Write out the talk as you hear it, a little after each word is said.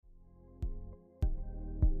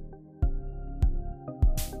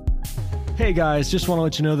Hey guys, just want to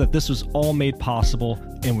let you know that this was all made possible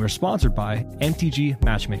and we're sponsored by MTG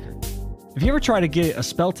Matchmaker. If you ever try to get a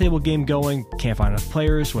spell table game going, can't find enough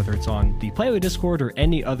players, whether it's on the Playway Discord or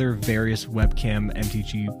any other various webcam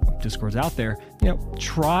MTG Discords out there,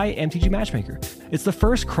 try MTG Matchmaker. It's the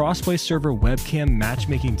first crossplay server webcam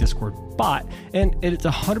matchmaking Discord bot, and it's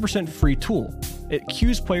a 100% free tool. It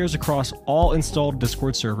queues players across all installed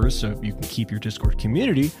Discord servers so you can keep your Discord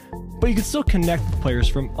community, but you can still connect with players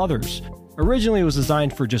from others. Originally, it was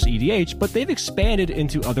designed for just EDH, but they've expanded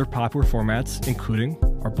into other popular formats, including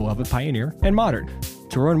our beloved Pioneer and Modern.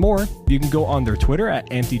 To learn more, you can go on their Twitter at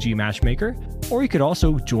MTG Matchmaker, or you could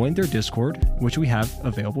also join their Discord, which we have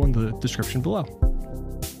available in the description below.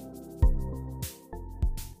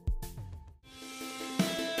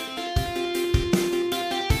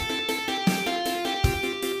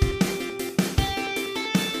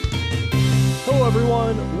 Hello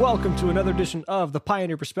everyone, welcome to another edition of the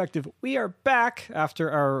Pioneer Perspective. We are back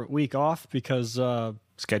after our week off because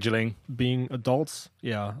scheduling. Being adults,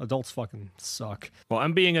 adults fucking suck. Well,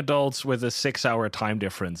 and being adults with a 6-hour time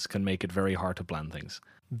difference can make it very hard to plan things.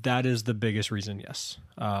 That is the biggest reason, yes.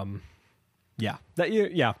 It's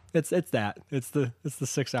that. It's the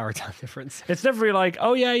 6-hour time difference. It's never really like,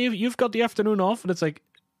 oh yeah, you've got the afternoon off, and it's like,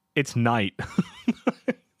 it's night.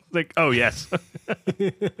 Like, oh yes.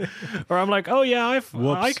 Or I'm like, oh yeah,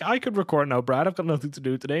 I could record now, Brad. I've got nothing to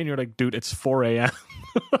do today. And you're like, dude, it's 4 a.m.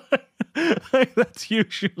 That's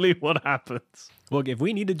usually what happens. Look, if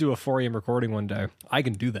we need to do a 4 a.m. recording one day, I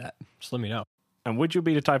can do that. Just let me know. And would you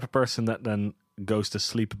be the type of person that then goes to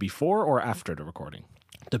sleep before or after the recording?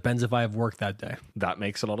 Depends if I have work that day. That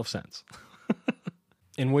makes a lot of sense.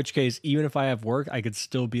 In which case, even if I have work, I could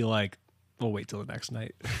still be like, we'll wait till the next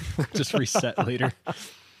night. Just reset later.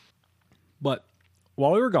 But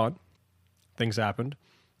while we were gone, things happened.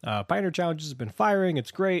 Pioneer Challenges have been firing. It's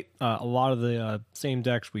great. A lot of the same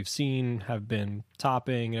decks we've seen have been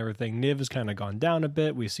topping and everything. Niv has kind of gone down a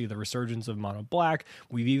bit. We see the resurgence of Mono Black.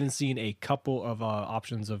 We've even seen a couple of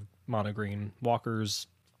options of Mono Green Walkers,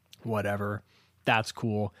 whatever. That's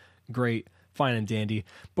cool. Great. Fine and dandy.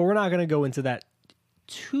 But we're not going to go into that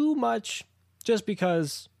too much just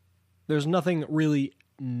because there's nothing really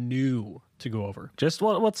new to go over. Just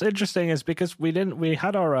what's interesting is because we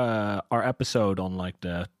had our episode on like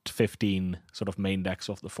the 15 sort of main decks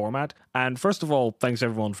of the format, and first of all, thanks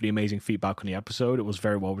everyone for the amazing feedback on the episode. It was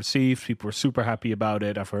very well received. People were super happy about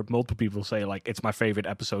it. I've heard multiple people say like it's my favorite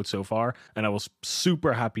episode so far, and I was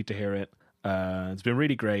super happy to hear it. It's been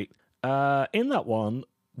really great. In that one,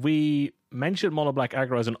 we mentioned Mono Black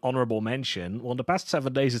Aggro as an honorable mention. Well, in the past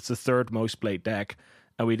 7 days, it's the third most played deck.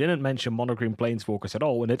 And we didn't mention Mono Green Planeswalkers at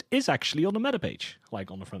all, and it is actually on the meta page,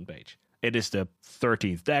 like on the front page. It is the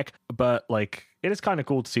 13th deck, but like it is kind of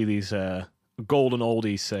cool to see these golden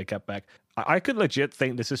oldies kept back. I could legit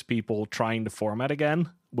think this is people trying the format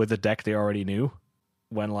again with a deck they already knew.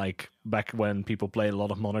 When like back when people played a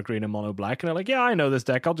lot of Mono Green and Mono Black, and they're like, yeah, I know this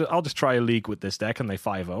deck. I'll just try a league with this deck, and they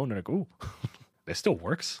 5-0, and they're like, ooh, this still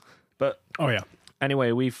works. But oh yeah.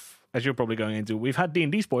 Anyway, as you're probably going into, we've had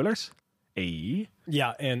D&D spoilers.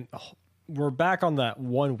 Yeah, and we're back on that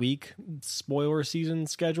 1 week spoiler season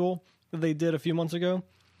schedule that they did a few months ago.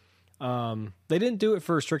 They didn't do it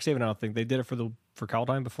for Strixhaven, I don't think. They did it for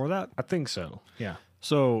Kaldheim before that. I think so. Yeah.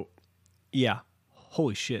 So, yeah,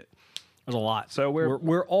 holy shit, there's a lot. So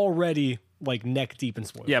we're already like neck deep in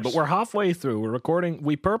spoilers. Yeah, but we're halfway through. We're recording.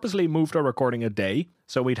 We purposely moved our recording a day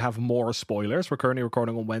so we'd have more spoilers. We're currently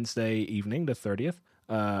recording on Wednesday evening, the 30th.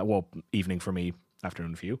 Well, evening for me.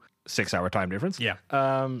 Afternoon for you. 6-hour time difference. Yeah.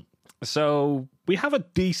 So we have a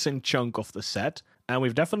decent chunk of the set, and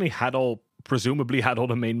we've definitely presumably had all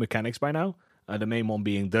the main mechanics by now. The main one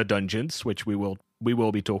being the dungeons, which we will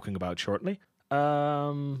be talking about shortly.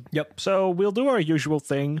 Yep. So we'll do our usual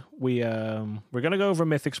thing. We're gonna go over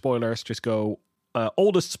mythic spoilers. Just go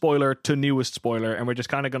oldest spoiler to newest spoiler, and we're just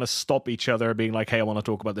kind of gonna stop each other, being like, "Hey, I want to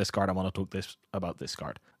talk about this card. I want to talk about this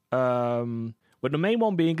card." But the main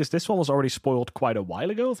one being, because this one was already spoiled quite a while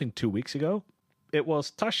ago, I think 2 weeks ago. It was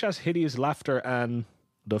Tasha's Hideous Laughter and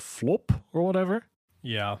the Flop, or whatever.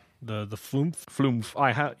 Yeah, the Flumph. Flumph.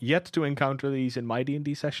 I have yet to encounter these in my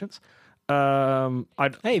D&D sessions.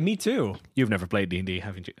 Hey, me too. You've never played D&D,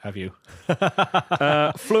 haven't you? Have you?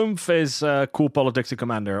 Flumph is cool politics and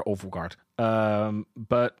commander, awful card.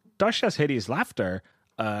 But Tasha's Hideous Laughter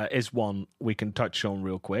is one we can touch on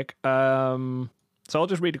real quick. So I'll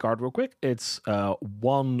just read the card real quick. It's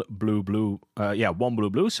 1 blue, 1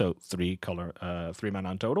 blue, so 3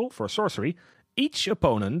 mana in total for a sorcery. Each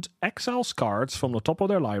opponent exiles cards from the top of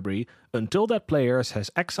their library until that player has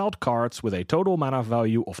exiled cards with a total mana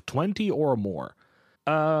value of 20 or more.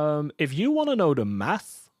 If you want to know the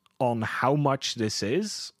math on how much this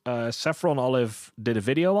is, Saffron Olive did a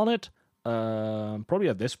video on it. Probably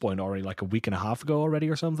at this point already, like a week and a half ago already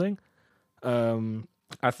or something.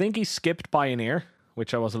 I think he skipped Pioneer,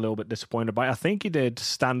 which I was a little bit disappointed by. I think he did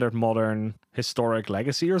Standard, Modern, Historic,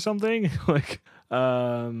 Legacy or something.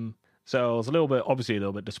 So I was obviously a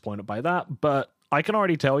little bit disappointed by that. But I can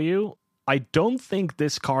already tell you, I don't think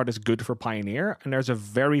this card is good for Pioneer, and there's a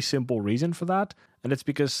very simple reason for that, and it's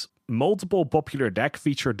because multiple popular deck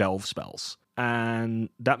feature delve spells. And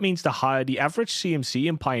that means the average CMC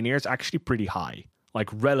in Pioneer is actually pretty high, like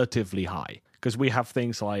relatively high. Because we have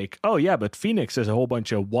things like, oh yeah, but Phoenix has a whole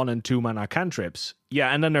bunch of 1 and 2 mana cantrips.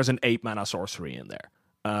 Yeah, and then there's an 8 mana sorcery in there.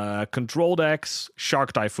 Control decks,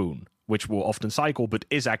 Shark Typhoon, which will often cycle, but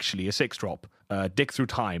is actually a 6-drop. Dig Through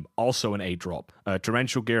Time, also an 8-drop.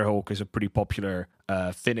 Torrential Gearhulk is a pretty popular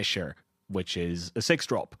finisher, which is a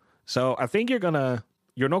 6-drop. So I think you're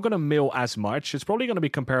not gonna mill as much. It's probably gonna be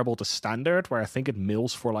comparable to Standard, where I think it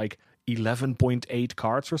mills for like 11.8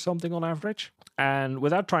 cards or something on average. And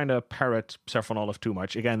without trying to parrot Saffron Olive too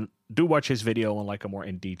much, again, do watch his video on like a more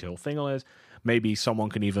in detail thing on it. Maybe someone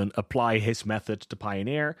can even apply his method to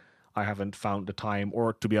Pioneer. I haven't found the time,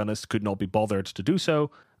 or to be honest, could not be bothered to do so.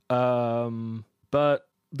 But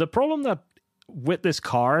the problem that with this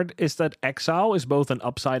card is that Exile is both an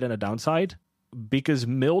upside and a downside, because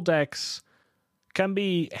mill decks can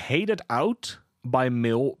be hated out by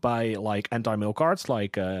like anti-mill cards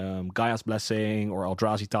like Gaia's Blessing or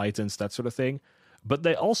Eldrazi Titans, that sort of thing. But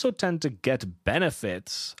they also tend to get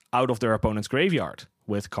benefits out of their opponent's graveyard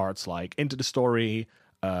with cards like Into the Story,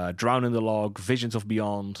 Drown in the Log, Visions of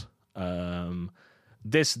Beyond.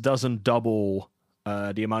 This doesn't double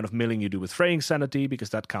the amount of milling you do with Fraying Sanity, because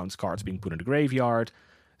that counts cards being put in the graveyard.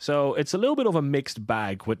 So it's a little bit of a mixed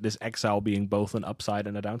bag with this Exile being both an upside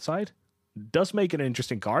and a downside. Does make it an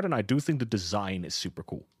interesting card, and I do think the design is super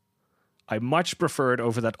cool. I much prefer it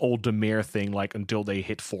over that old Dimir thing, like until they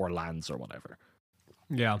hit 4 lands or whatever.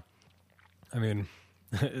 Yeah. I mean,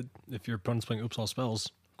 if your opponent's playing Oops All Spells,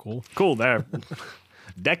 cool. Cool, there.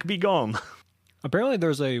 Deck be gone. Apparently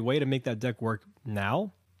there's a way to make that deck work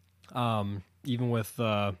now, even with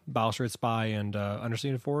Balustrade Spy and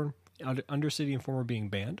Undercity Informer being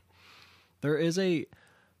banned. There is a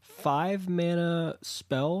 5 mana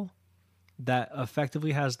spell that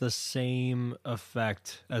effectively has the same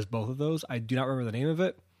effect as both of those. I do not remember the name of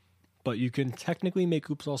it, but you can technically make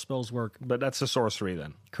Oops All Spells work. But that's a sorcery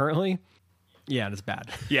then. Currently? Yeah, and it's bad.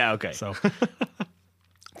 Yeah, okay. So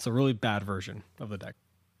it's a really bad version of the deck.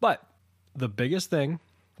 But the biggest thing,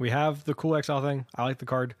 we have the cool Exile thing. I like the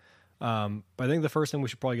card. But I think the first thing we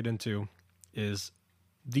should probably get into is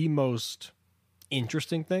the most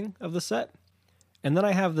interesting thing of the set. And then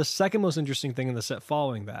I have the second most interesting thing in the set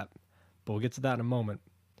following that. But we'll get to that in a moment.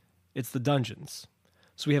 It's the dungeons.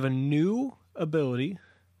 So we have a new ability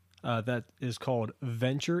that is called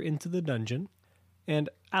Venture into the Dungeon. And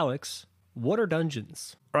Alex, what are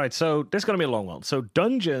dungeons? All right, so this is going to be a long one. So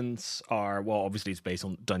dungeons are, well, obviously it's based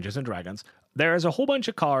on Dungeons and Dragons. There's a whole bunch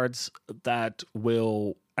of cards that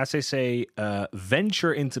will, as they say,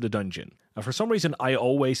 venture into the dungeon. For some reason, I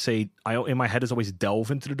always say, in my head is always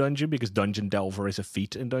delve into the dungeon, because Dungeon Delver is a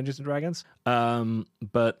feat in Dungeons and Dragons.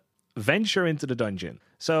 But venture into the dungeon.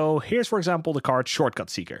 So here's, for example, the card Shortcut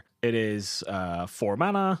Seeker. It is 4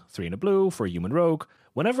 mana, 3 in a blue for a human rogue.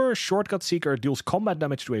 Whenever Shortcut Seeker deals combat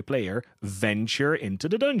damage to a player, venture into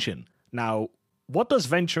the dungeon. Now, what does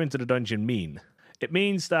venture into the dungeon mean? It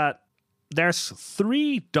means that there's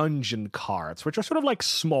 3 dungeon cards, which are sort of like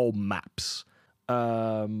small maps.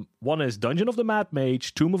 One is Dungeon of the Mad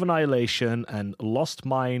Mage, Tomb of Annihilation, and Lost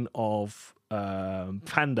Mine of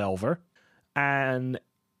Phandelver. And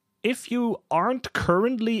if you aren't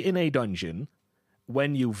currently in a dungeon,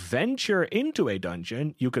 when you venture into a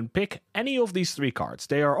dungeon, you can pick any of these 3 cards.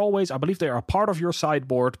 They are always, I believe they are part of your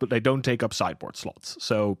sideboard, but they don't take up sideboard slots.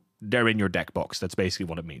 So they're in your deck box. That's basically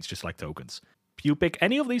what it means, just like tokens. You pick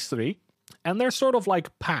any of these 3, and they're sort of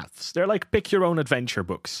like paths. They're like pick your own adventure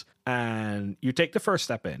books. And you take the first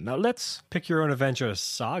step in. Now let's pick your own adventure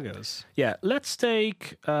sagas. Yeah, let's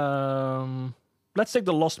take the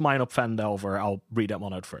Lost Mine of Phandelver. I'll read that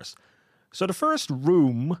one out first. So the first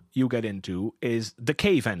room you get into is the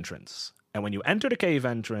cave entrance. And when you enter the cave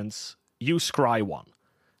entrance, you scry 1.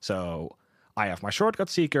 So I have my Shortcut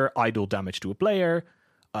Seeker, I deal damage to a player.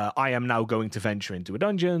 I am now going to venture into a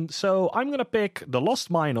dungeon. So I'm going to pick the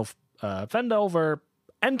Lost Mine of Phandelver,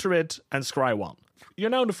 enter it, and scry 1. You're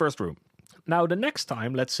now in the first room. Now the next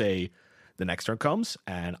time, let's say the next turn comes,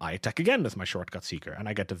 and I attack again with my Shortcut Seeker, and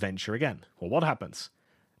I get to venture again. Well, what happens?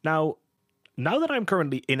 Now now that I'm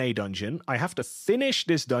currently in a dungeon, I have to finish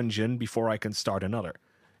this dungeon before I can start another.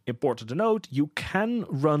 Important to note, you can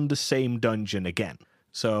run the same dungeon again,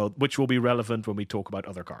 so which will be relevant when we talk about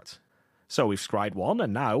other cards. So we've scryed one,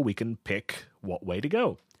 and now we can pick what way to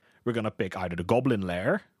go. We're going to pick either the Goblin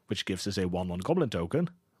Lair, which gives us a 1/1 Goblin token,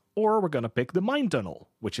 or we're going to pick the Mine Tunnel,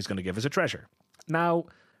 which is going to give us a treasure. Now,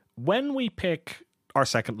 when we pick our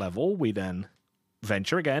second level, we then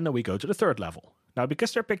venture again, and we go to the third level. Now,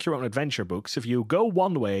 because they're pick your own adventure books, if you go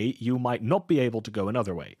one way, you might not be able to go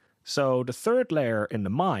another way. So the third layer in the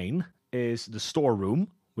mine is the storeroom,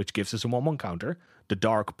 which gives us a 1/1 counter, the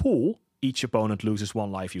dark pool, each opponent loses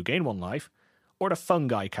 1 life, you gain 1 life, or the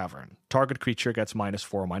fungi cavern, target creature gets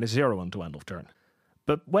 -4/-0 until end of turn.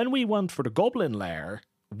 But when we went for the goblin lair,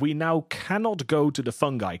 we now cannot go to the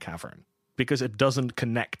fungi cavern because it doesn't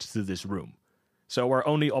connect to this room. So our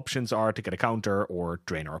only options are to get a counter or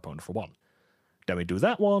drain our opponent for 1. Then we do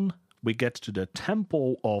that one, we get to the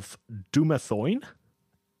Temple of Dumathoin,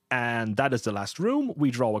 and that is the last room. We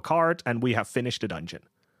draw a card, and we have finished the dungeon.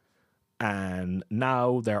 And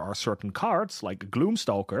now there are certain cards, like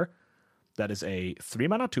Gloomstalker, that is a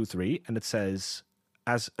 3-mana 2/3, and it says,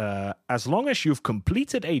 as long as you've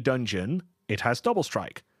completed a dungeon, it has double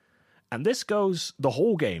strike. And this goes the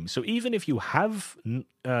whole game. So even if you have,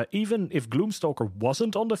 even if Gloomstalker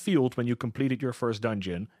wasn't on the field when you completed your first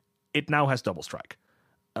dungeon, it now has double strike.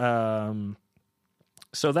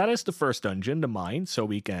 So that is the first dungeon, the mine. So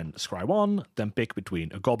we can scry one, then pick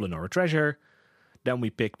between a goblin or a treasure. Then we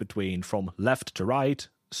pick between from left to right,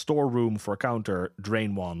 storeroom for a counter,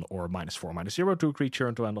 drain 1 or -4/-0 to a creature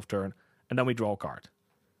until end of turn. And then we draw a card.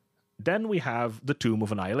 Then we have the Tomb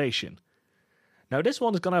of Annihilation. Now this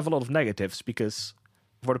one is going to have a lot of negatives because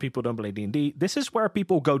for the people who don't play D&D, this is where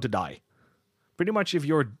people go to die. Pretty much if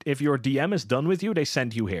your DM is done with you, they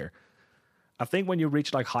send you here. I think when you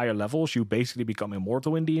reach like higher levels, you basically become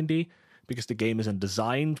immortal in D&D because the game isn't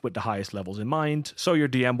designed with the highest levels in mind. So your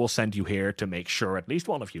DM will send you here to make sure at least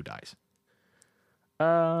one of you dies.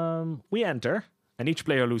 We enter, and each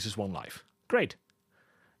player loses 1 life. Great.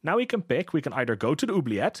 Now we can pick. We can either go to the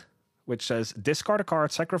oubliette, which says discard a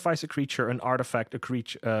card, sacrifice a creature, an artifact,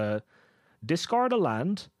 discard a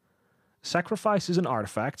land, sacrifices an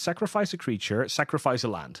artifact, sacrifice a creature, sacrifice a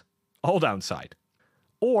land. All downside.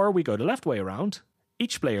 Or we go the left way around.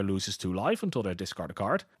 Each player loses 2 life until they discard a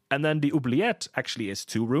card. And then the oubliette actually is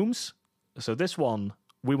 2 rooms. So this one,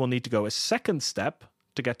 we will need to go a second step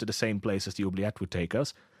to get to the same place as the oubliette would take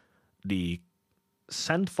us. The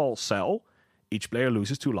Sandfall Cell. Each player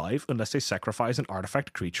loses 2 life unless they sacrifice an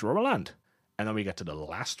artifact, creature, or a land. And then we get to the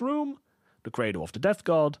last room, the Cradle of the Death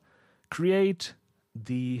God. Create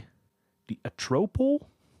the Atropal,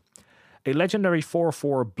 a legendary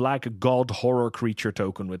 4/4 black god horror creature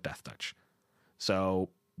token with Death Touch. So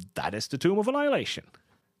that is the Tomb of Annihilation.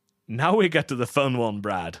 Now we get to the fun one,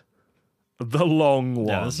 Brad. The long one.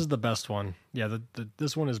 Yeah, this is the best one. Yeah,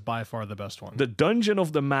 this one is by far the best one. The Dungeon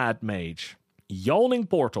of the Mad Mage. Yawning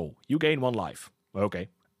Portal. You gain 1 life. Okay.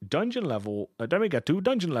 Dungeon level. Then we get to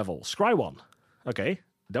dungeon level. Scry 1. Okay.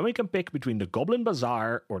 Then we can pick between the Goblin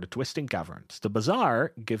Bazaar or the Twisting Caverns. The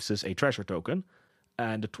Bazaar gives us a treasure token.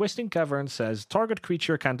 And the Twisting Cavern says target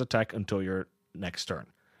creature can't attack until your next turn.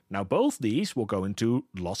 Now both these will go into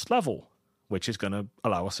Lost Level, which is going to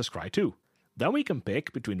allow us to scry 2. Then we can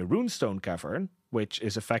pick between the Runestone Cavern, which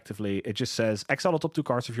is effectively, it just says exile the top 2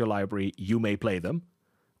 cards of your library, you may play them.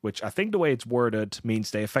 Which I think the way it's worded means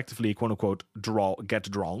they effectively, quote-unquote, get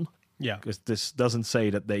drawn. Yeah. Because this doesn't say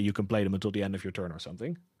that you can play them until the end of your turn or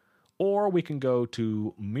something. Or we can go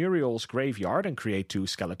to Muriel's Graveyard and create 2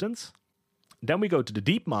 skeletons. Then we go to the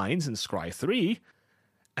Deep Mines and scry 3.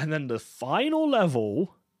 And then the final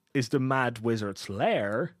level is the Mad Wizard's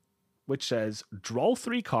Lair, which says draw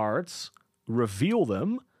 3 cards, reveal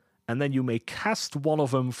them, and then you may cast one of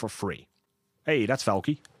them for free. Hey, that's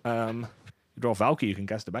Valky. You draw Valky, you can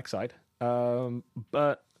cast the backside.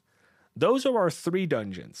 But those are our 3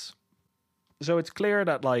 dungeons. So it's clear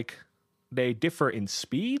that like they differ in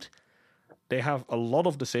speed. They have a lot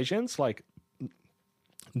of decisions. Like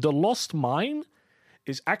the Lost Mine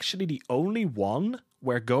is actually the only one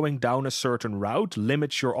where going down a certain route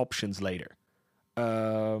limits your options later.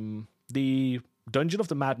 The Dungeon of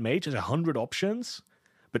the Mad Mage has 100 options,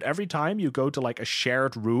 but every time you go to like a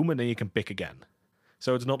shared room and then you can pick again.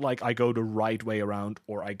 So it's not like I go the right way around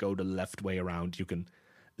or I go the left way around. You can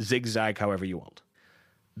zigzag however you want.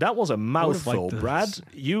 That was a mouthful, Brad.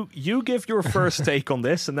 You give your first take on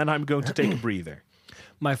this, and then I'm going to take a breather.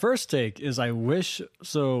 My first take is I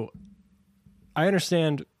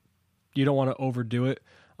understand you don't want to overdo it.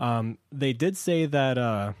 They did say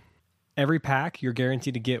that Every pack, you're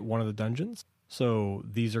guaranteed to get one of the dungeons. So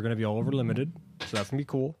these are going to be all over limited. So that's going to be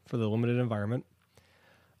cool for the limited environment.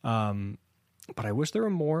 But I wish there were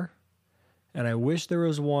more. And I wish there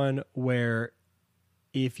was one where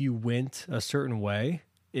if you went a certain way,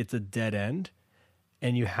 it's a dead end.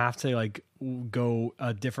 And you have to like go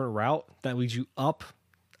a different route that leads you up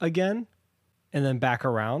again and then back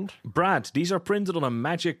around. Brad, these are printed on a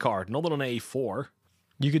magic card, not on an A4.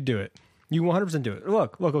 You could do it. You 100% do it.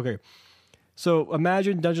 Look, okay. So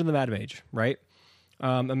imagine Dungeon of the Mad Mage, right?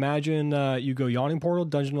 Imagine you go Yawning Portal,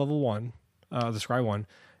 Dungeon level 1, the Scry 1,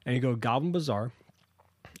 and you go Goblin Bazaar,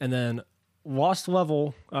 and then Lost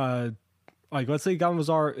Level, like let's say Goblin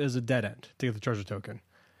Bazaar is a dead end to get the treasure token.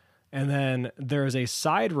 And then there's a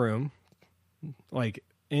side room, like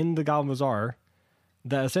in the Goblin Bazaar,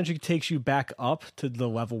 that essentially takes you back up to the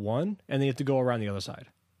level 1, and then you have to go around the other side.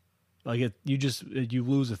 Like you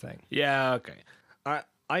lose a thing. Yeah, okay.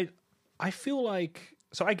 I feel like,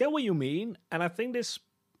 so I get what you mean, and I think this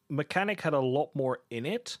mechanic had a lot more in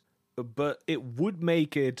it, but it would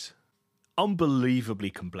make it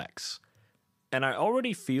unbelievably complex. And I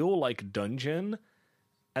already feel like Dungeon,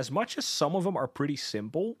 as much as some of them are pretty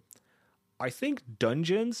simple, I think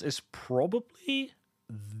Dungeons is probably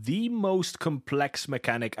the most complex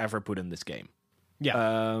mechanic ever put in this game.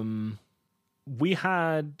 Yeah. We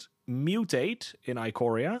had Mutate in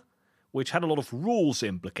Ikoria, which had a lot of rules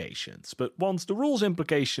implications. But once the rules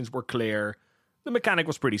implications were clear, the mechanic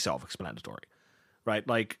was pretty self-explanatory, right?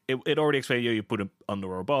 Like, it already explained you put it under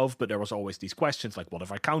or above, but there was always these questions like, what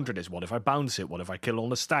if I counter this? What if I bounce it? What if I kill on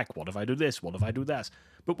the stack? What if I do this? What if I do that?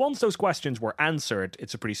 But once those questions were answered,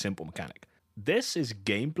 it's a pretty simple mechanic. This is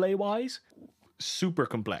gameplay-wise super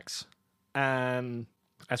complex. And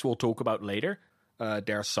as we'll talk about later,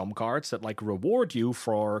 there are some cards that like reward you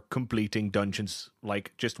for completing dungeons,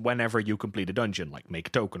 like just whenever you complete a dungeon, like make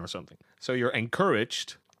a token or something. So you're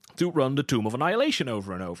encouraged to run the Tomb of Annihilation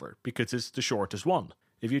over and over because it's the shortest one.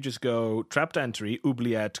 If you just go Trapped Entry,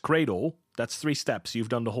 Oubliette, Cradle, that's 3 steps. You've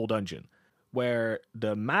done the whole dungeon. Where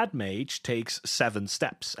the Mad Mage takes 7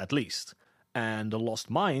 steps at least. And the Lost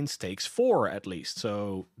Mines takes 4 at least.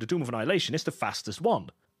 So the Tomb of Annihilation is the fastest one.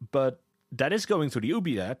 But that is going through the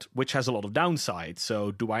Oubliette, which has a lot of downsides.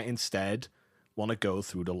 So do I instead want to go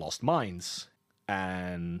through the Lost Mines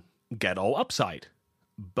and get all upside?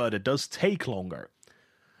 But it does take longer.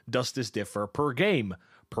 Does this differ per game,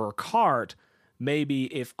 per card?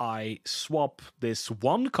 Maybe if I swap this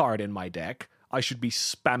one card in my deck, I should be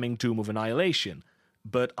spamming Tomb of Annihilation.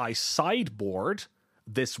 But I sideboard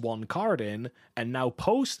this one card in, and now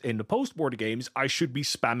in the post-board games, I should be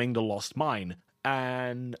spamming the Lost Mine.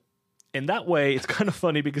 And in that way, it's kind of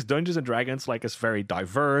funny because Dungeons & Dragons like is very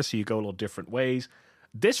diverse. You go a lot different ways.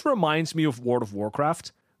 This reminds me of World of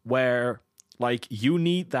Warcraft, where like you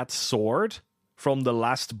need that sword from the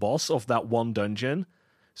last boss of that one dungeon.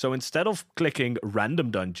 So instead of clicking random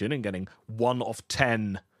dungeon and getting 1 of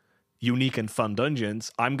 10 unique and fun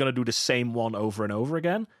dungeons, I'm going to do the same one over and over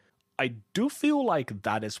again. I do feel like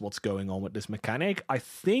that is what's going on with this mechanic. I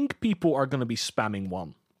think people are going to be spamming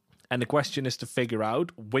one. And the question is to figure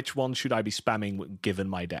out which one should I be spamming given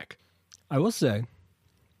my deck. I will say,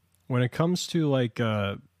 when it comes to like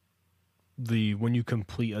when you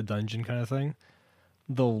complete a dungeon kind of thing,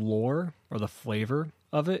 the lore or the flavor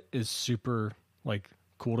of it is super like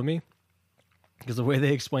cool to me. Because the way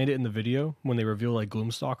they explained it in the video, when they reveal like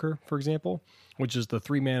Gloomstalker, for example, which is the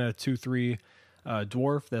 3-mana 2/3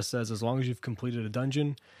 dwarf that says as long as you've completed a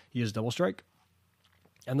dungeon, he has double strike.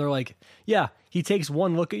 And they're like, yeah, he takes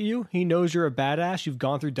one look at you. He knows you're a badass. You've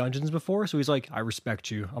gone through dungeons before. So he's like, I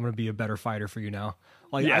respect you. I'm going to be a better fighter for you now.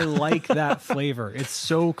 Like, yeah. I like that flavor. It's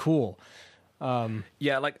so cool.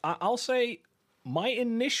 Yeah, like I'll say my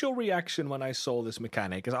initial reaction when I saw this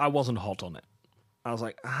mechanic is I wasn't hot on it. I was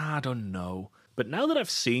like, I don't know. But now that I've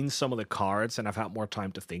seen some of the cards and I've had more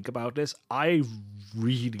time to think about this, I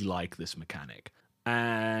really like this mechanic.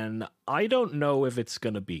 And I don't know if it's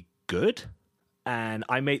going to be good. And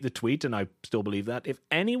I made the tweet, and I still believe that. If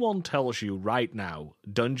anyone tells you right now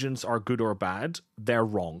dungeons are good or bad, they're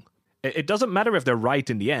wrong. It doesn't matter if they're right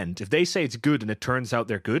in the end. If they say it's good and it turns out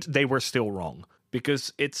they're good, they were still wrong.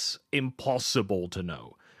 Because it's impossible to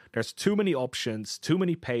know. There's too many options, too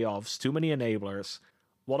many payoffs, too many enablers.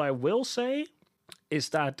 What I will say is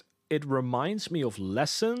that it reminds me of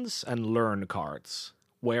lessons and learn cards,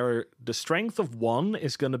 where the strength of one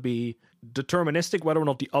is going to be deterministic whether or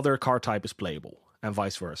not the other card type is playable, and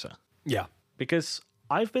vice versa. Yeah. Because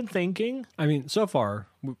I've been thinking... I mean, so far,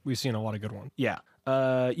 we've seen a lot of good ones. Yeah.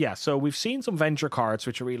 So we've seen some venture cards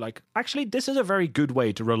which are really like, actually, this is a very good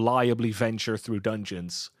way to reliably venture through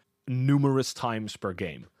dungeons numerous times per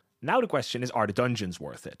game. Now the question is, are the dungeons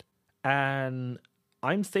worth it? And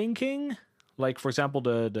I'm thinking, like, for example,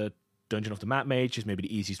 the Dungeon of the Map Mage is maybe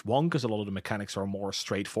the easiest one because a lot of the mechanics are more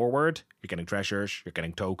straightforward. You're getting treasures, you're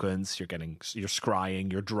getting tokens, you're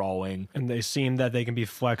scrying, you're drawing. And they seem that they can be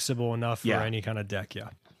flexible enough for any kind of deck,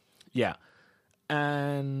 Yeah.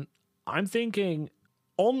 And I'm thinking,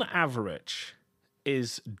 on average,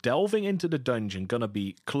 is delving into the dungeon going to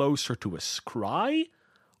be closer to a scry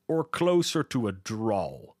or closer to a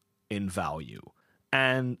draw in value?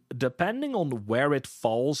 And depending on where it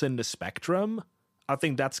falls in the spectrum, I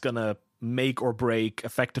think that's going to make or break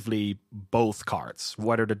effectively both cards,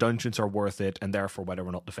 whether the dungeons are worth it and therefore whether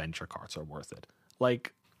or not the venture cards are worth it.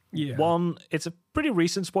 Like, one, it's a pretty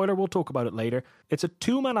recent spoiler. We'll talk about it later. It's a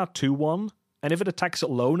 2-mana 2/1, and if it attacks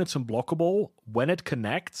alone, it's unblockable. When it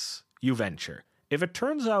connects, you venture. If it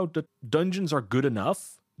turns out that dungeons are good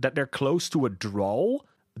enough that they're close to a draw,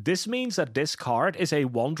 this means that this card is a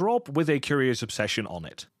 1-drop with a Curious Obsession on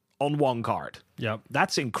it. On one card. Yep.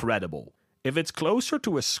 That's incredible. If it's closer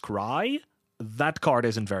to a scry, that card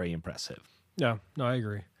isn't very impressive. Yeah, no, I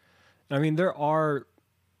agree. I mean, there are,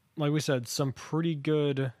 like we said, some pretty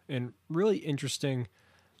good and really interesting,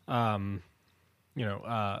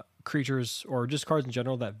 creatures or just cards in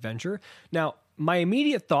general that venture. Now, my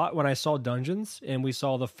immediate thought when I saw dungeons and we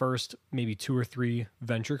saw the first maybe 2 or 3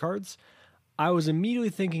 venture cards, I was immediately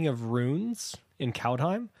thinking of runes in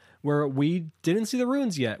Kaldheim, where we didn't see the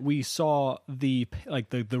runes yet. We saw the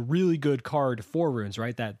really good card for runes,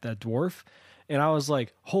 right? That dwarf. And I was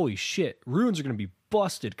like, holy shit, runes are going to be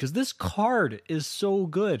busted because this card is so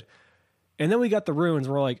good. And then we got the runes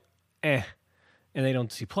and we're like, and they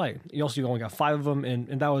don't see play. You only got 5 of them,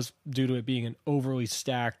 and that was due to it being an overly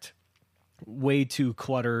stacked, way too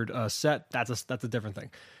cluttered set. That's a different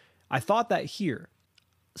thing. I thought that here.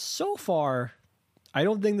 So far, I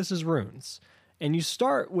don't think this is runes. And you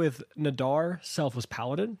start with Nadar, Selfless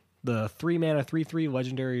Paladin, the 3-mana 3/3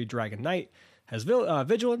 legendary Dragon Knight, has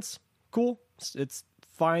vigilance. Cool. It's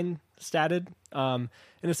fine statted. And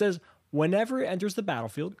it says, whenever it enters the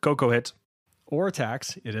battlefield, Coco hit. Or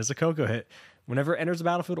attacks, it is a Coco hit. Whenever it enters the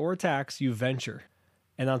battlefield or attacks, you venture.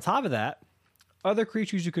 And on top of that, other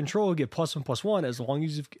creatures you control get +1/+1 as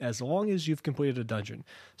long as you've completed a dungeon.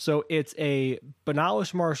 So it's a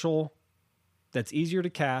Banalish Marshal that's easier to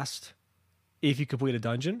cast if you complete a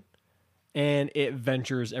dungeon, and it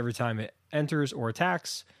ventures every time it enters or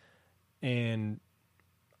attacks. And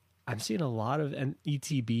I'm seeing a lot of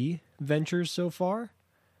ETB ventures so far.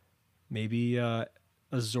 Maybe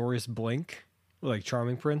Azorius Blink, like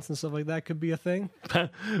Charming Prince and stuff like that could be a thing.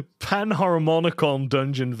 Panharmonicon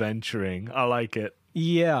dungeon venturing. I like it.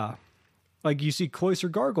 Yeah. Like you see Cloister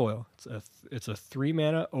Gargoyle. It's a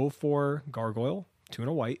 3-mana 0/4 gargoyle, 2 and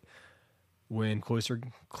a white. When Cloister,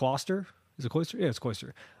 is it Cloister? Yeah, it's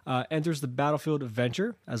Cloister. Enters the battlefield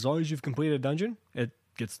venture. As long as you've completed a dungeon, it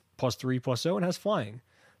gets +3/+0 and has flying.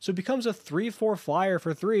 So it becomes a 3/4 flyer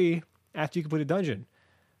for 3 after you complete a dungeon.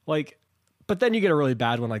 Like, but then you get a really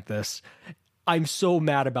bad one like this. I'm so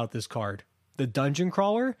mad about this card. The Dungeon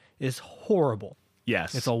Crawler is horrible.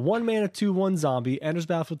 Yes. It's a 1-mana 2/1 zombie, enters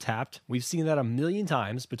battlefield tapped. We've seen that a million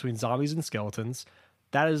times between zombies and skeletons.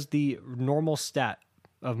 That is the normal stat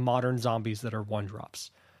of modern zombies that are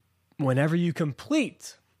 1-drops. Whenever you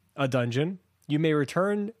complete a dungeon, you may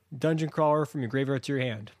return Dungeon Crawler from your graveyard to your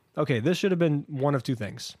hand. Okay, this should have been one of 2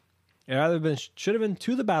 things. It should have been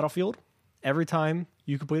to the battlefield every time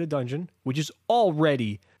you complete a dungeon, which is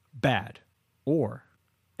already bad. Or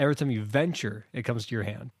every time you venture, it comes to your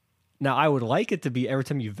hand. Now, I would like it to be every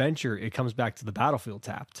time you venture, it comes back to the battlefield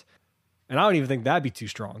tapped. And I don't even think that'd be too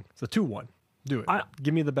strong. It's a 2/1. Do it.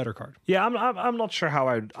 Give me the better card. Yeah, I'm not sure how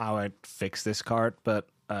I'd fix this card, but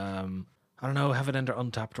I don't know, have it enter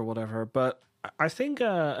untapped or whatever. But I think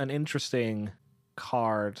an interesting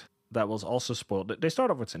card that was also spoiled. They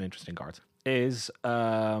start off with an interesting card. Is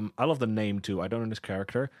I love the name too. I don't know this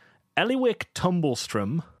character. Eliwick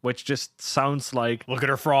Tumblestrom, which just sounds like... Look at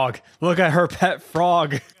her frog. Look at her pet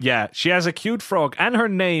frog. Yeah, she has a cute frog, and her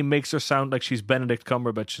name makes her sound like she's Benedict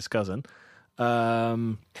Cumberbatch's cousin.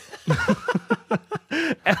 Eliwick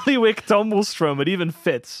Tumblestrom, it even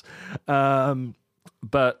fits.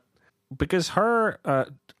 But because her...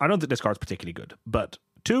 I don't think this card's particularly good, but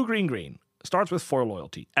 2 green, starts with 4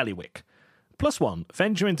 loyalty, Eliwick. +1,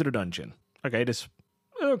 venture into the dungeon. Okay,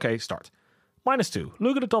 start. -2,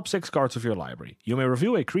 look at the top 6 cards of your library. You may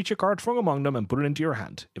review a creature card from among them and put it into your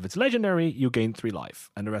hand. If it's legendary, you gain 3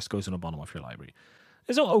 life, and the rest goes on the bottom of your library.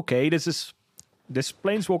 So, okay, this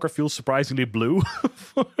Planeswalker feels surprisingly blue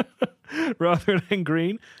rather than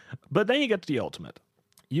green. But then you get to the ultimate.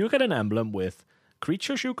 You get an emblem with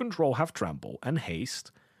creatures you control have trample and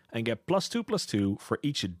haste, and get +2/+2 for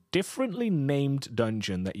each differently named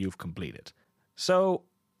dungeon that you've completed. So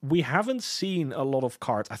we haven't seen a lot of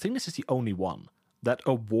cards. I think this is the only one that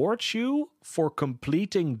awards you for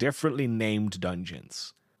completing differently named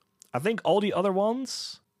dungeons. I think all the other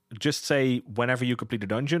ones just say whenever you complete a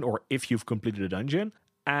dungeon or if you've completed a dungeon.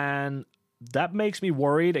 And that makes me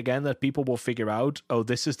worried, again, that people will figure out, oh,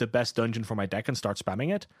 this is the best dungeon for my deck and start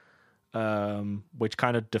spamming it, which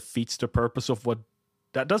kind of defeats the purpose of what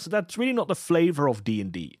that does. That's really not the flavor of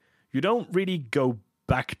D&D. You don't really go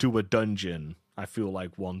back to a dungeon, I feel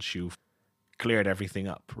like, once you've cleared everything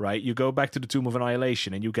up, right? You go back to the Tomb of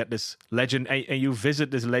Annihilation and you get this legend, and you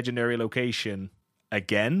visit this legendary location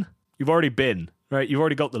again. You've already been, right? You've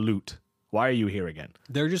already got the loot. Why are you here again?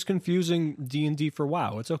 They're just confusing D&D for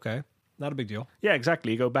WoW. It's okay. Not a big deal. Yeah,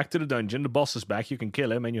 exactly. You go back to the dungeon, the boss is back, you can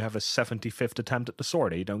kill him, and you have a 75th attempt at the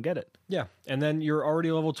sword, and you don't get it. Yeah, and then you're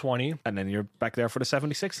already level 20. And then you're back there for the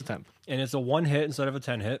 76th attempt. And it's a 1 hit instead of a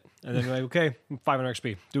 10 hit. And then you're like, okay, 500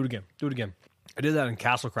 XP. Do it again. Do it again. I did that in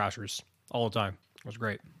Castle Crashers all the time. It was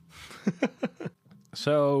great.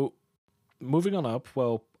 So, moving on up,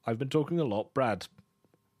 well, I've been talking a lot. Brad,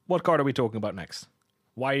 what card are we talking about next?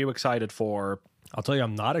 Why are you excited for? I'll tell you,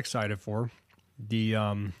 I'm not excited for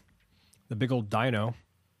the big old dino,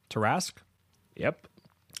 Tarask. Yep.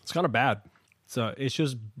 It's kind of bad. It's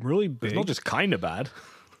just really big. It's not just kind of bad.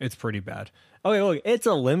 It's pretty bad. Okay, look, it's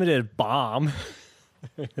a limited bomb.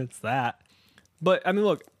 It's that. But, I mean,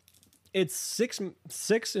 look, it's 6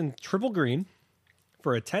 in triple green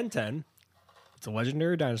for a 10/10. It's a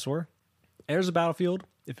legendary dinosaur. Enters the battlefield.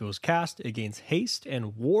 If it was cast, it gains haste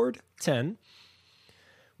and ward 10.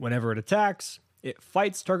 Whenever it attacks, it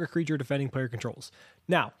fights target creature defending player controls.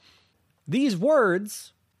 Now, these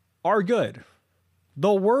words are good.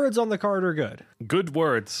 The words on the card are good. Good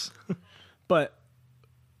words. But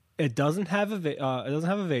it doesn't have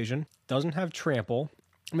evasion, doesn't have trample.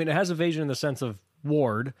 I mean, it has evasion in the sense of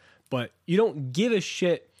ward, but you don't give a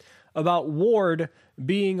shit about ward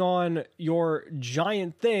being on your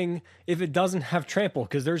giant thing if it doesn't have trample,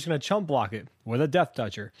 because they're just going to chump block it with a Death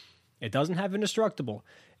Toucher. It doesn't have indestructible.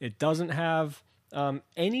 It doesn't have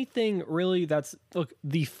anything really that's... Look,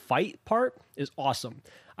 the fight part is awesome.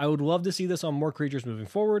 I would love to see this on more creatures moving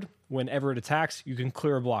forward. Whenever it attacks, you can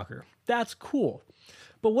clear a blocker. That's cool.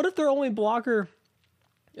 But what if their only blocker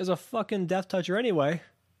is a fucking Death Toucher anyway?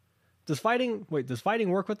 Does fighting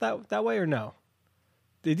work with that way or no?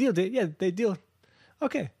 They deal.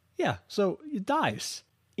 Okay, yeah, so it dies.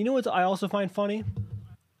 You know what I also find funny?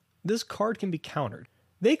 This card can be countered.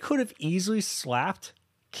 They could have easily slapped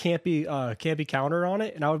can't be countered on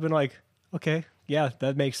it, and I would have been like, okay, yeah,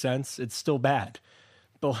 that makes sense. It's still bad.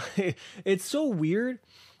 But it's so weird.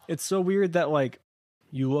 It's so weird that, like,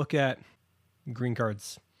 you look at green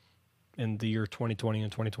cards in the year 2020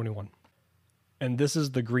 and 2021, and this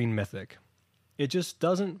is the green mythic. It just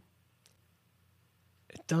doesn't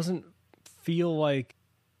feel like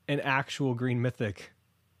an actual green mythic,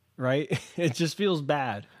 right? It just feels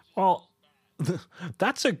bad. Well,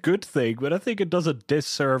 that's a good thing, but I think it does a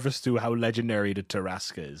disservice to how legendary the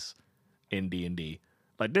Tarask is in D&D.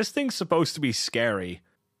 Like, this thing's supposed to be scary.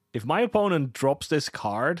 If my opponent drops this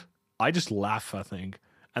card, I just laugh, I think,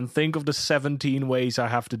 and think of the 17 ways I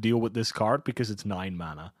have to deal with this card because it's 9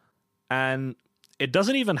 mana. And it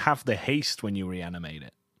doesn't even have the haste when you reanimate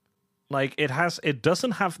it. Like, it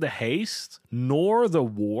doesn't have the haste nor the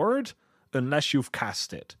ward unless you've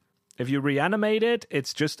cast it. If you reanimate it,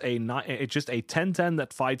 it's just a 10/10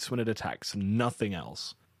 that fights when it attacks, nothing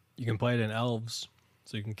else. You can play it in elves,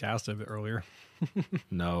 so you can cast it a bit earlier.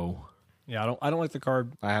 No. Yeah, I don't like the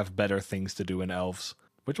card. I have better things to do in elves,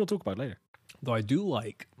 which we'll talk about later. Though I do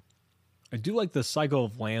like the cycle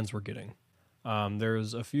of lands we're getting.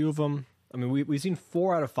 There's a few of them. I mean, we've seen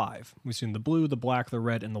 4 out of 5. We've seen the blue, the black, the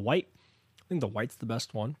red, and the white. I think the white's the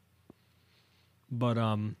best one. But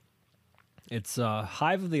it's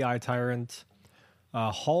Hive of the Eye Tyrant,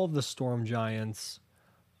 Hall of the Storm Giants.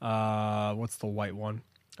 What's the white one?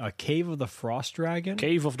 Cave of the Frost Dragon.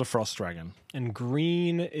 Cave of the Frost Dragon. And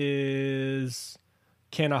green is...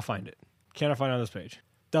 Cannot find it. Cannot find it on this page.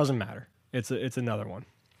 Doesn't matter. It's another one.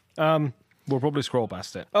 We'll probably scroll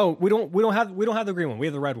past it. Oh, we don't have the green one. We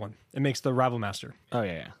have the red one. It makes the Rival Master. Oh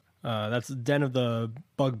yeah. That's Den of the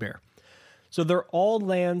Bugbear. So they're all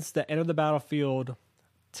lands that enter the battlefield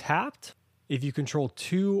tapped if you control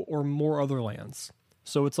 2 or more other lands.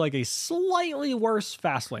 So it's like a slightly worse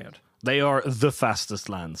fast land. They are the fastest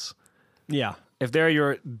lands. Yeah. If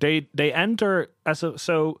they're they enter as a,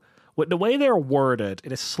 so with the way they're worded,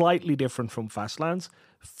 it is slightly different from fast lands.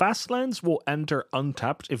 Fast lands will enter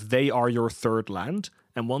untapped if they are your third land,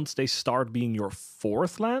 and once they start being your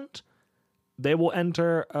fourth land, they will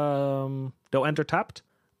enter. They'll enter tapped.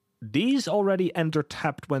 These already enter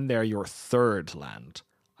tapped when they're your third land.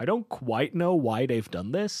 I don't quite know why they've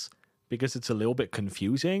done this because it's a little bit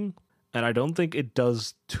confusing, and I don't think it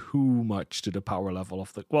does too much to the power level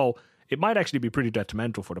of the. Well, it might actually be pretty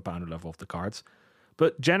detrimental for the power level of the cards,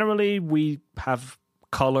 but generally we have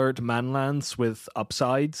colored manlands with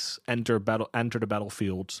upsides enter the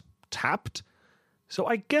battlefield tapped. So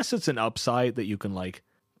I guess it's an upside that you can like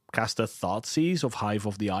cast a Thoughtseize of Hive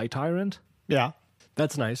of the Eye Tyrant. Yeah,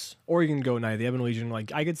 that's nice. Or you can go Knight of the Ebon Legion.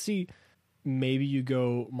 Like I could see maybe you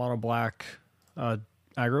go mono black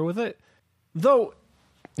aggro with it. Though,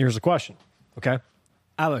 here's a question. Okay,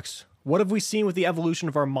 Alex, what have we seen with the evolution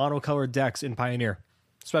of our monocolored decks in Pioneer,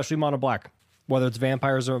 especially mono black, whether it's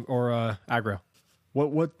vampires or aggro?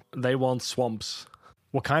 What They want swamps.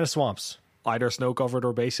 What kind of swamps? Either snow covered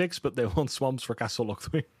or basics, but they want swamps for Castle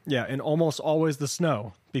Locthwaite. Yeah, and almost always the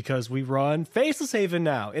snow, because we run Faceless Haven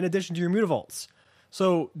now, in addition to your Mutavaults.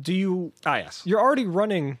 So do you... Yes. You're already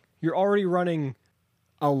running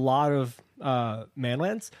a lot of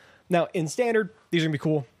manlands. Now, in Standard, these are going to be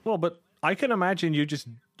cool. Well, but I can imagine you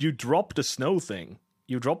drop the snow thing.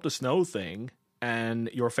 You drop the snow thing, and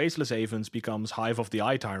your Faceless Havens becomes Hive of the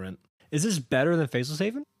Eye Tyrant. Is this better than Faceless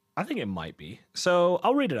Haven? I think it might be. So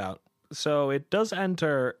I'll read it out. So it does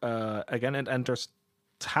enter, again, it enters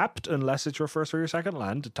tapped unless it's your first or your second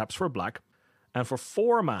land. It taps for black. And for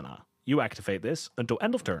 4 mana, you activate this until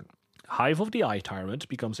end of turn. Hive of the Eye Tyrant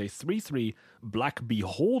becomes a 3/3 black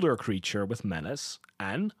beholder creature with menace.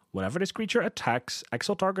 And whenever this creature attacks,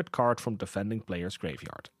 exile target card from defending player's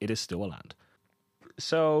graveyard. It is still a land.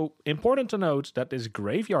 So important to note that this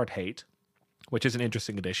graveyard hate, which is an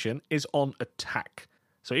interesting addition, is on attack.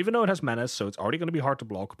 So even though it has menace, so it's already going to be hard to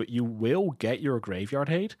block, but you will get your graveyard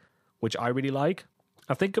hate, which I really like.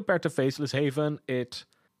 I think compared to Faceless Haven, it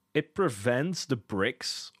prevents the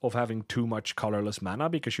bricks of having too much colorless mana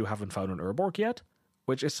because you haven't found an Urborg yet,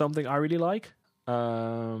 which is something I really like.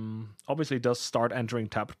 Obviously it does start entering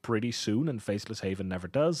tap pretty soon, and Faceless Haven never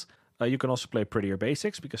does. You can also play prettier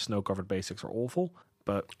basics because snow-covered basics are awful,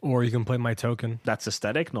 but... Or you can play my token. That's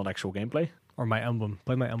aesthetic, not actual gameplay. Or my emblem.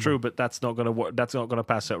 Play my emblem. True, but that's not gonna work. That's not gonna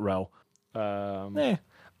pass at Rel.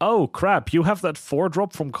 Oh crap! You have that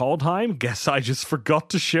 4-drop from Kaldheim. Guess I just forgot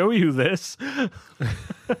to show you this.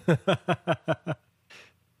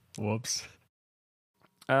 Whoops.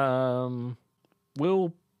 Let's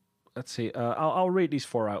see. I'll read these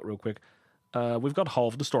 4 out real quick. We've got Hall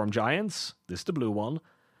of the Storm Giants. This is the blue one.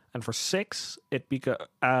 And for 6,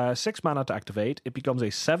 6 mana to activate. It becomes a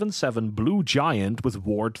 7/7 blue giant with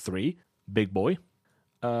Ward 3. Big boy.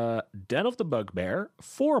 Den of the Bugbear,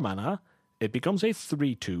 4 mana. It becomes a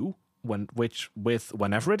 3/2,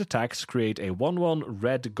 whenever it attacks, create a 1/1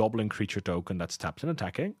 red goblin creature token that's tapped and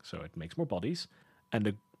attacking, so it makes more bodies. And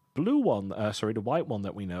the the white one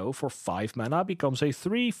that we know, for 5 mana, becomes a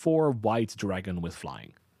 3/4 white dragon with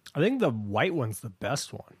flying. I think the white one's the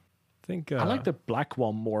best one. I like the black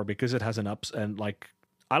one more because it has an ups, and like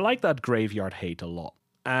I like that graveyard hate a lot.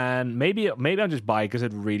 And maybe I'll just buy it because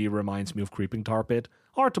it really reminds me of Creeping Tar Pit.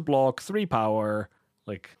 Hard to block, 3 power,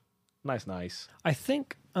 like nice. I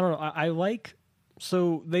think I don't know. I like,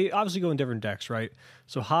 so they obviously go in different decks, right?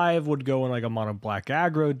 So Hive would go in like a mono black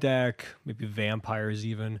aggro deck, maybe vampires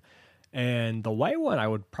even, and the white one I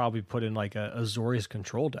would probably put in like a Azorius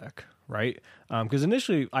control deck, right? Because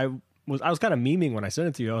initially I was kind of memeing when I sent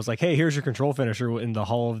it to you. I was like, hey, here's your control finisher in the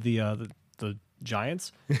Hall of the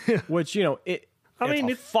Giants, which it's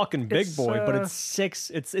a fucking big boy, but it's 6.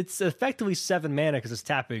 It's effectively 7 mana because it's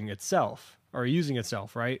tapping itself or using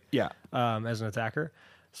itself, right? Yeah. As an attacker,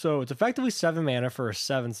 so it's effectively 7 mana for a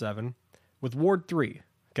 7/7 with Ward 3.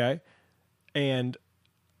 Okay, and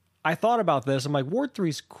I thought about this. I'm like, Ward 3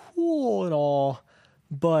 is cool and all,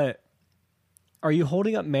 but are you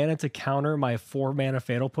holding up mana to counter my 4 mana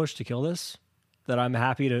Fatal Push to kill this? That I'm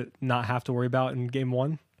happy to not have to worry about in game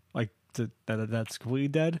 1, like that's completely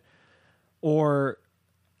dead. Or,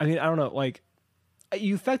 I mean, I don't know, like,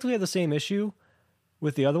 you effectively have the same issue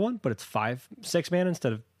with the other one, but it's 6 mana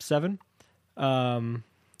instead of 7.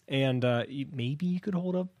 Maybe you could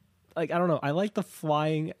hold up, like, I don't know. I like the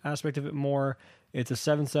flying aspect of it more. It's a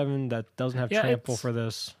 7/7 that doesn't have trample for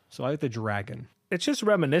this, so I like the dragon. It's just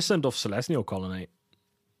reminiscent of Celestial Colonnade,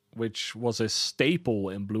 which was a staple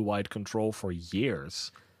in blue-white control for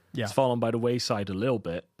years. Yeah. It's fallen by the wayside a little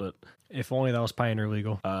bit, but... If only that was Pioneer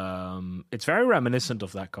legal. It's very reminiscent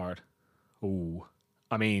of that card. Ooh.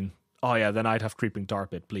 I mean, then I'd have Creeping Tar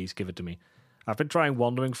Pit. Please, give it to me. I've been trying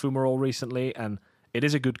Wandering Fumarole recently, and it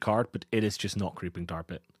is a good card, but it is just not Creeping Tar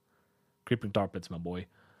Pit. Creeping Tar Pits, my boy.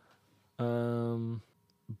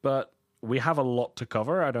 But we have a lot to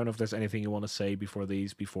cover. I don't know if there's anything you want to say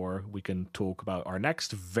before we can talk about our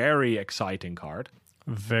next very exciting card.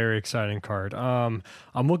 Very exciting card. I'm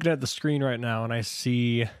looking at the screen right now, and I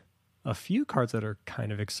see a few cards that are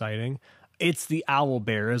kind of exciting. It's the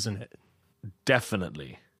Owlbear, isn't it?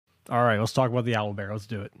 Definitely. All right, let's talk about the Owlbear. Let's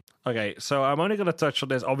do it. Okay, so I'm only going to touch on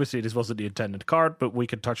this. Obviously, this wasn't the intended card, but we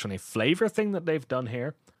could touch on a flavor thing that they've done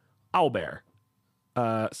here. Owlbear.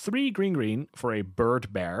 3 green for a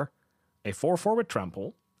bird bear, a 4/4 with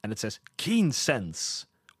trample, and it says Keen Sense.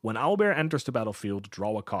 When Owlbear enters the battlefield,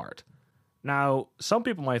 draw a card. Now, some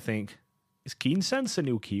people might think, is Keen Sense a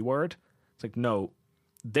new keyword? It's like, no,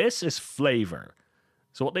 this is flavor.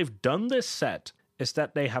 So what they've done this set is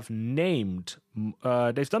that they have named,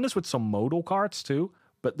 they've done this with some modal cards too,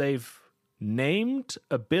 but they've named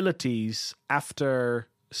abilities after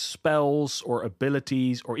spells or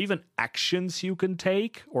abilities or even actions you can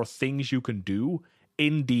take or things you can do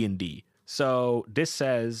in D&D. So this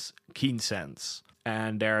says Keen Sense,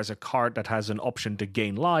 and there's a card that has an option to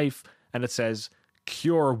gain life, and it says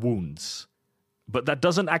Cure Wounds. But that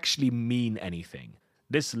doesn't actually mean anything.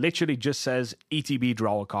 This literally just says ETB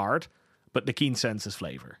draw a card, but the Keen Sense is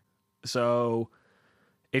flavor. So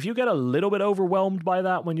if you get a little bit overwhelmed by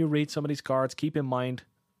that when you read some of these cards, keep in mind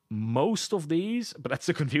most of these, but that's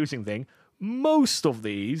the confusing thing, most of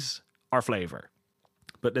these are flavor.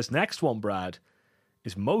 But this next one, Brad,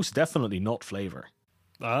 is most definitely not flavor.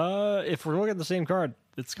 If we're looking at the same card,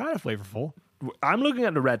 it's kind of flavorful. I'm looking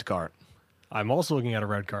at the red card. I'm also looking at a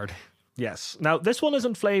red card. Yes. Now, this one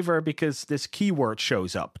isn't flavor because this keyword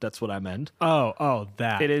shows up. That's what I meant. Oh,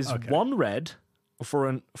 that. It is okay. 1 red for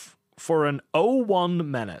an 0/1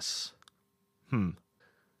 menace.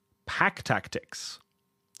 Pack Tactics.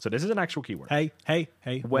 So this is an actual keyword. Hey.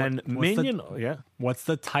 When minion... What's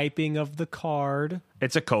the typing of the card?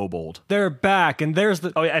 It's a kobold. They're back, and there's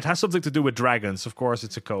the... Oh, yeah, it has something to do with dragons. Of course,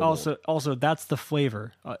 it's a kobold. Also, that's the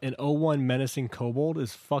flavor. An 0/1 menacing kobold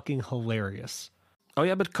is fucking hilarious. Oh,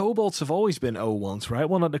 yeah, but kobolds have always been 0/1s, right?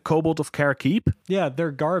 One of the Kobold of Carekeep. Yeah, they're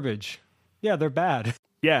garbage. Yeah, they're bad.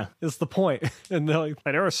 Yeah, it's the point. And they're like,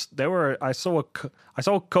 I saw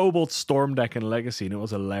a Kobold Storm deck in Legacy, and it was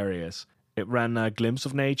hilarious. It ran a Glimpse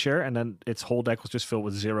of Nature, and then its whole deck was just filled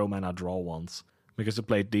with 0 mana draw ones because it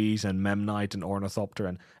played these and Memnite and Ornithopter.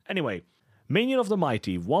 And anyway, Minion of the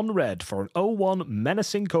Mighty, 1 red for an 0/1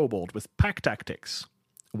 menacing kobold with Pack Tactics.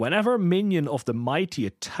 Whenever Minion of the Mighty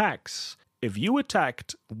attacks, if you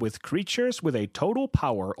attacked with creatures with a total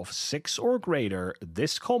power of 6 or greater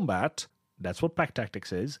this combat, that's what Pack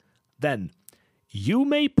Tactics is, then you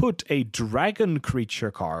may put a dragon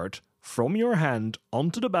creature card from your hand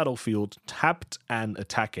onto the battlefield, tapped and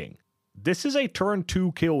attacking. This is a turn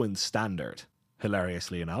 2 kill in Standard,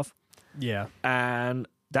 hilariously enough. Yeah. And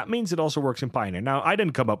that means it also works in Pioneer. Now, I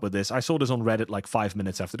didn't come up with this. I saw this on Reddit like 5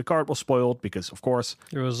 minutes after the card was spoiled because, of course...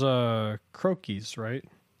 It was Croakies, right?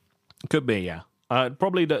 Could be, yeah.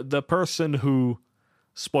 Probably the person who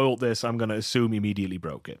spoiled this, I'm going to assume immediately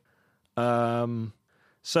broke it.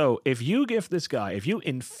 So if you give this guy, if you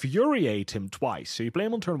infuriate him twice, so you play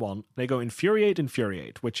him on turn 1, they go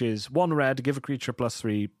infuriate, which is 1 red, give a creature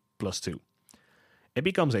 +3/+2. It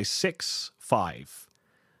becomes a 6/5.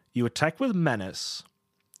 You attack with Menace,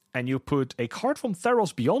 and you put a card from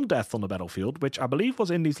Theros Beyond Death on the battlefield, which I believe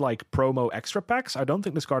was in these like promo extra packs. I don't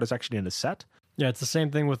think this card is actually in the set. Yeah, it's the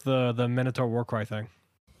same thing with the Minotaur Warcry thing.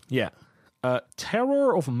 Yeah.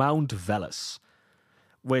 Terror of Mount Veles,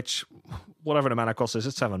 which, whatever the mana cost is,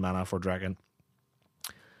 it's 7 mana for dragon.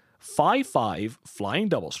 5/5 flying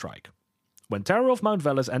double strike. When Terror of Mount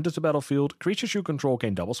Veles enters the battlefield, creatures you control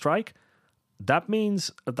gain double strike. That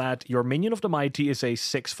means that your Minion of the Mighty is a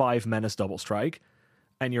 6/5 menace double strike,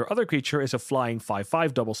 and your other creature is a flying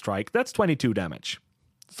 5/5 double strike. That's 22 damage.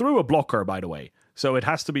 Through a blocker, by the way. So it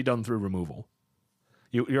has to be done through removal.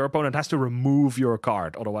 Your opponent has to remove your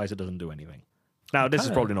card, otherwise it doesn't do anything. Now, this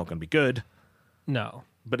is probably not going to be good. No.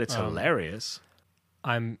 But it's hilarious.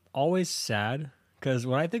 I'm always sad, because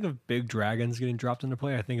when I think of big dragons getting dropped into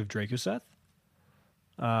play, I think of Dracoseth.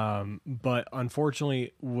 But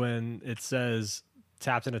unfortunately, when it says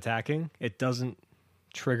tapped and attacking, it doesn't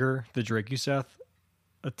trigger the Dracoseth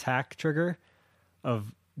attack trigger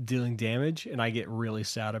of dealing damage, and I get really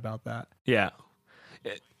sad about that. Yeah.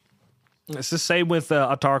 It's the same with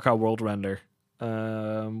Atarka World Render,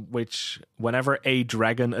 which whenever a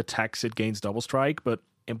dragon attacks, it gains double strike. But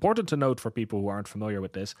important to note for people who aren't familiar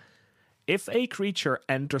with this, if a creature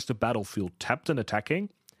enters the battlefield tapped and attacking,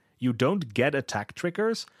 you don't get attack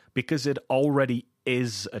triggers because it already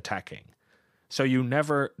is attacking. So you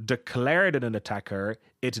never declared it an attacker.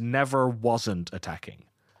 It never wasn't attacking.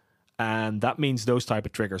 And that means those type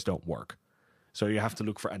of triggers don't work. So you have to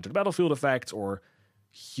look for enter the battlefield effects or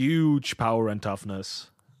huge power and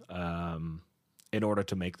toughness in order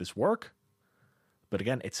to make this work. But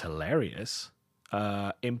again, it's hilarious.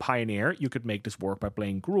 In Pioneer, you could make this work by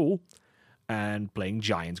playing Gruul and playing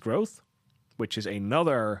Giant's Growth, which is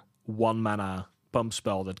another 1 mana pump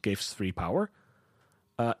spell that gives 3 power.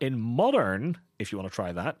 In Modern, if you want to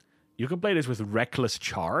try that, you can play this with Reckless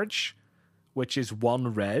Charge, which is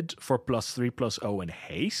 1 red for +3/+0 in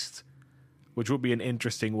haste, which would be an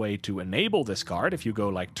interesting way to enable this card. If you go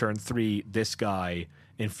like turn 3, this guy,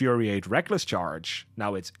 Infuriate, Reckless Charge,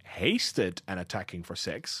 now it's hasted and attacking for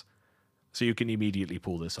 6. So you can immediately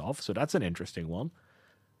pull this off. So that's an interesting one.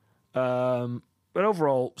 But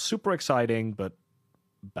overall, super exciting, but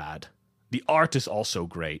bad. The art is also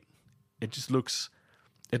great. It just looks...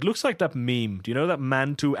 It looks like that meme. Do you know that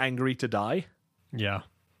man too angry to die? Yeah.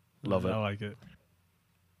 Love it. I like it.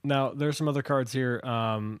 Now, there's some other cards here.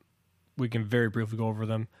 We can very briefly go over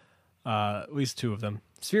them. At least 2 of them.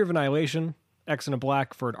 Sphere of Annihilation, X and a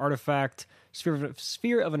black for an artifact.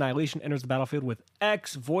 Sphere of Annihilation enters the battlefield with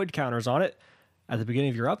X void counters on it. At the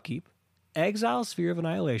beginning of your upkeep, exile Sphere of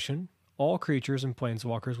Annihilation, all creatures and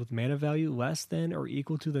planeswalkers with mana value less than or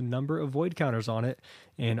equal to the number of void counters on it,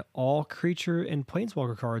 and all creature and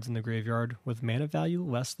planeswalker cards in the graveyard with mana value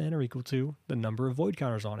less than or equal to the number of void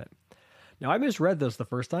counters on it. Now, I misread this the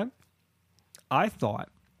first time. I thought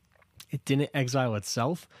it didn't exile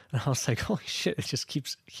itself, and I was like, holy shit, it just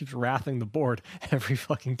keeps wrathing the board every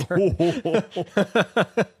fucking turn.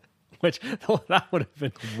 Which, that would have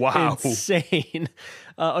been insane.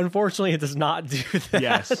 Unfortunately, it does not do that.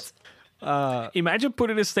 Yes. Imagine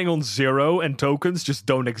putting this thing on 0 and tokens just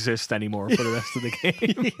don't exist anymore for the rest of the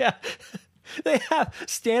game. Yeah. They have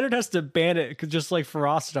Standard has to ban it just like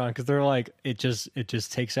Ferocidon, because they're like, it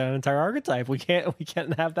just takes out an entire archetype. We can't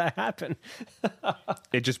have that happen.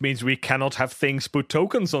 It just means we cannot have things put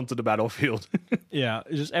tokens onto the battlefield. Yeah,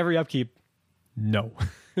 it's just every upkeep. No.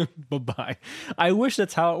 Bye-bye. I wish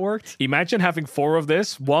that's how it worked. Imagine having 4 of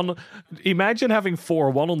this. Imagine having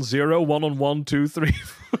 4, 1 on 0, 1 on 1, 2, 3.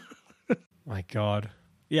 My God.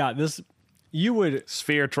 Yeah, you would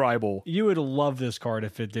Sphere Tribal. You would love this card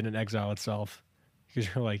if it didn't exile itself.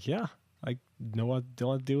 Because you're like, yeah, I don't want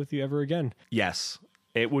to deal with you ever again. Yes.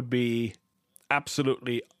 It would be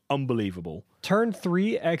absolutely unbelievable. Turn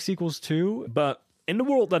 3, X equals 2. But in the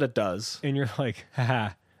world that it does. And you're like, haha,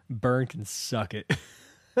 burn can suck it.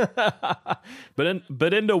 But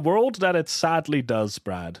in the world that it sadly does,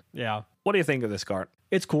 Brad. Yeah. What do you think of this card?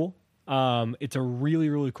 It's cool. It's a really,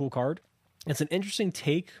 really cool card. It's an interesting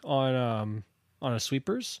take on a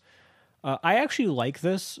sweepers. I actually like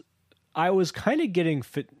this. I was kind of getting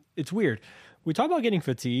it's weird. We talk about getting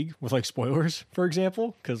fatigue with like spoilers, for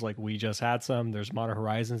example, because like we just had some. There's Modern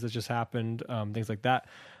Horizons that just happened, things like that.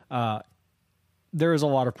 There is a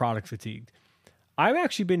lot of product fatigue. I've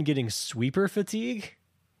actually been getting sweeper fatigue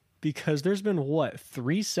because there's been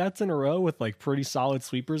 3 sets in a row with like pretty solid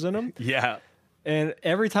sweepers in them. Yeah. And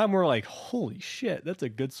every time we're like, holy shit, that's a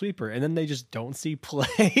good sweeper. And then they just don't see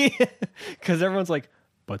play because everyone's like,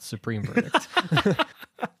 but Supreme Verdict.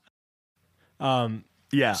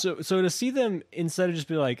 Yeah. So to see them, instead of just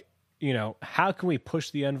be like, how can we push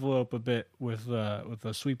the envelope a bit with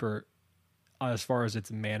a sweeper as far as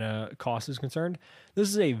its mana cost is concerned, this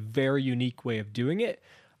is a very unique way of doing it.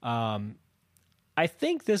 I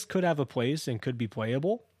think this could have a place and could be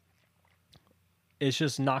playable. It's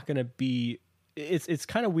just not going to be... It's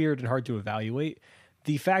kind of weird and hard to evaluate.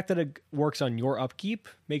 The fact that it works on your upkeep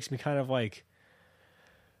makes me kind of like,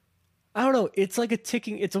 I don't know. It's like it's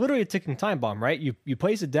literally a ticking time bomb, right? You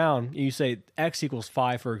place it down and you say X equals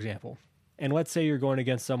 5, for example. And let's say you're going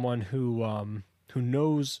against someone who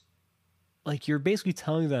knows, like, you're basically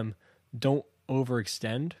telling them don't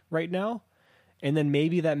overextend right now. And then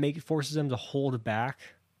maybe that forces them to hold back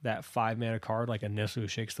that 5 mana card, like a Nissa Who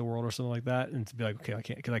Shakes the World or something like that, and to be like,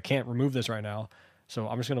 okay, I can't remove this right now, so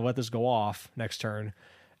I'm just gonna let this go off next turn,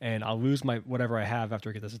 and I'll lose my whatever I have after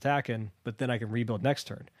I get this attack in, but then I can rebuild next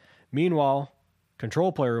turn. Meanwhile,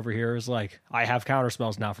 control player over here is like, I have counter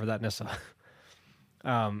spells now for that Nissa.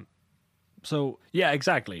 So yeah,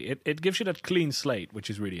 exactly. It gives you that clean slate, which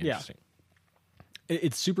is really interesting. Yeah.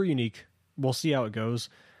 It's super unique. We'll see how it goes.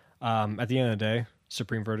 At the end of the day,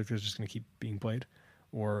 Supreme Verdict is just gonna keep being played.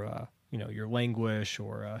 Or, your Languish,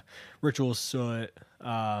 or Ritual Soot,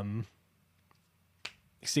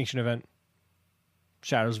 Extinction Event,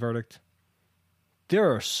 Shadow's Verdict.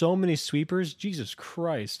 There are so many sweepers. Jesus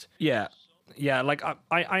Christ. Yeah. Yeah, like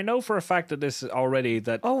I know for a fact that this is already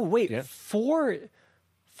that. Oh wait, Yeah. four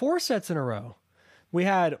sets in a row. We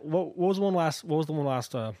had what was the one last? What was the one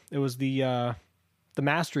last? It was the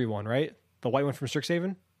mastery one, right? The white one from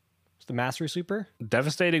Strixhaven. It's the mastery sweeper.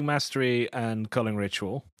 Devastating Mastery and Culling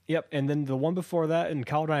Ritual. Yep, and then the one before that in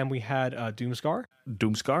Kaldheim we had Doomscar.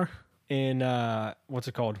 Doomscar. In what's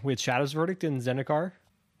it called? We had Shadow's Verdict in Zendikar,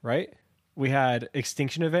 right? We had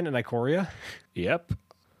Extinction Event in Ikoria. Yep.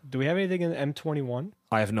 Do we have anything in M21?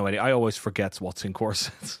 I have no idea. I always forget what's in core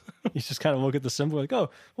sets. You just kind of look at the symbol like, oh,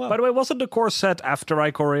 well, By the way, wasn't the core set after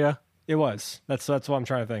Ikoria? it was. That's what I'm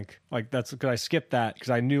trying to think. Like that's because I skipped that because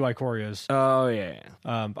I knew Ikoria's. Oh, yeah.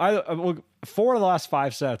 Look, 4 of the last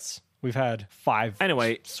 5 sets we've had 5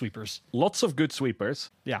 Anyway. sweepers. Lots of good sweepers.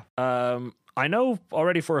 Yeah. I know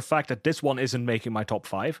already for a fact that this one isn't making my top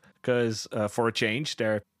 5 because for a change,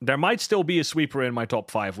 there might still be a sweeper in my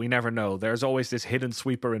top 5. We never know. There's always this hidden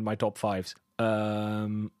sweeper in my top 5s.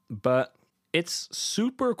 But it's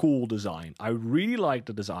super cool design. I really like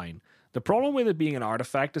the design. The problem with it being an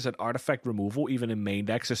artifact is that artifact removal, even in main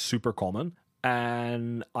decks, is super common.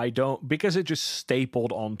 And because it just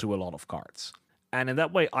stapled onto a lot of cards. And in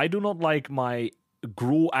that way, I do not like my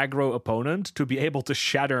Gruul aggro opponent to be able to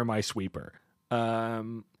shatter my sweeper.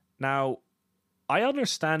 Now, I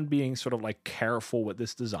understand being sort of like careful with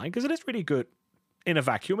this design because it is really good in a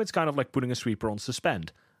vacuum. It's kind of like putting a sweeper on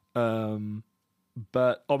suspend.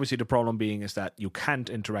 But obviously the problem being is that you can't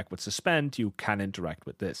interact with suspend. You can interact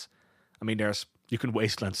with this. I mean, you can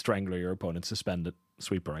Wasteland Strangler your opponent's suspended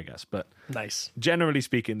sweeper, I guess. But Nice. generally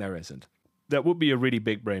speaking, there isn't. That would be a really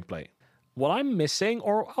big brain play. What I'm missing,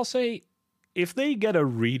 or I'll say, if they get a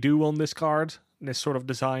redo on this card, this sort of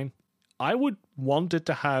design, I would want it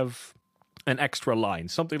to have an extra line.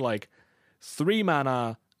 Something like 3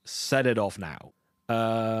 mana, set it off now.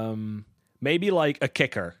 Maybe like a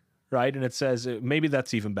kicker, right? And it says, maybe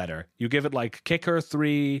that's even better. You give it like kicker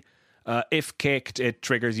 3, if kicked, it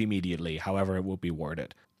triggers immediately, however it would be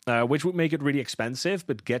worded. Which would make it really expensive,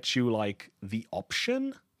 but gets you like the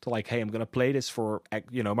option to like, hey, I'm going to play this for,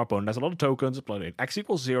 my opponent has a lot of tokens, play it X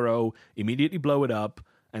equals 0, immediately blow it up,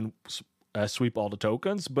 and sweep all the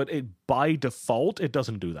tokens. But by default, it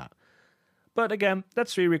doesn't do that. But again,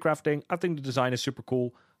 that's 3 recrafting. I think the design is super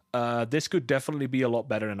cool. This could definitely be a lot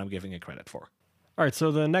better than I'm giving it credit for. All right,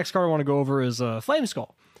 so the next card I want to go over is Flame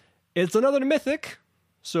Skull. It's another mythic,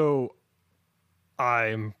 so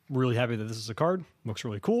I'm really happy that this is a card. Looks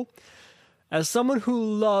really cool. As someone who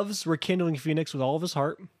loves Rekindling Phoenix with all of his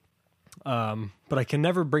heart, but I can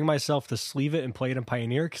never bring myself to sleeve it and play it in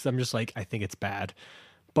Pioneer because I'm just like, I think it's bad.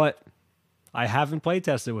 But I haven't play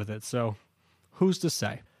tested with it, so who's to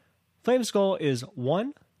say? Flame Skull is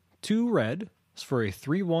 1, 2 red. It's for a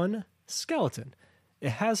 3/1 skeleton. It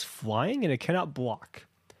has flying and it cannot block.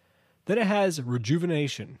 Then it has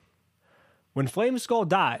Rejuvenation. When Flame Skull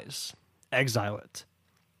dies, exile it.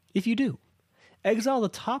 If you do, exile the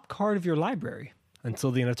top card of your library until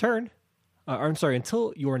the end of turn.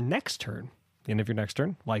 Until your next turn. The end of your next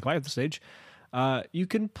turn, like live at the stage. You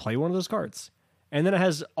can play one of those cards. And then it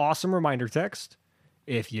has awesome reminder text.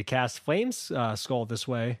 If you cast Flame Skull this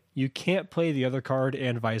way, you can't play the other card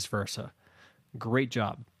and vice versa. Great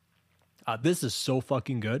job. This is so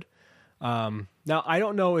fucking good. Now, I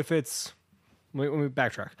don't know if it's... Let me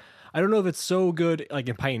backtrack. I don't know if it's so good like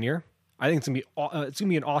in Pioneer. I think it's gonna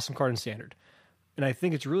be an awesome card in Standard. And I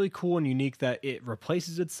think it's really cool and unique that it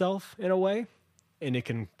replaces itself in a way. And it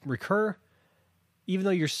can recur. Even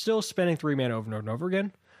though you're still spending 3 mana over and over and over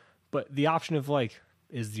again. But the option of like,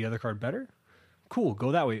 is the other card better? Cool,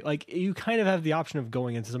 go that way. Like, you kind of have the option of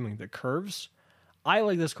going into something that curves. I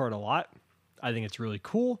like this card a lot. I think it's really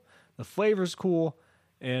cool. The flavor's cool.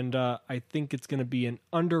 And I think it's going to be an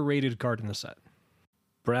underrated card in the set.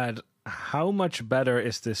 Brad, how much better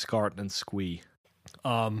is this card than Squee?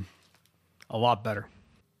 A lot better.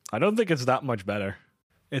 I don't think it's that much better.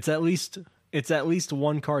 It's at least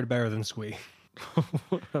 1 card better than Squee.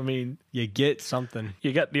 I mean, You get something.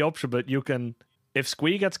 you get the option, but you can... If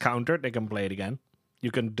Squee gets countered, they can play it again.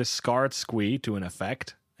 You can discard Squee to an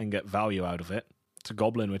effect and get value out of it. It's a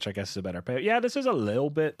goblin, which I guess is a better pay. Yeah, this is a little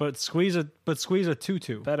bit But squeeze a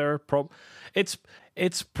 2/2. better. It's a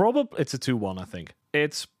 2/1, I think.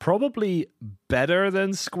 It's probably better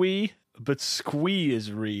than Squee, but Squee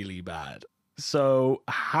is really bad. So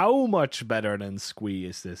how much better than Squee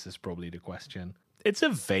is this is probably the question. It's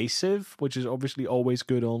evasive, which is obviously always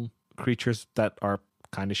good on creatures that are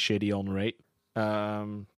kind of shitty on rate.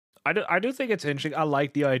 I do think it's interesting. I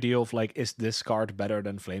like the idea of like, is this card better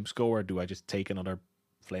than Flameskull, or do I just take another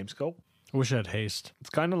Flameskull? I wish I had haste.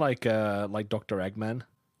 It's kind of like Dr. Eggman,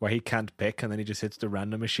 where he can't pick and then he just hits the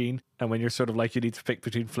random machine. And when you're sort of like, you need to pick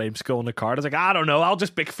between Flame Skull and a card, it's like, I don't know, I'll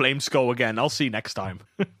just pick Flame Skull again. I'll see next time.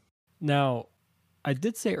 Now, I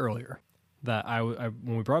did say earlier that I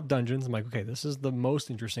when we brought up dungeons, I'm like, okay, this is the most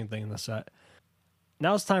interesting thing in the set.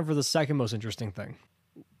 Now it's time for the second most interesting thing.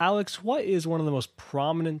 Alex, what is one of the most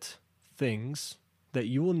prominent things that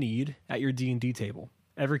you will need at your D&D table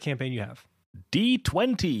every campaign you have?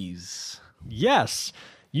 D20s. Yes,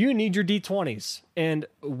 you need your D20s. And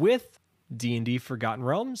with D&D Forgotten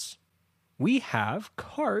Realms, we have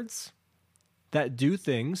cards that do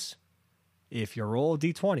things if you roll a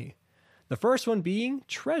D20. The first one being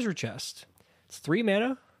Treasure Chest. It's 3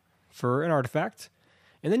 mana for an artifact.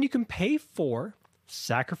 And then you can pay for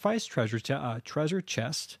Sacrifice Treasure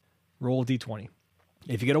Chest, roll a D20.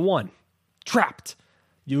 If you get a 1, trapped,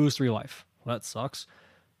 you lose 3 life. Well, that sucks.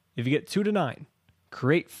 If you get 2 to 9,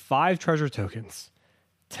 create 5 treasure tokens.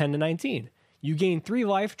 10 to 19, you gain 3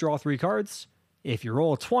 life, draw 3 cards. If you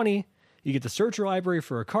roll a 20, you get to search your library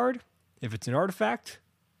for a card. If it's an artifact,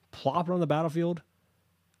 plop it on the battlefield.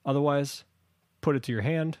 Otherwise, put it to your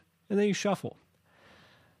hand, and then you shuffle.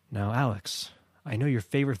 Now, Alex, I know your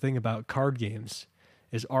favorite thing about card games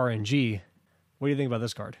is RNG. What do you think about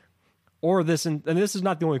this card? Or this, and this is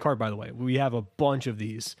not the only card, by the way. We have a bunch of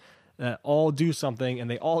these that all do something, and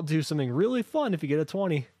they all do something really fun if you get a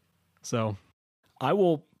 20. So, I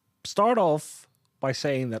will start off by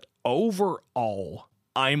saying that overall,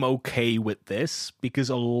 I'm okay with this because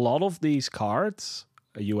a lot of these cards,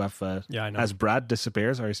 you have, yeah, I know. As Brad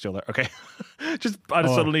disappears, are you still there? Okay. I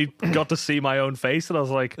suddenly got to see my own face and I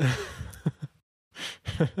was like,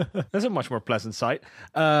 that's a much more pleasant sight.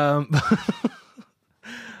 I've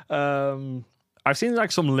seen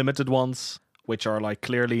like some limited ones, which are like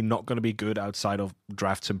clearly not going to be good outside of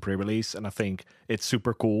drafts and pre-release. And I think it's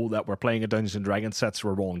super cool that we're playing a Dungeons and Dragons set, so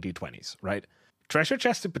we're rolling D20s, right? Treasure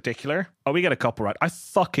Chest in particular. Oh, we get a couple right. I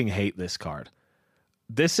fucking hate this card.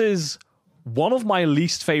 This is one of my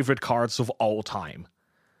least favorite cards of all time.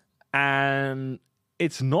 And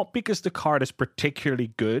it's not because the card is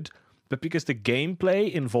particularly good, but because the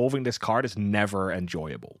gameplay involving this card is never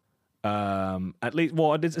enjoyable. At least,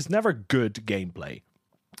 well, it's never good gameplay.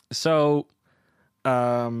 So,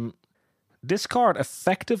 this card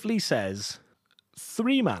effectively says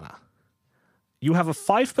 3 mana. You have a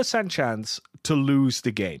 5% chance to lose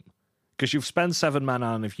the game because you've spent 7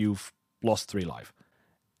 mana and if you've lost 3 life.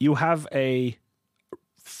 You have a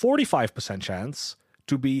 45% chance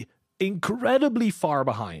to be incredibly far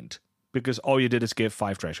behind because all you did is give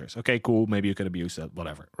 5 treasures. Okay, cool. Maybe you can abuse that,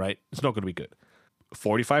 whatever, right? It's not going to be good.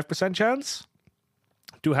 45% chance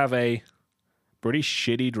to have a pretty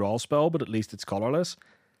shitty draw spell, but at least it's colorless.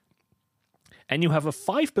 And you have a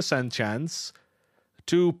 5% chance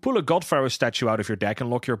to pull a Godfarrow statue out of your deck and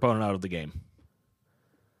lock your opponent out of the game.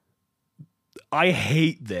 I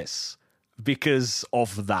hate this because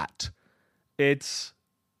of that. It's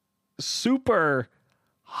super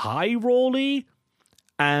high rolly,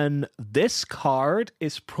 and this card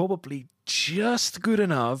is probably just good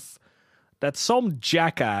enough that some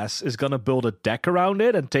jackass is going to build a deck around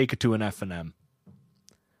it and take it to an F&M.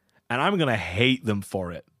 And I'm going to hate them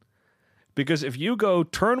for it. Because if you go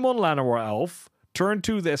turn 1 Llanowar Elf, turn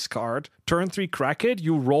 2 this card, turn 3 Crack It,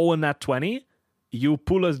 you roll in that 20, you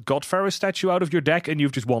pull a Godfarrow statue out of your deck, and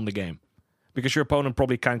you've just won the game. Because your opponent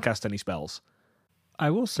probably can't cast any spells. I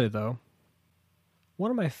will say, though,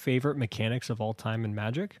 one of my favorite mechanics of all time in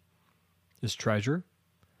Magic is treasure.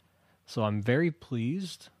 So I'm very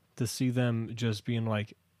pleased to see them just being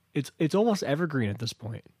like, it's almost evergreen at this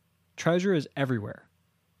point. Treasure is everywhere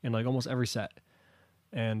in like almost every set.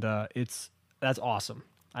 And that's awesome.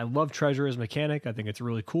 I love treasure as a mechanic. I think it's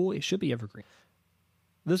really cool. It should be evergreen.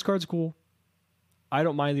 This card's cool. I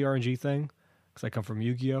don't mind the RNG thing because I come from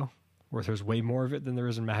Yu-Gi-Oh! Where there's way more of it than there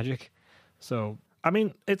is in Magic. So I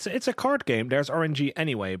mean, it's a card game. There's RNG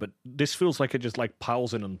anyway, but this feels like it just like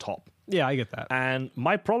piles in on top. Yeah, I get that. And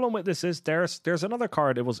my problem with this is there's another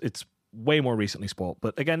card. It's way more recently spoiled,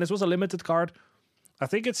 but again, this was a limited card. I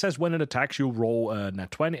think it says when it attacks, you roll a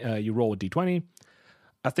net 20. You roll a d20.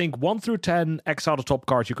 I think 1 through 10 exile the top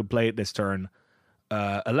cards you can play it this turn.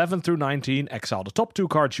 11 through 19 exile the top 2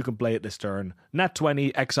 cards you can play it this turn. Net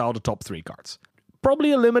 20 exile the top 3 cards.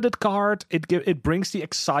 Probably a limited card. It brings the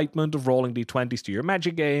excitement of rolling d20s to your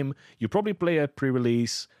Magic game. You probably play a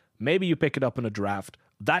pre-release. Maybe you pick it up in a draft.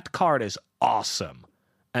 That card is awesome.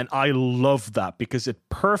 And I love that because it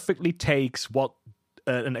perfectly takes what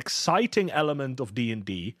an exciting element of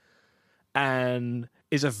D&D and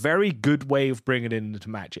is a very good way of bringing it into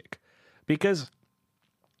Magic. Because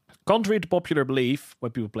contrary to popular belief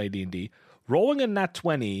when people play D&D, rolling a nat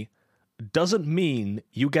 20 doesn't mean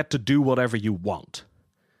you get to do whatever you want.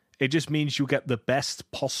 It just means you get the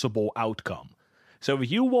best possible outcome. So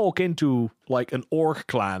if you walk into like an orc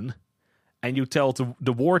clan and you tell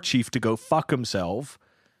the war chief to go fuck himself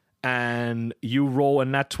and you roll a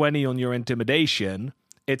nat 20 on your intimidation,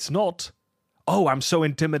 it's not, oh, I'm so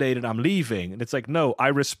intimidated, I'm leaving. And it's like, no, I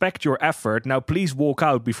respect your effort. Now please walk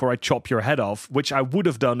out before I chop your head off, which I would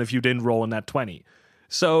have done if you didn't roll a nat 20.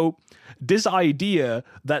 So this idea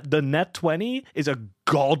that the net 20 is a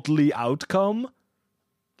godly outcome,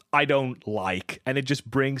 I don't like. And it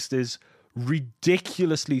just brings this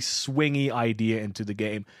ridiculously swingy idea into the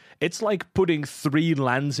game. It's like putting 3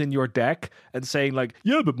 lands in your deck and saying like,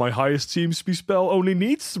 yeah, but my highest team speed spell only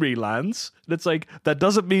needs 3 lands. And it's like, that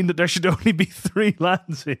doesn't mean that there should only be 3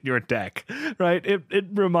 lands in your deck, right? It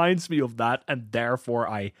reminds me of that, and therefore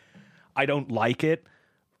I don't like it.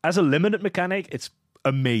 As a limited mechanic, it's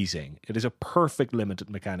amazing. It is a perfect limited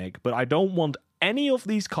mechanic, but I don't want any of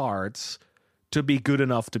these cards to be good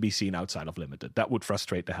enough to be seen outside of limited. That would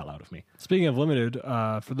frustrate the hell out of me. Speaking of limited,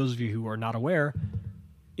 for those of you who are not aware,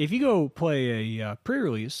 if you go play a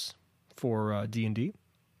pre-release for D&D,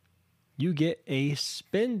 you get a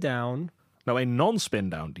spin down. No, a non-spin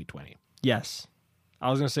down D20. Yes. I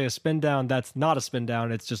was going to say a spin down. That's not a spin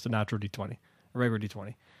down. It's just a natural D20, a regular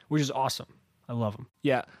D20, which is awesome. I love them.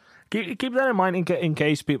 Yeah. Keep that in mind in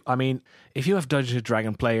case people... I mean, if you have Dungeons &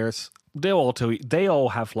 Dragons players, they all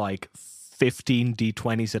have like 15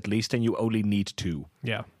 D20s at least, and you only need 2.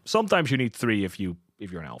 Yeah. Sometimes you need 3 if you're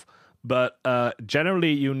an elf. But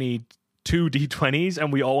generally you need 2 D20s,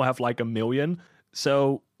 and we all have like 1 million.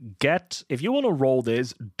 So if you want to roll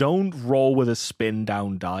this, don't roll with a spin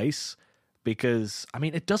down dice, because, I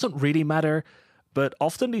mean, it doesn't really matter, but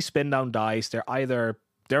often these spin down dice,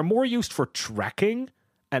 they're more used for tracking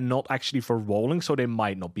and not actually for rolling, so they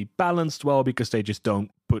might not be balanced well because they just don't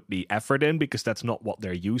put the effort in, because that's not what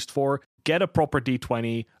they're used for. Get a proper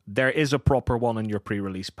D20. There is a proper one in your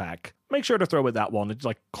pre-release pack. Make sure to throw with that one. It's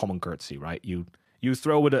like common courtesy, right? You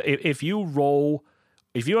throw with if you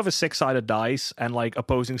have a 6-sided dice and like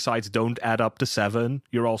opposing sides don't add up to 7,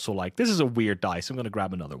 you're also like, this is a weird dice, I'm going to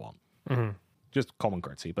grab another one. Mm-hmm. Just common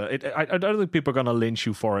courtesy. But I don't think people are going to lynch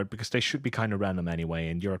you for it, because they should be kind of random anyway,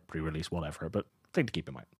 and you're a pre-release, whatever. But thing to keep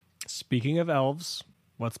in mind. Speaking of elves,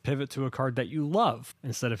 let's pivot to a card that you love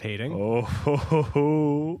instead of hating.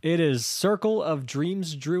 Oh, It is Circle of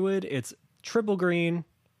Dreams Druid. It's triple green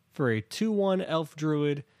for a 2/1 elf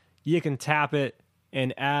druid. You can tap it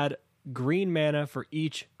and add green mana for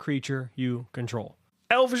each creature you control.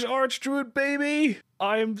 Elvish Archdruid, baby!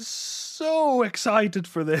 I'm so excited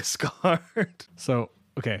for this card. So,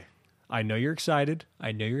 okay, I know you're excited.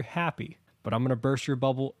 I know you're happy, but I'm going to burst your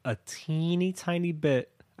bubble a teeny tiny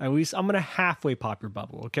bit. At least I'm going to halfway pop your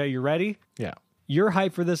bubble, okay? You ready? Yeah. You're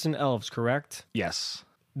hyped for this in elves, correct? Yes.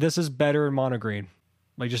 This is better in mono green.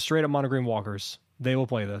 Like just straight up mono green walkers. They will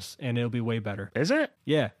play this, and it'll be way better. Is it?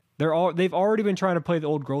 Yeah. They've already been trying to play the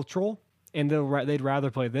old growth troll, and they'd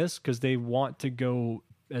rather play this because they want to go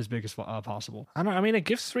as big as possible. I mean, it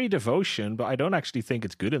gives 3 devotion, but I don't actually think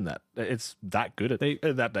it's good in that. It's that good at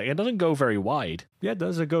that deck. It doesn't go very wide. Yeah, it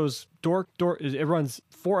does. It goes dork. It runs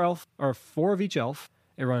 4 elf, or 4 of each elf.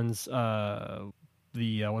 It runs what's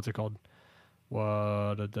it called?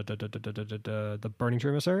 The Burning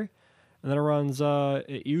Tree Emissary. And then it runs,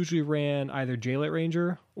 it usually ran either Jaylight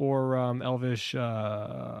Ranger or Elvish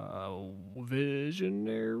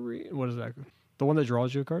Visionary. What is that? The one that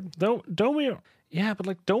draws you a card? Don't we? Yeah, but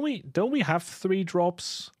like, don't we have 3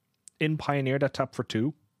 drops in Pioneer that tap for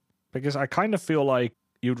 2? Because I kind of feel like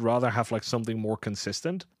you'd rather have like something more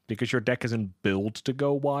consistent, because your deck isn't built to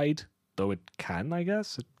go wide, though it can, I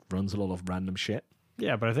guess. It runs a lot of random shit.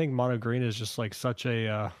 Yeah, but I think mono green is just like such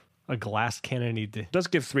a glass cannony. It does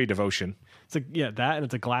give 3 devotion. That, and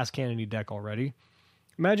it's a glass cannony deck already.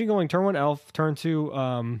 Imagine going turn 1 elf, turn 2.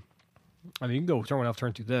 I mean, you can go turn 1 elf,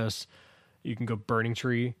 turn 2 this. You can go Burning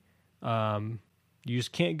Tree. You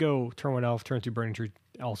just can't go turn 1 elf, turn 2 Burning Tree,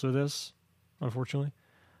 also this, unfortunately.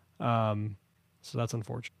 So that's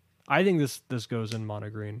unfortunate. I think this goes in mono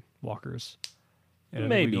green walkers. And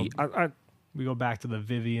maybe we go back to the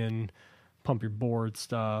Vivian pump your board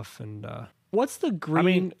stuff. And what's the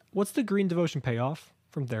green devotion payoff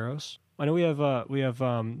from Theros? I know we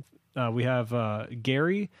have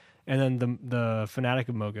Gary, and then the Fanatic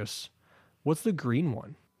of Mogus. What's the green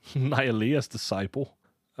one? Nylea's Disciple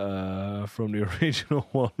from the original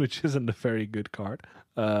one, which isn't a very good card.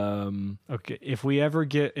 Okay, if we ever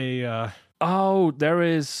get a Oh, there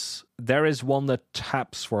is one that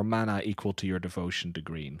taps for mana equal to your devotion to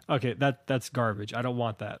green. Okay, that's garbage. I don't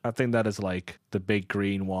want that. I think that is like the big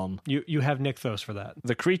green one. You have Nykthos for that.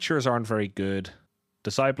 The creatures aren't very good.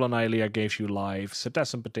 Disciple Annihilea gives you life.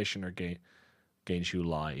 Citizen Petitioner gains you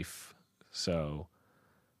life. So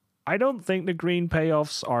I don't think the green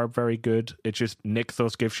payoffs are very good. It's just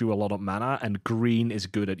Nykthos gives you a lot of mana, and green is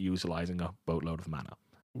good at utilizing a boatload of mana.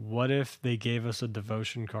 What if they gave us a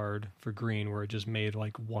devotion card for green where it just made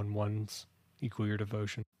like 1/1s equal your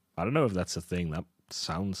devotion? I don't know if that's a thing. That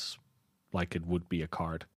sounds like it would be a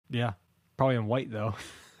card. Yeah, probably in white though.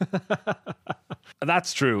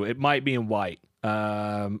 That's true. It might be in white.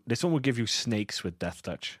 This one will give you snakes with Death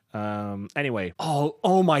Touch. Anyway.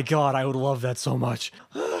 Oh my god, I would love that so much.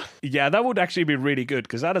 Yeah, that would actually be really good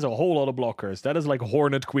because that is a whole lot of blockers. That is like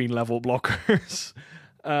Hornet Queen level blockers.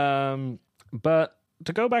 But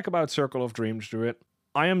to go back about Circle of Dreams, Druid,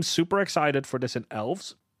 I am super excited for this in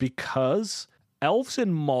Elves because Elves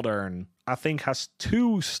in Modern, I think, has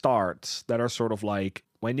two starts that are sort of like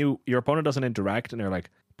when your opponent doesn't interact and they're like,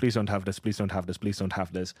 please don't have this, please don't have this, please don't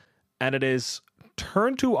have this. And it is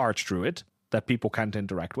turn 2 Archdruid that people can't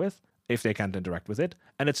interact with, if they can't interact with it.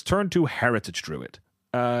 And it's turn 2 Heritage Druid.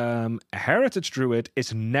 Heritage Druid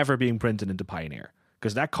is never being printed into Pioneer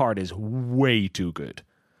because that card is way too good.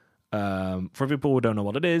 For people who don't know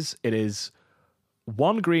what it is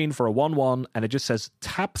 1 green for a 1/1, and it just says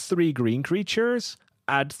tap 3 green creatures,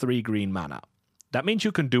 add 3 green mana. That means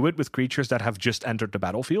you can do it with creatures that have just entered the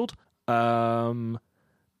battlefield.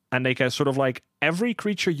 And they can sort of like every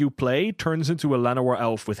creature you play turns into a Llanowar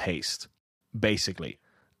Elf with haste, basically.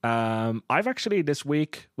 I've actually this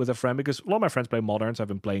week with a friend, because a lot of my friends play Modern, so I've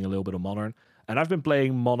been playing a little bit of Modern, and I've been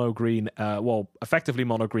playing mono green, effectively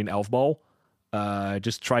mono green Elf Ball.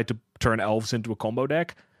 Just tried to turn elves into a combo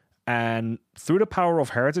deck, and through the power of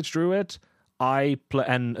Heritage Druid,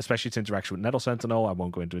 and especially its interaction with Nettle Sentinel, I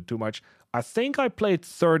won't go into it too much. I think I played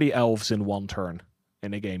 30 elves in one turn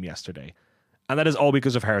in a game yesterday, and that is all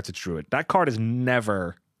because of Heritage Druid. That card is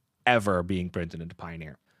never, ever being printed into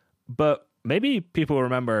Pioneer. But maybe people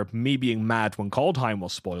remember me being mad when Kaldheim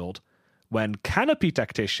was spoiled, when Canopy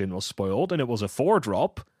Tactician was spoiled, and it was a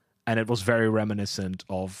 4-drop, and it was very reminiscent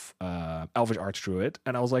of Elvish Archdruid.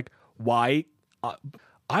 And I was like, why?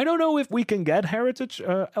 I don't know if we can get Heritage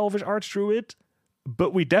Elvish Archdruid,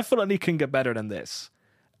 but we definitely can get better than this.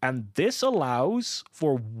 And this allows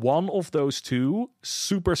for one of those two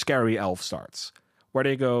super scary elf starts, where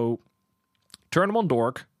they go, turn 1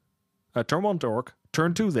 Dork,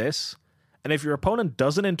 turn 2 this, and if your opponent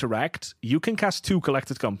doesn't interact, you can cast 2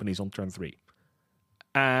 Collected Companies on turn 3.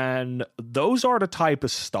 And those are the type of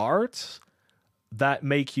starts that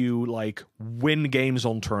make you like win games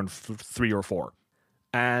on turn 3 or 4.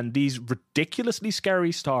 And these ridiculously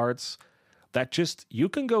scary starts that just, you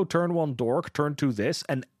can go turn 1 Dork, turn 2 this,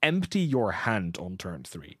 and empty your hand on turn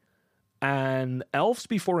 3. And Elves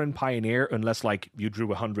before in Pioneer, unless like you drew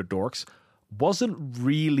 100 Dorks, wasn't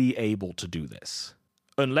really able to do this.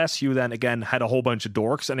 Unless you then again had a whole bunch of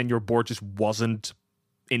Dorks and then your board just wasn't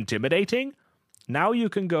intimidating. Now you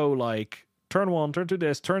can go like turn 1, turn 2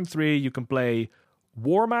 this, turn 3, you can play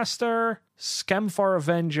War Master, Scamfar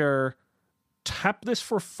Avenger, tap this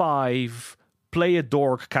for 5, play a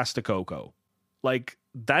Dork, cast a Coco. Like,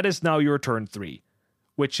 that is now your turn 3,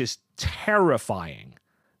 which is terrifying.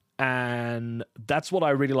 And that's what I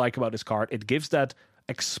really like about this card. It gives that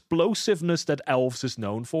explosiveness that Elves is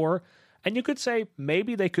known for. And you could say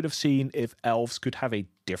maybe they could have seen if Elves could have a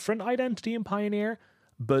different identity in Pioneer,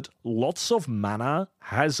 but lots of mana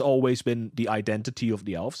has always been the identity of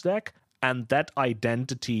the Elves deck, and that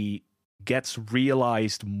identity gets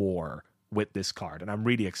realized more with this card, and I'm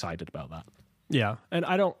really excited about that. Yeah, and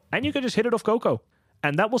you can just hit it off Coco.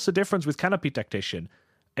 And that was the difference with Canopy Tactician.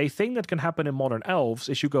 A thing that can happen in Modern Elves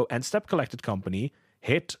is you go end step Collected Company,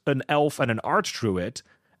 hit an Elf and an Archdruid,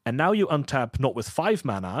 and now you untap not with 5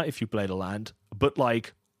 mana if you play the land, but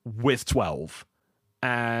like with 12.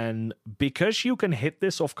 And because you can hit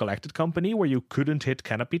this off Collected Company where you couldn't hit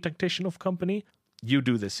Canopy Tactician off Company, you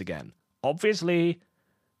do this again. Obviously,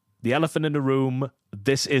 the elephant in the room,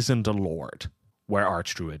 this isn't a Lord where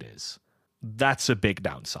Archdruid is. That's a big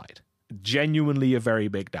downside. Genuinely a very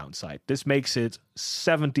big downside. This makes it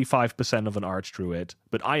 75% of an Archdruid,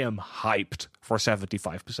 but I am hyped for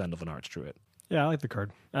 75% of an Archdruid. Yeah, I like the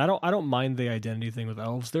card. I don't mind the identity thing with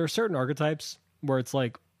Elves. There are certain archetypes where it's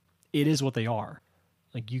like, it is what they are.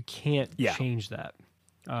 Like, you can't change that.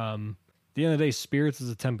 At the end of the day, Spirits is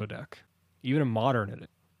a tempo deck. Even in Modern, it is.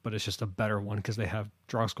 But it's just a better one because they have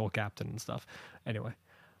Drogskol Captain and stuff. Anyway.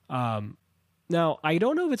 Now, I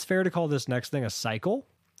don't know if it's fair to call this next thing a cycle,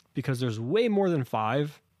 because there's way more than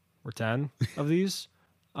 5 or 10 of these.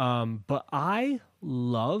 But I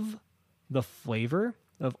love the flavor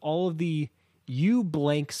of all of the you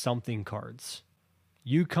blank something cards.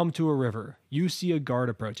 You come to a river, you see a guard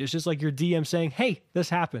approach. It's just like your DM saying, hey, this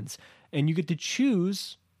happens. And you get to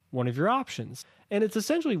choose one of your options. And it's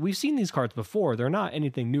essentially, we've seen these cards before. They're not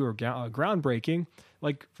anything new or groundbreaking.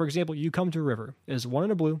 Like, for example, you come to a river. It's 1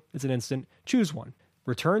 in a blue. It's an instant. Choose one.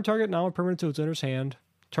 Return target non-permanent to its owner's hand.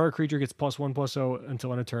 Target creature gets +1/+0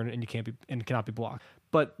 until end of turn, and cannot be blocked.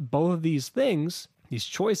 But both of these things, these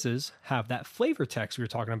choices, have that flavor text we were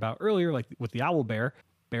talking about earlier, like with the owl bear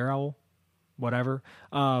owl, whatever,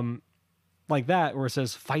 like that, where it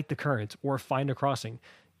says fight the current or find a crossing.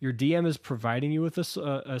 Your DM is providing you with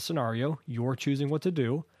a scenario. You're choosing what to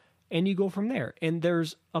do, and you go from there. And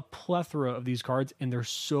there's a plethora of these cards, and they're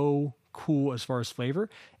so cool as far as flavor.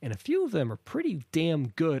 And a few of them are pretty damn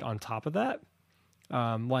good on top of that.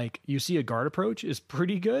 Like, you see a guard approach is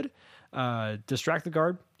pretty good. Distract the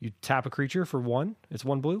guard. You tap a creature for 1. It's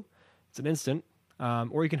 1 blue. It's an instant.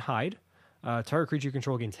 Or you can hide. Target creature you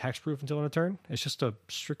control gains hexproof until end of turn. It's just a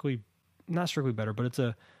not strictly better, but it's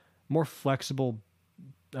a more flexible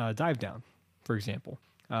dive down, for example.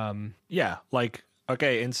 Yeah, like,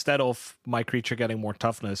 okay, instead of my creature getting more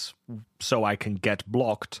toughness so I can get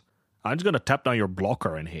blocked, I'm just going to tap down your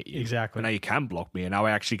blocker and hit you. Exactly. And now you can block me, and now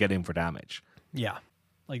I actually get in for damage. Yeah.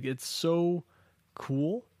 Like, it's so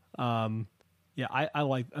cool. Yeah, I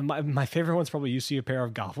like, my favorite one's probably you see a pair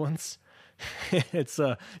of goblins. It's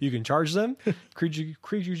you can charge them.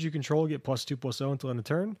 Creatures you control get +2/+0 until end of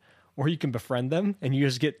turn. Or you can befriend them, and you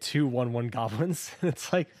just get 2 1/1 goblins.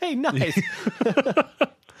 It's like, hey, nice.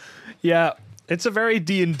 Yeah, it's a very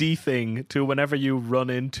D&D thing to whenever you run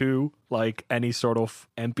into like any sort of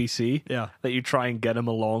NPC, that you try and get them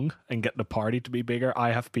along and get the party to be bigger.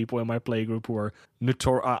 I have people in my play group who are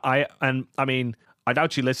I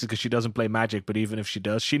doubt she listens because she doesn't play Magic, but even if she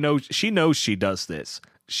does, she knows she does this.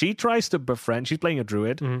 She tries to befriend, she's playing a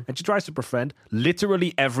druid, and she tries to befriend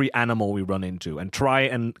literally every animal we run into and try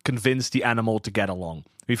and convince the animal to get along.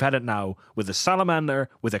 We've had it now with a salamander,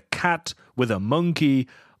 with a cat, with a monkey,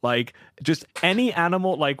 like just any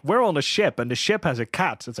animal. Like, we're on a ship and the ship has a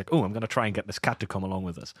cat. It's like, oh, I'm going to try and get this cat to come along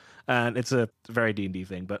with us. And it's a very D&D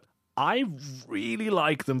thing, but I really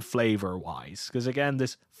like them flavor-wise because, again,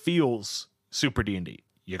 this feels super D&D.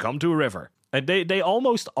 You come to a river. And they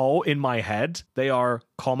almost all, in my head, they are,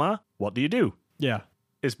 what do you do? Yeah.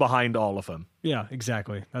 Is behind all of them. Yeah,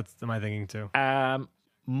 exactly. That's my thinking too.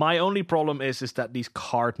 My only problem is that these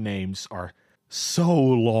card names are so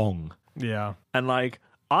long. Yeah. And like,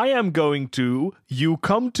 I am going to, you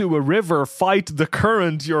come to a river, fight the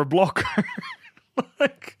current, your blocker.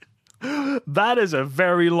 Like, that is a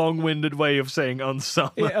very long-winded way of saying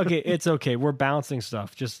unsummon. Yeah, okay, it's okay. We're bouncing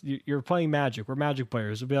stuff. Just you're playing Magic. We're Magic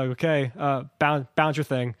players. We'll be like, okay, bounce your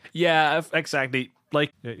thing. Yeah, exactly.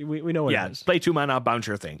 Like, we know what it is. Play 2 mana, bounce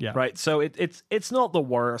your thing. Yeah. Right. So it's not the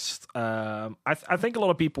worst. I think a lot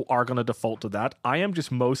of people are going to default to that. I am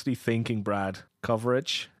just mostly thinking, Brad,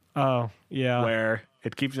 coverage. Oh, yeah. Where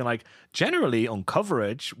it keeps you like, generally on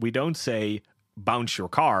coverage, we don't say bounce your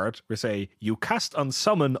card. We say you cast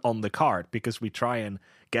unsummon on the card because we try and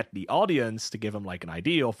get the audience to give them like an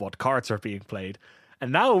idea of what cards are being played.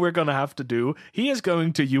 And now we're going to have to do, he is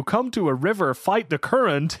going to, you come to a river, fight the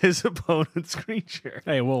current, his opponent's creature.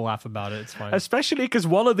 Hey, we'll laugh about it. It's fine. Especially because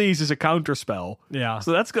one of these is a counter spell. Yeah.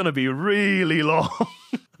 So that's going to be really long.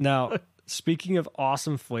 Now, speaking of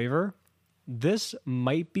awesome flavor, this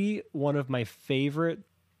might be one of my favorite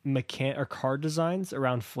card designs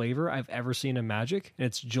around flavor I've ever seen in Magic.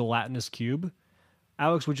 It's Gelatinous Cube.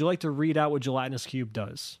 Alex, would you like to read out what Gelatinous Cube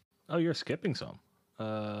does? Oh, you're skipping some.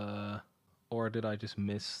 Or did I just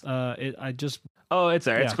miss? Oh, it's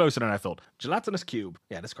there. Yeah. It's closer than I thought. Gelatinous Cube.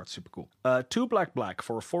 Yeah, this card's super cool. 2 black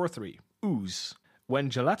for 4/3. Ooze. When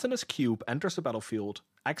Gelatinous Cube enters the battlefield,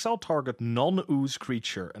 exile target non-ooze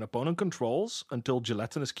creature an opponent controls until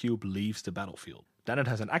Gelatinous Cube leaves the battlefield. Then it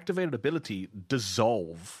has an activated ability,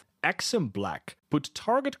 Dissolve. X in black. Put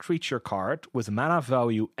target creature card with mana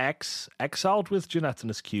value X exiled with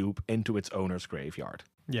Gelatinous Cube into its owner's graveyard.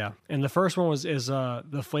 Yeah, and the first one is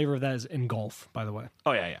the flavor of that is Engulf, by the way.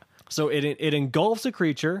 Oh, yeah. So it engulfs a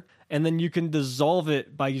creature, and then you can dissolve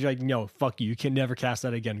it by like, no, fuck you. You can never cast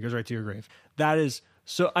that again. It goes right to your grave. That is...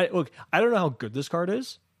 So, I don't know how good this card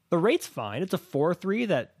is. The rate's fine. It's a 4/3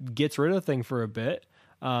 that gets rid of the thing for a bit.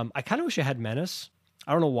 I kind of wish it had Menace.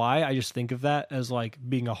 I don't know why. I just think of that as like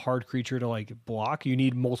being a hard creature to like block. You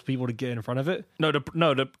need multiple people to get in front of it.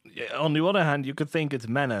 On the other hand, you could think it's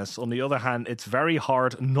menace. On the other hand, it's very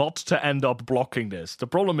hard not to end up blocking this. The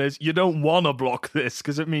problem is you don't want to block this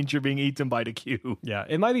because it means you're being eaten by the cube. Yeah,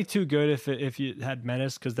 it might be too good if you had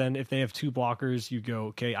menace, because then if they have 2 blockers, you go,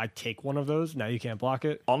 okay, I take one of those. Now you can't block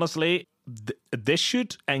it. Honestly, this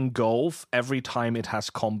should engulf every time it has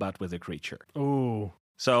combat with a creature. Ooh,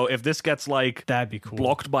 So if this gets like that'd be cool.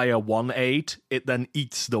 blocked by a 1/8, it then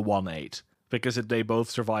eats the 1/8 because they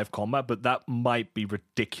both survive combat, but that might be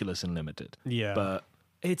ridiculous and limited. Yeah, But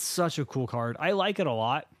it's such a cool card. I like it a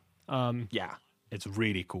lot. yeah, it's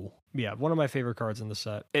really cool. Yeah, one of my favorite cards in the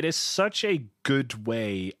set. It is such a good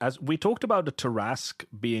way, as we talked about the Tarask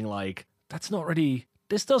being like, that's not really,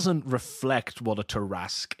 this doesn't reflect what a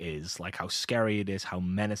Tarask is, like how scary it is, how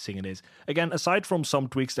menacing it is. Again, aside from some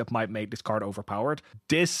tweaks that might make this card overpowered,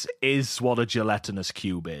 this is what a gelatinous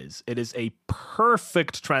cube is. It is a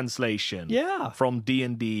perfect translation from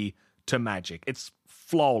D&D to Magic. It's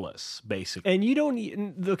flawless, basically. And you don't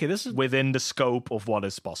need, okay, this is Within the scope of what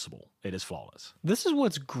is possible, it is flawless. this is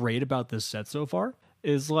what's great about this set so far,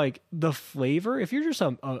 is like the flavor. If you're just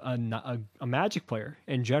a Magic player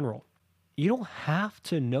in general, you don't have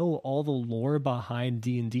to know all the lore behind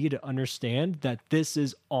D&D to understand that this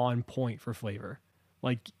is on point for flavor.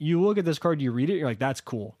 Like, you look at this card, you read it, you're like, that's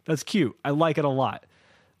cool, that's cute, I like it a lot.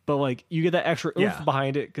 But like, you get that extra oomph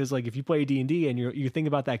behind it, because like if you play D&D and you think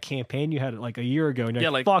about that campaign you had like a year ago, and you're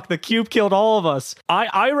like, fuck, the cube killed all of us.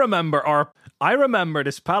 I remember our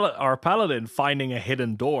paladin finding a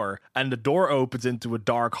hidden door, and the door opens into a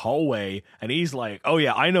dark hallway, and he's like, oh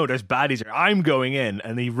yeah, I know there's baddies here, I'm going in.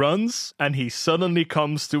 And he runs, and he suddenly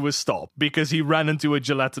comes to a stop because he ran into a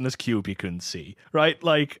gelatinous cube he couldn't see, right?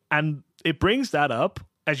 Like, and it brings that up,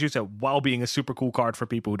 as you said, while being a super cool card for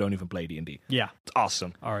people who don't even play D&D. Yeah. It's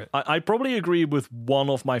awesome. All right. I probably agree with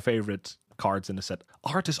one of my favorite cards in the set.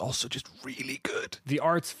 Art is also just really good. The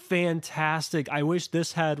art's fantastic. I wish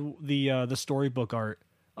this had the storybook art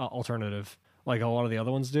alternative, like a lot of the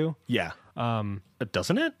other ones do. Yeah.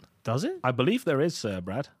 Doesn't it? Does it? I believe there is,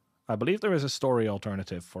 Brad. I believe there is a story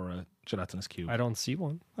alternative for a gelatinous cube. I don't see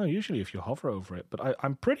one. Oh, usually if you hover over it, but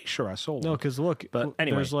I'm pretty sure I saw one. No, because look, But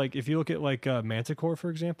anyway. there's like, if you look at like Manticore, for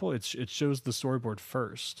example, it shows the storyboard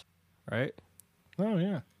first, right? Oh,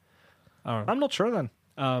 yeah. I don't know. I'm not sure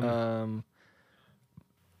then.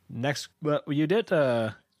 Next, But you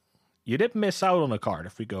did miss out on a card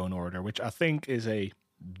if we go in order, which I think is a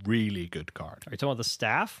really good card. are you talking about the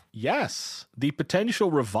staff? Yes, the potential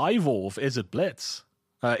revival of Izzet Blitz.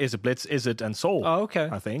 Izzet Blitz, Izzet and Soul. Oh, okay.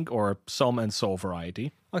 I think, or some and Soul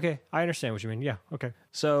variety. Okay, I understand what you mean. Yeah, okay.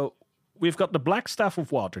 So we've got the Black Staff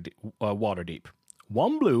of Waterdeep.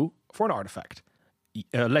 1 blue for an artifact.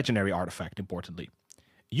 A legendary artifact, importantly.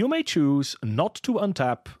 You may choose not to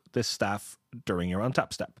untap this staff during your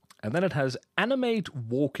untap step. And then it has Animate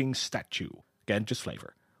Walking Statue. Again, just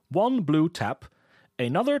flavor. 1 blue tap.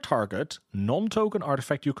 Another target, non-token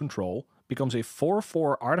artifact you control, becomes a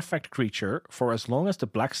 4/4 artifact creature for as long as the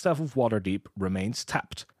Black Staff of Waterdeep remains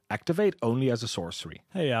tapped. Activate only as a sorcery.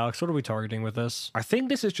 Hey, Alex, what are we targeting with this? I think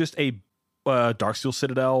this is just a Darksteel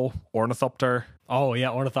Citadel, Ornithopter. Oh, yeah,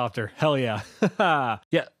 Ornithopter. Hell yeah.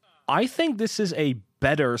 Yeah, I think this is a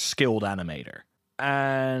better skilled animator.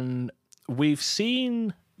 And we've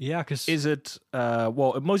seen... Yeah, because...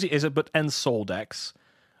 mostly Izzet, but and Soul decks.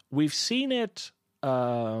 We've seen it...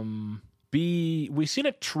 We've seen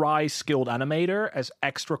it try Skilled Animator as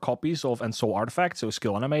extra copies of and Soul Artifact, so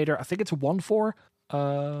Skill Animator. I think it's a 1/4.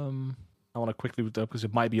 I want to quickly look it up because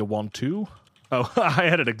it might be a 1/2. Oh, I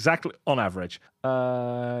had it exactly on average.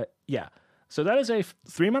 Yeah. So that is a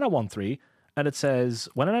 3-mana 1/3, and it says,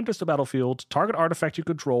 when it enters the battlefield, target artifact you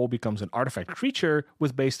control becomes an artifact creature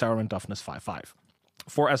with base tower and toughness 5/5.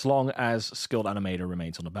 For as long as Skilled Animator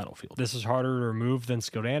remains on the battlefield. This is harder to remove than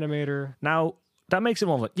Skilled Animator. Now, that makes it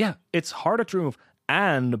one like, yeah, it's harder to remove.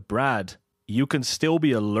 And, Brad, you can still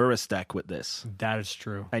be a Lurrus deck with this. That is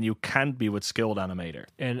true. And you can't be with Skilled Animator.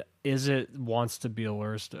 And Izzet wants to be a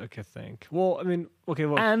Lurrus deck, I think. Well, I mean, okay,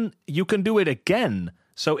 look. And you can do it again.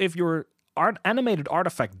 So if your animated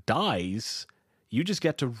artifact dies, you just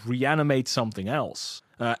get to reanimate something else.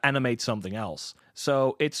 Animate something else.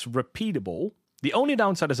 So it's repeatable. The only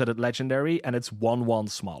downside is that it's legendary and it's 1/1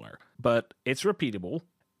 smaller. But it's repeatable.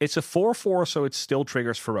 It's a 4/4, so it still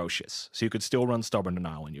triggers Ferocious. So you could still run Stubborn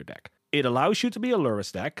Denial in your deck. It allows you to be a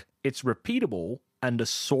Lurrus deck. It's repeatable. And the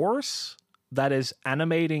source that is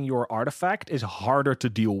animating your artifact is harder to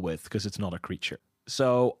deal with because it's not a creature.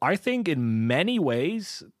 So I think in many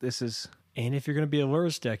ways, this is And if you're going to be a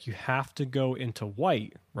Lurrus deck, you have to go into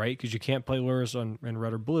white, right? Because you can't play Lurrus in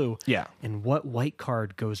red or blue. Yeah. And what white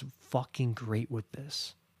card goes fucking great with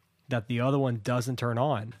this that the other one doesn't turn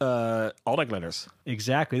on? All that glitters.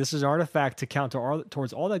 Exactly. This is an artifact to counter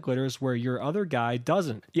towards all that glitters where your other guy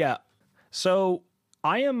doesn't. Yeah. So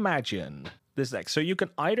I imagine this deck. So you can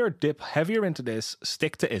either dip heavier into this,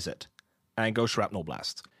 stick to Izzet, and go Shrapnel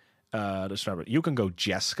Blast. You can go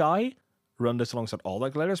Jeskai, run this alongside all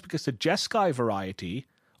that glitters, because the Jeskai variety,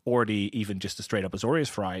 or even just the straight up Azorius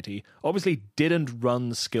variety, obviously didn't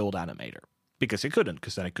run Skilled Animator. Because it couldn't,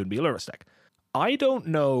 because then it couldn't be a Lurrus deck. I don't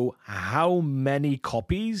know how many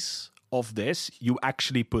copies of this you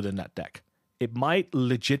actually put in that deck. It might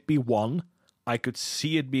legit be one. I could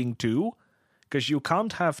see it being two, because you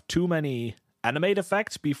can't have too many animate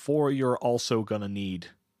effects before you're also going to need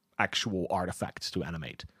actual artifacts to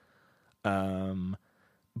animate.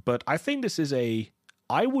 But I think this is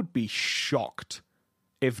I would be shocked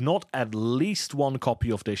if not at least one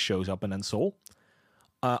copy of this shows up in Ensoul.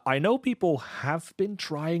 I know people have been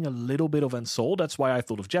trying a little bit of Ensoul. That's why I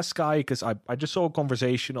thought of Jeskai, because I just saw a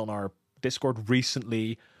conversation on our Discord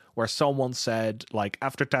recently where someone said, like,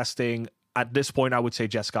 after testing, at this point, I would say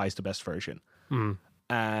Jeskai is the best version.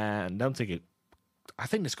 And I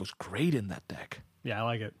think this goes great in that deck. Yeah, I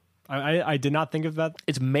like it. I did not think of that.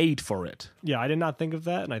 It's made for it. Yeah, I did not think of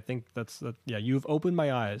that, and I think yeah, you've opened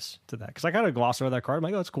my eyes to that, because I kind of glossed over that card. I'm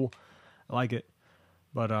like, oh, that's cool. I like it.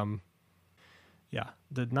 But, yeah,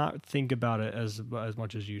 did not think about it as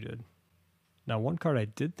much as you did. Now, one card I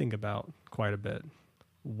did think about quite a bit.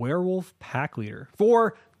 Werewolf Pack Leader.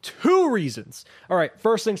 For 2 reasons. All right,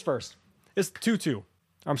 first things first. It's 2/2.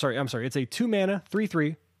 I'm sorry. It's a 2-mana,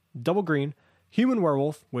 3/3, double green, human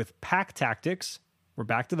werewolf with pack tactics. We're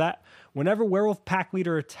back to that. Whenever Werewolf Pack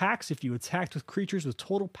Leader attacks, if you attacked with creatures with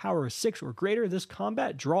total power of 6 or greater this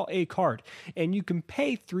combat, draw a card. And you can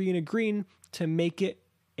pay 3 and a green to make it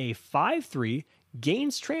a 5/3,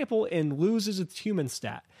 gains trample, and loses its human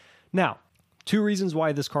stat. Now, 2 reasons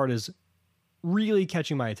why this card is really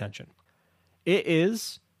catching my attention. It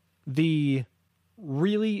is the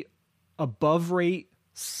really above rate,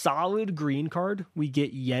 solid green card we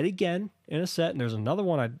get yet again in a set. And there's another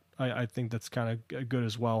one I think that's kind of good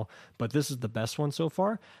as well, but this is the best one so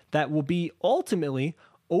far, that will be ultimately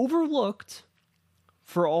overlooked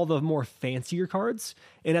for all the more fancier cards.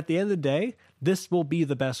 And at the end of the day, this will be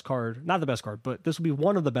the best card, not the best card, but this will be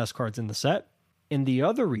one of the best cards in the set. And the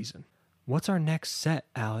other reason, what's our next set,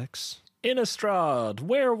 Alex? Innistrad,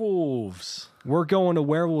 werewolves. We're going to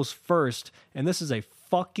werewolves first, and this is a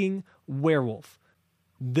fucking werewolf.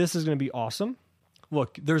 This is going to be awesome.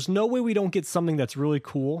 Look, there's no way we don't get something that's really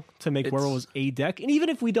cool to make werewolves a deck. And even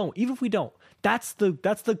if we don't, that's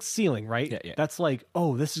the ceiling, right? Yeah. That's like,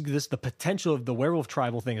 oh, this the potential of the werewolf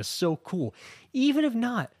tribal thing is so cool. Even if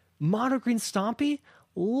not, Mono Green Stompy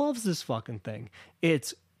loves this fucking thing.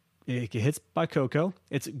 It hits by Coco.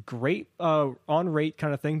 It's great on rate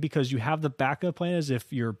kind of thing, because you have the backup plan as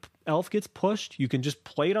if your elf gets pushed, you can just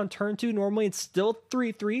play it on turn 2. Normally it's still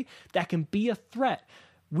 3/3. That can be a threat.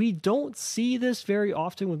 We don't see this very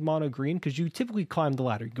often with mono green, because you typically climb the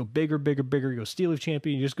ladder. You go bigger, you go Steel Leaf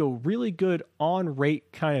Champion, you just go really good on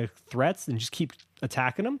rate kind of threats and just keep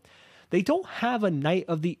attacking them. They don't have a Knight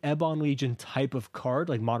of the Ebon Legion type of card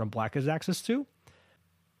like Mono Black has access to.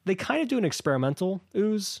 They kind of do an experimental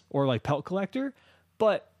ooze or like Pelt Collector,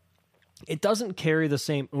 but it doesn't carry the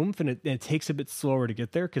same oomph, and it takes a bit slower to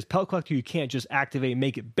get there, because Pelt Collector you can't just activate and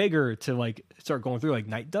make it bigger to like start going through like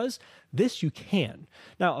Knight does. This you can.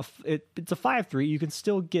 Now, if it's a 5/3, you can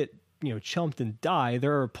still get, chumped and die.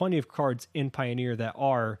 There are plenty of cards in Pioneer that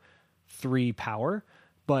are 3 power,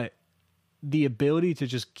 but the ability to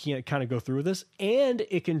just kind of go through this, and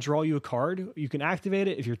it can draw you a card. You can activate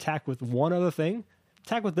it if you attack with one other thing.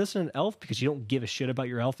 Attack with this and an elf, because you don't give a shit about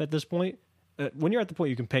your elf at this point. When you're at the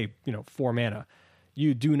point you can pay, 4 mana,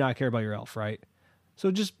 you do not care about your elf, right?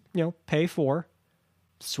 So just, pay 4,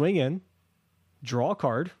 swing in, draw a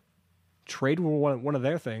card, trade one of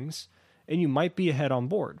their things, and you might be ahead on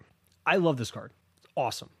board. I love this card. It's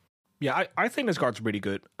awesome. Yeah, I think this card's really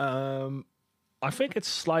good. I think it's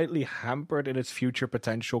slightly hampered in its future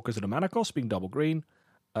potential because of the mana cost being double green,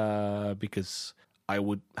 because I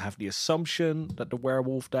would have the assumption that the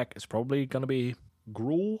werewolf deck is probably going to be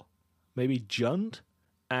Gruul, maybe Jund,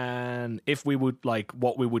 and if we would like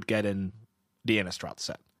what we would get in the Innistrad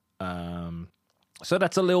set. So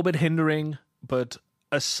that's a little bit hindering, but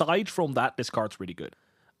aside from that, this card's really good.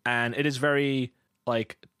 And it is very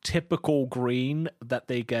like typical green that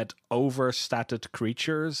they get overstated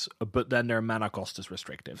creatures, but then their mana cost is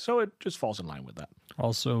restrictive. So it just falls in line with that.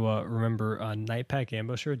 Also, remember, Nightpack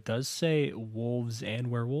Ambusher does say wolves and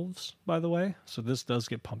werewolves, by the way. So this does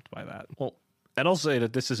get pumped by that. Well, and I'll say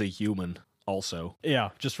that this is a human also. Yeah,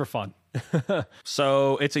 just for fun.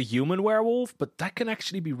 So it's a human werewolf, but that can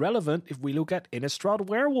actually be relevant if we look at Innistrad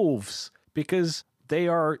werewolves, because they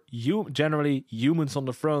are generally humans on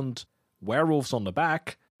the front, werewolves on the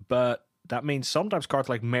back, but that means sometimes cards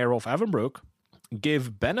like Mayor of Avonbrook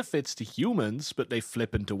give benefits to humans, but they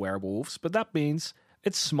flip into werewolves. But that means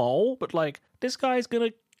it's small, but like this guy's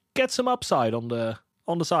gonna get some upside on the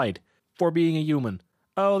side for being a human.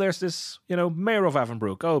 Oh, there's this, Mayor of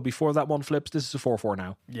Avonbrook. Oh, before that one flips, this is a 4/4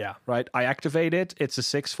 now. Yeah. Right? I activate it. It's a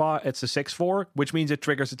 6/5. It's a 6/4, which means it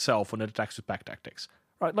triggers itself when it attacks with pack tactics.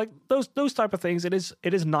 Right? Like those type of things. It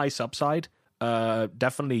is nice upside.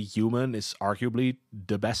 Definitely human is arguably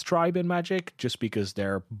the best tribe in Magic, just because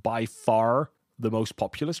they're by far the most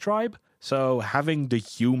populous tribe. So having the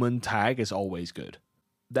human tag is always good.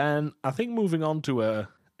 Then I think moving on to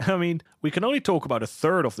we can only talk about a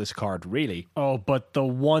third of this card, really. Oh, but the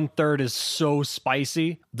 1/3 is so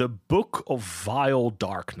spicy. The Book of Vile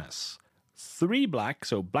Darkness. 3 black,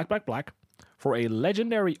 so black, for a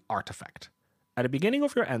legendary artifact. At the beginning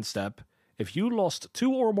of your end step, if you lost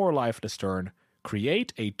 2 or more life this turn,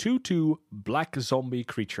 create a 2/2 black zombie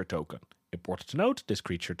creature token. Important to note, this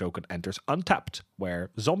creature token enters untapped, where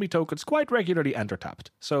zombie tokens quite regularly enter tapped.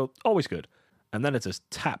 So, always good. And then it says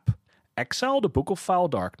tap. Exile the Book of Vile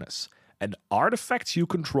Darkness, and artifacts you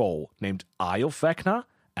control, named Eye of Vecna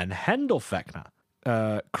and Hand of Vecna.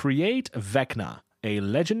 Create Vecna, a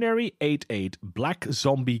legendary 8/8 black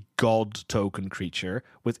zombie god token creature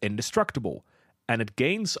with indestructible, and it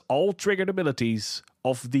gains all triggered abilities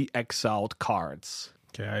of the exiled cards.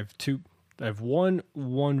 Okay, I have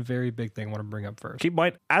one very big thing I want to bring up first. Keep in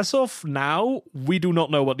mind, as of now, we do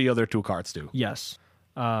not know what the other 2 cards do. Yes.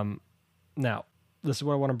 Now, this is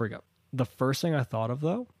what I want to bring up. The first thing I thought of,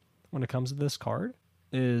 though, when it comes to this card,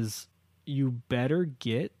 is you better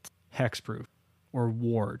get hexproof or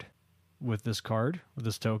ward with this card, with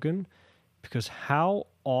this token, because how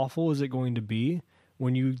awful is it going to be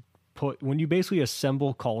when you basically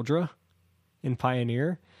assemble Kaldra in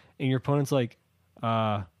Pioneer, and your opponent's like,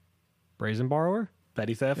 Brazen Borrower?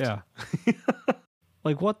 Petty theft? Yeah.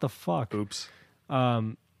 Like, what the fuck? Oops.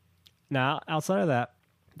 Now, outside of that,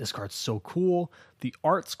 this card's so cool. The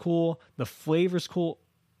art's cool. The flavor's cool.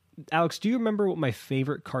 Alex, do you remember what my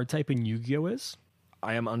favorite card type in Yu-Gi-Oh is?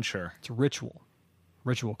 I am unsure. It's ritual.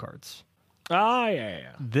 Ritual cards. Ah,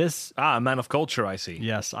 yeah. This... Man of culture, I see.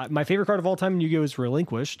 Yes. My favorite card of all time in Yu-Gi-Oh is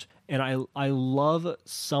Relinquished. And I love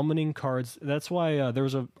summoning cards. That's why there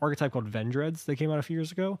was an archetype called Vendreads that came out a few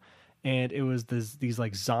years ago. And it was these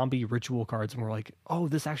like zombie ritual cards, and we're like, oh,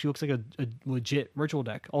 this actually looks like a legit ritual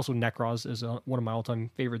deck. Also, Nekroz is one of my all-time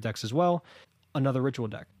favorite decks as well. Another ritual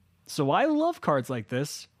deck. So I love cards like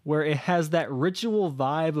this, where it has that ritual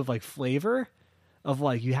vibe of like flavor, of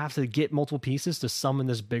like you have to get multiple pieces to summon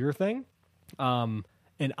this bigger thing. And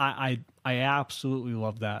I absolutely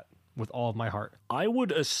love that with all of my heart. I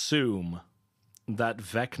would assume that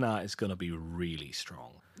Vecna is going to be really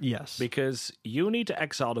strong. Yes. Because you need to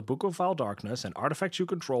exile the Book of Vile Darkness and artifacts you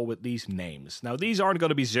control with these names. Now, these aren't going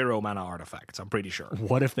to be 0 mana artifacts, I'm pretty sure.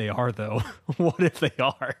 What if they are, though? What if they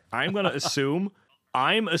are? I'm going to assume...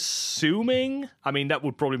 I'm assuming... I mean, that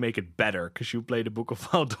would probably make it better, because you play the Book of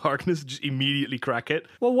Vile Darkness, just immediately crack it.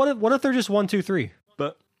 Well, what if they're just 1, 2, 3?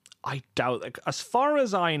 But I doubt... Like, as far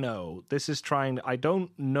as I know, this is trying... I don't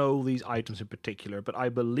know these items in particular, but I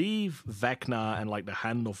believe Vecna and, like, the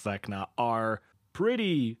Hand of Vecna are...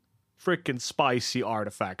 pretty freaking spicy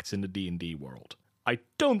artifacts in the D&D world. I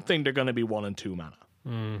don't think they're going to be 1 and 2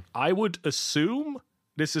 mana. I would assume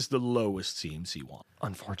this is the lowest CMC one.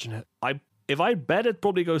 Unfortunate. If I bet, it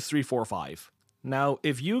probably goes 3, 4, 5. Now,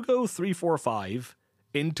 if you go 3, 4, 5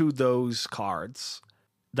 into those cards,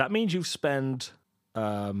 that means you've spent,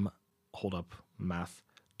 hold up, math,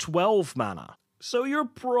 12 mana. So you're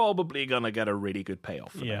probably going to get a really good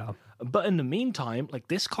payoff for Yeah. that. But in the meantime, like,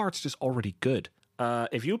 this card's just already good.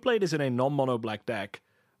 If you play this in a non-mono black deck,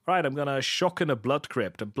 right, I'm going to shock in a Blood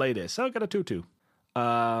Crypt and play this. I'll get a 2/2.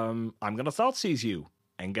 I'm going to Thoughtseize you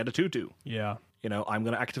and get a 2/2. Yeah. I'm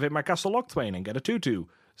going to activate my Castle Locthwain and get a 2/2.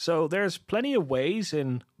 So there's plenty of ways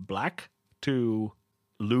in black to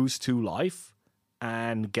lose 2 life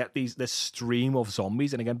and get this stream of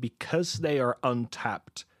zombies. And again, because they are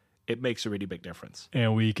untapped, it makes a really big difference.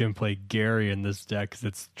 And we can play Gary in this deck because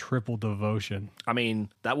it's triple devotion. I mean,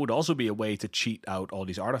 that would also be a way to cheat out all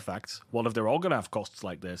these artifacts. What if they're all going to have costs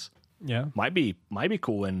like this? Yeah. Might be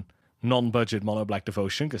cool in non-budget mono black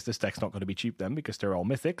devotion, because this deck's not going to be cheap then, because they're all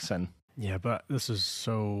mythics, and Yeah, but this is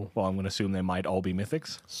so Well, I'm going to assume they might all be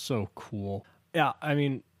mythics. so cool. Yeah, I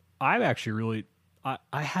mean, I'm actually really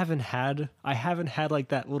I haven't had like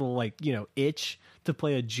that little like, itch to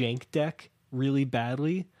play a jank deck really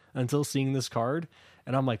badly until seeing this card.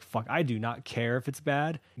 And I'm like, fuck, I do not care if it's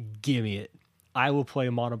bad. Give me it. I will play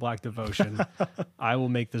Mono Black Devotion. I will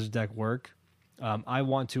make this deck work. I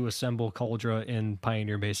want to assemble Kaldra in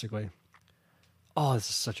Pioneer, basically. Oh, this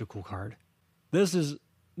is such a cool card. This is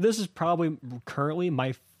probably currently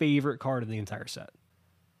my favorite card in the entire set.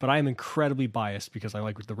 But I am incredibly biased because I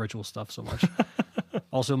like the ritual stuff so much.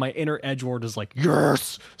 Also, my inner Edgelord is like,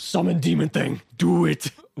 yes, summon Demon Thing, do it.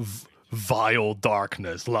 Vile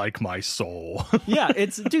darkness like my soul. Yeah,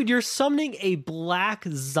 dude, you're summoning a black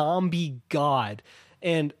zombie god.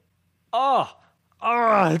 And,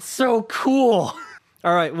 it's so cool.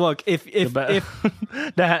 All right, look, if the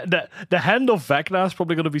hand of Vecna is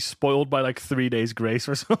probably going to be spoiled by like 3 days grace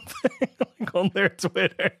or something like on their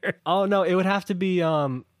Twitter. Oh no, it would have to be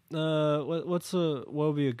what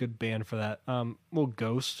would be a good band for that? Well,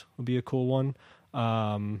 Ghost would be a cool one.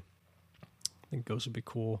 I think Ghost would be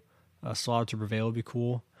cool. Slaughter to Prevail would be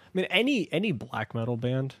cool. I mean, any black metal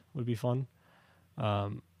band would be fun.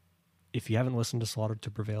 If you haven't listened to Slaughter to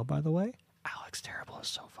Prevail, by the way, Alex Terrible is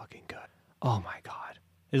so fucking good. Oh my god,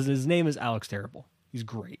 his name is Alex Terrible. He's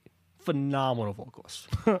great, phenomenal vocalist.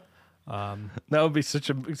 That would be such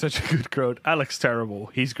a good quote. Alex Terrible,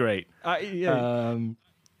 he's great. Yeah.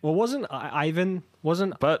 Well, wasn't.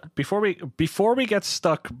 But before we get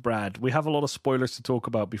stuck, Brad, we have a lot of spoilers to talk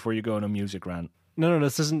about before you go on a music rant. No,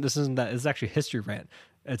 this isn't that. It's actually a history rant.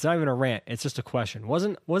 It's not even a rant. It's just a question.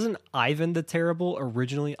 Wasn't Ivan the Terrible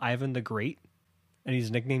originally Ivan the Great, and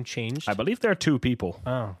his nickname changed? I believe there are two people.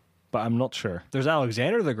 Oh, but I'm not sure. There's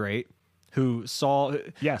Alexander the Great, who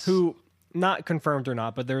not confirmed or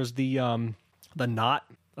not, but there's the knot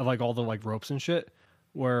of like all the like ropes and shit,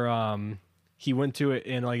 where he went to it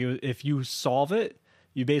and like if you solve it,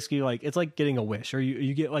 you basically like it's like getting a wish, or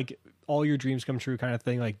you get like all your dreams come true kind of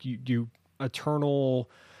thing. Like you eternal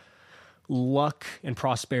luck and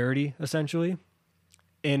prosperity essentially,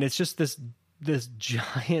 and it's just this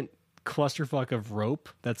giant clusterfuck of rope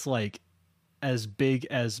that's like as big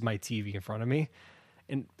as my TV in front of me,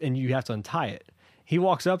 and you have to untie it. He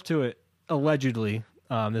walks up to it allegedly.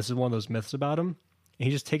 This is one of those myths about him. And he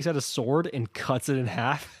just takes out a sword and cuts it in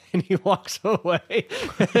half, and he walks away,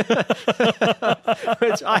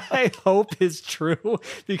 which I hope is true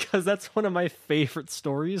because that's one of my favorite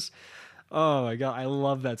stories. Oh my god, I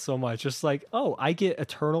love that so much. Just like, I get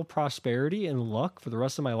eternal prosperity and luck for the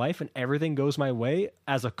rest of my life, and everything goes my way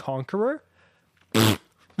as a conqueror.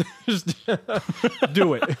 Just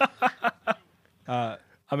do it. I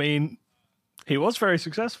mean, he was very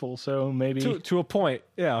successful, so maybe to a point,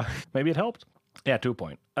 yeah. Maybe it helped. Yeah, to a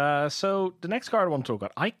point. So the next card I want to talk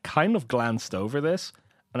about, I kind of glanced over this,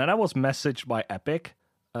 and then I was messaged by Epic,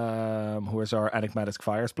 who is our Enigmatic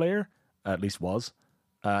Fires player, at least was.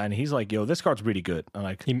 And he's like, yo, this card's really good. And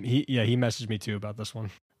like, he messaged me too about this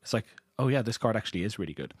one. It's like, oh yeah, this card actually is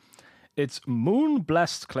really good. It's Moon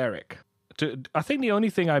Blessed Cleric. I think the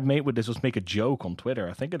only thing I made with this was make a joke on Twitter.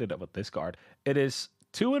 I think I did that with this card. It is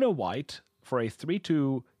 2 and a white for a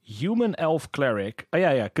 3/2 human elf cleric. Oh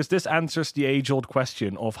yeah, because this answers the age-old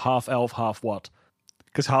question of half elf, half what?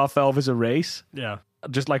 Because half elf is a race. Yeah.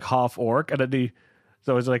 Just like half orc. And then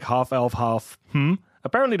so it's like half elf, half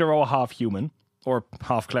Apparently they're all half human. Or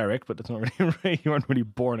half cleric, but it's not really, you aren't really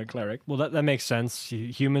born a cleric. Well, that makes sense.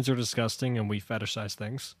 Humans are disgusting and we fetishize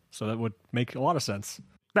things. So that would make a lot of sense.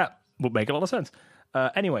 That would make a lot of sense.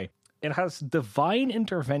 Anyway, it has Divine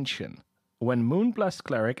Intervention. When Moonblessed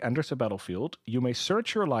Cleric enters a battlefield, you may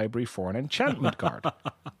search your library for an enchantment card.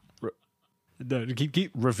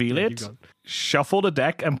 Reveal it, shuffle the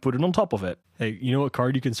deck, and put it on top of it. Hey, you know what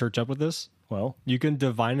card you can search up with this? Well, you can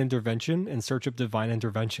Divine Intervention and search up Divine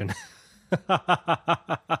Intervention.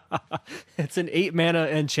 It's an 8 mana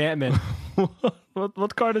enchantment.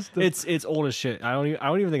 What card is this? It's old as shit. I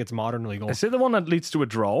don't even think it's modern legal. Is it the one that leads to a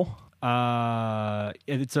draw?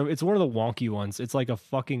 It's one of the wonky ones. It's like a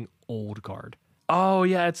fucking old card. Oh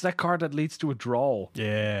yeah, it's that card that leads to a draw.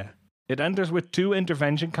 Yeah. It enters with 2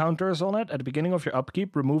 intervention counters on it. At the beginning of your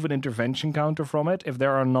upkeep, remove an intervention counter from it. If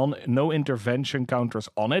there are no intervention counters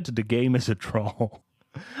on it, the game is a draw.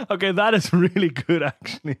 Okay, that is really good,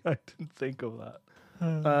 actually. I didn't think of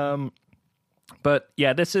that. But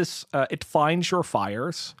yeah, this is... it finds your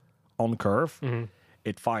fires on curve. Mm-hmm.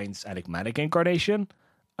 It finds Enigmatic Incarnation.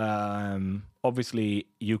 Obviously,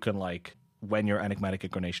 you can, like... When your Enigmatic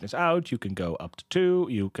Incarnation is out, you can go up to 2.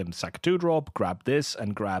 You can sack a 2-drop, grab this,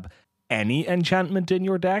 and grab any enchantment in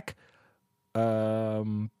your deck.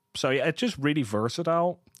 So yeah, it's just really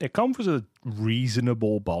versatile. It comes with a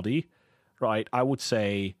reasonable body, right? I would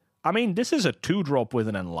say, I mean, this is a 2-drop with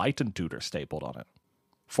an Enlightened Tutor stapled on it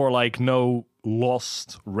for like no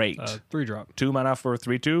lost rate. 3-drop. 2 mana for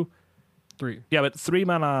 3/2. 3. Yeah, but 3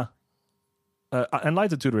 mana.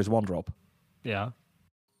 Enlightened Tutor is 1-drop. Yeah.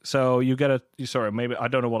 So you get sorry, maybe I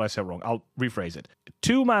don't know what I said wrong. I'll rephrase it.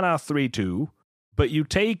 2 mana, 3/2, but you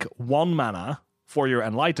take 1 mana for your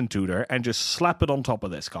Enlightened Tutor and just slap it on top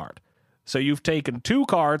of this card. So you've taken 2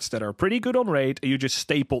 cards that are pretty good on rate, and you just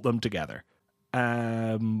stapled them together.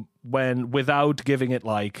 Without giving it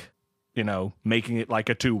like, making it like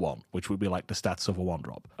a 2/1, which would be like the stats of a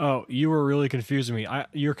 1-drop. Oh, you were really confusing me.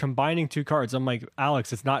 You're combining 2 cards. I'm like,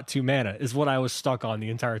 Alex, it's not 2 mana, is what I was stuck on the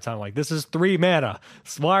entire time. Like, this is 3 mana.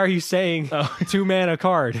 So why are you saying 2 mana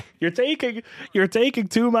card? You're taking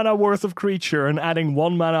 2 mana worth of creature and adding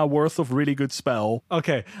 1 mana worth of really good spell.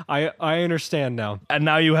 Okay, I understand now. And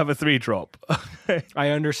now you have a 3-drop. I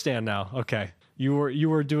understand now. Okay. You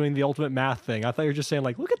were doing the ultimate math thing. I thought you were just saying,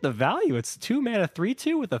 like, look at the value. It's 2 mana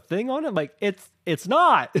 3/2 with a thing on it. Like, it's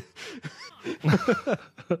not.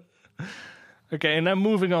 Okay, and then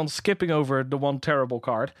moving on, skipping over the one terrible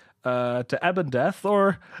card to Ebon Death,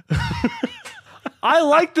 or I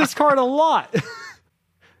like this card a lot.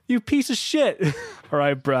 You piece of shit. All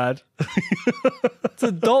right, Brad. It's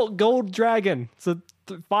Adult Gold Dragon. It's a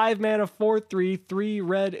 5 mana 4/3, 3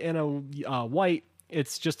 red and a white.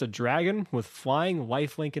 It's just a dragon with flying,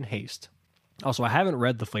 lifelink, and haste. Also, I haven't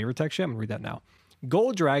read the flavor text yet. I'm going to read that now.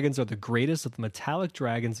 Gold dragons are the greatest of the metallic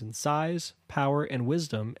dragons in size, power, and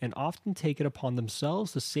wisdom, and often take it upon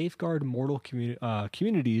themselves to safeguard mortal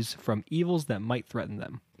communities from evils that might threaten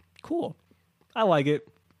them. Cool. I like it.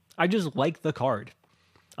 I just like the card.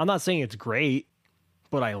 I'm not saying it's great,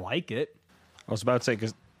 but I like it. I was about to say,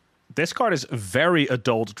 because this card is very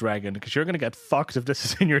adult dragon, because you're going to get fucked if this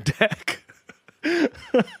is in your deck.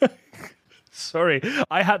 Sorry,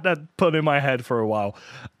 I had that pun in my head for a while.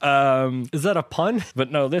 Is that a pun?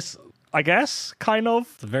 But no, this, I guess, kind of.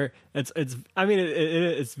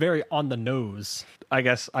 It's very on the nose. I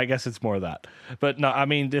guess it's more that. But no, I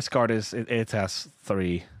mean, this card it has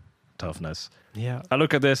 3 toughness. Yeah. I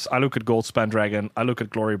look at this, I look at Goldspan Dragon, I look at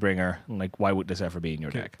Glorybringer, and like, why would this ever be in your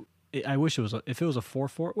deck? I wish it was if it was a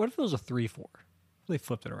 4/4. What if it was a 3/4? They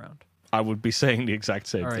flipped it around. I would be saying the exact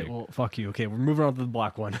same All right, thing. well, fuck you. Okay, we're moving on to the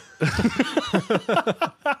black one.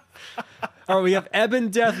 All right, we have Ebon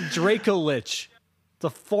Death Draco Lich. It's a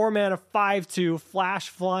 4 mana 5/2 flash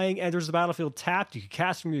flying, enters the battlefield tapped. You can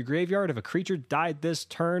cast from your graveyard if a creature died this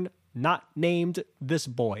turn, not named this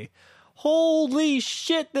boy. Holy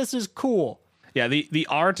shit, this is cool. Yeah, the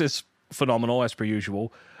art is phenomenal as per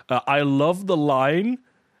usual. I love the line.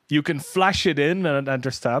 You can flash it in and it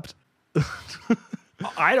enters tapped.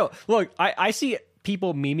 I don't look. I see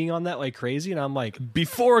people memeing on that like crazy, and I'm like,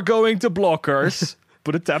 before going to blockers,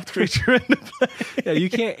 put a tapped creature in the play. Yeah, you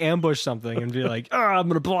can't ambush something and be like, I'm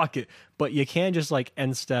gonna block it, but you can just like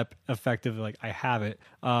end step effectively. Like, I have it.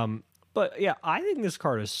 But yeah, I think this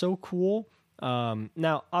card is so cool.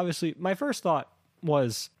 Now, obviously, my first thought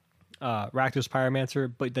was Rakdos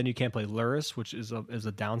Pyromancer, but then you can't play Lurrus, which is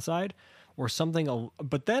a downside, or something.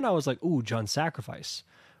 But then I was like, ooh, Jund Sacrifice,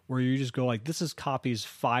 where you just go like, this is copies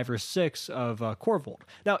 5 or 6 of Korvold.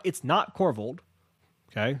 Now, it's not Korvold,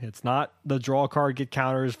 okay? It's not the draw card, get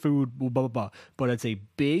counters, food, blah, blah, blah. But it's a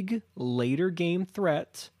big later game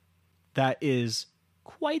threat that is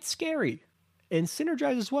quite scary and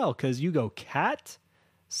synergize as well, because you go cat,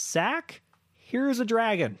 sack, here's a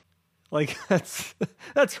dragon. Like, that's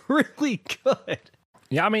really good.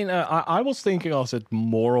 Yeah, I mean, I was thinking also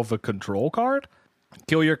more of a control card.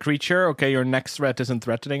 Kill your creature. Okay, your next threat isn't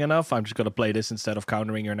threatening enough. I'm just going to play this instead of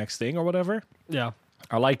countering your next thing or whatever. Yeah.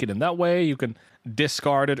 I like it in that way. You can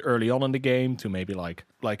discard it early on in the game to maybe like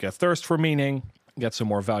a Thirst for Meaning, get some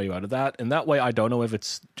more value out of that. In that way, I don't know if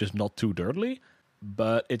it's just not too dirtly,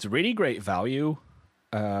 but it's really great value.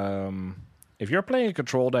 If you're playing a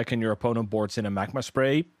control deck and your opponent boards in a Magma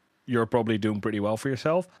Spray, you're probably doing pretty well for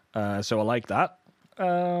yourself. So I like that.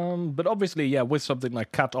 But obviously, yeah, with something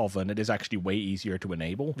like Cat Oven, it is actually way easier to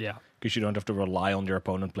enable. Yeah. Because you don't have to rely on your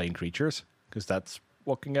opponent playing creatures, because that's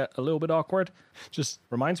what can get a little bit awkward. Just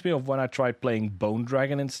reminds me of when I tried playing Bone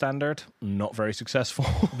Dragon in Standard. Not very successful.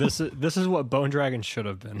 This is what Bone Dragon should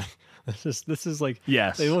have been. This is like,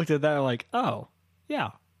 yes. They looked at that and like, oh,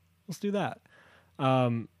 yeah, let's do that.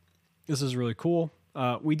 This is really cool.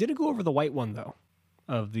 We didn't go over the white one, though,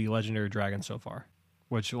 of the Legendary Dragon so far.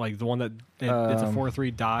 Which, like, the one that it's a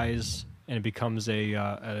 4/3 dies and it becomes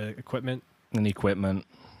a equipment. An equipment.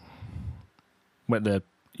 With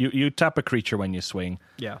you tap a creature when you swing.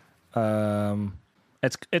 Yeah.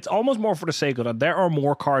 It's almost more for the sake of that. There are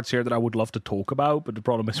more cards here that I would love to talk about, but the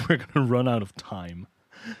problem is we're going to run out of time.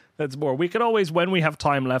 That's more. We can always, when we have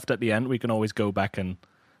time left at the end, we can always go back and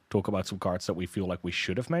talk about some cards that we feel like we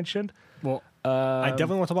should have mentioned. Well, I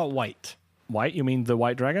definitely want to talk about white. White? You mean the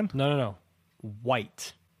white dragon? No.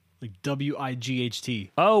 White. Like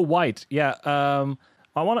WIGHT. Oh, white. Yeah.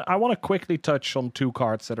 I want to quickly touch on 2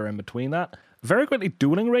 cards that are in between that. Very quickly,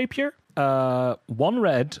 Dueling Rapier. 1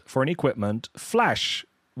 red for an equipment. Flash.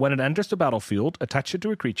 When it enters the battlefield, attach it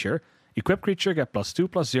to a creature. Equip creature, get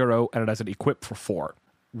 +2/+0, and it has an equip for 4.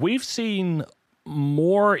 We've seen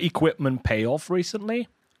more equipment payoff recently.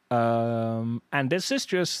 And this is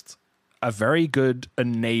just a very good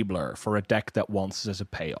enabler for a deck that wants this as a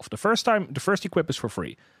payoff. The first equip is for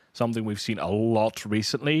free. Something we've seen a lot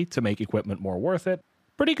recently to make equipment more worth it.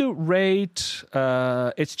 Pretty good rate.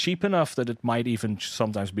 It's cheap enough that it might even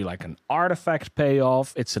sometimes be like an artifact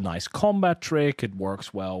payoff. It's a nice combat trick. It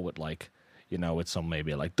works well with with some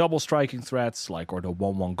maybe like double striking threats, or the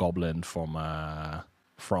 1/1 goblin from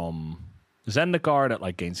Zendikar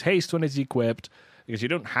that gains haste when it's equipped. Because you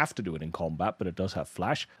don't have to do it in combat, but it does have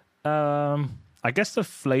flash. I guess the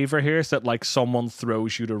flavor here is that someone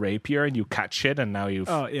throws you the rapier and you catch it, and now you've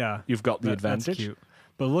got the advantage. That's cute.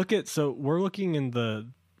 But we're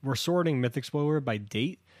sorting Mythic Spoiler by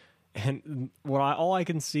date, and all I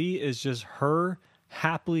can see is just her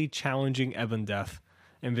happily challenging Ebon Death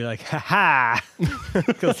and be like, ha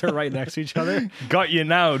because they're right next to each other. Got you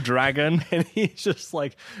now, dragon. And he's just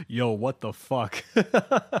like, yo, what the fuck?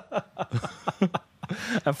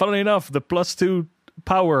 And funnily enough, the +2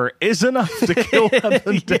 power is enough to kill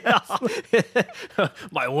Ebon Death.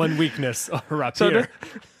 My one weakness, rapier.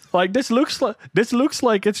 This looks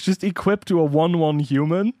like it's just equipped to a 1/1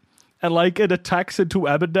 human, and it attacks into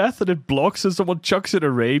Ebon Death and it blocks, and someone chucks it a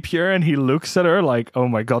rapier, and he looks at her like, oh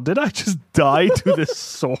my god, did I just die to this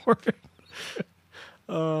sword?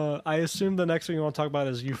 I assume the next thing you want to talk about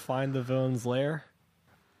is you find the villain's lair.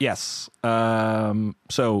 Yes.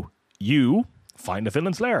 So you find the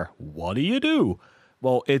villain's lair. What do?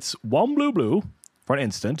 Well, it's 1 blue for an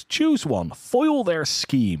instant. Choose 1. Foil their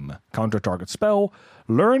scheme. Counter target spell.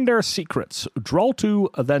 Learn their secrets. Draw 2,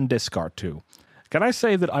 then discard 2. Can I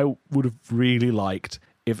say that I would have really liked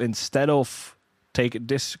if instead of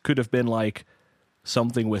this could have been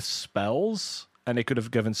something with spells, and it could have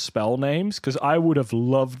given spell names, because I would have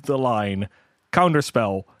loved the line counter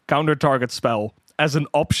spell, counter target spell as an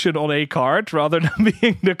option on a card rather than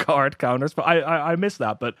being the card counter spell. I miss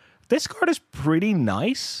that, but this card is pretty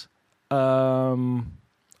nice.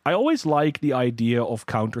 I always like the idea of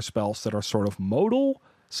counter spells that are sort of modal.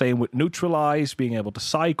 Same with neutralize, being able to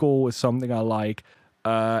cycle is something I like.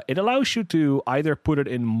 It allows you to either put it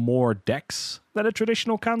in more decks than a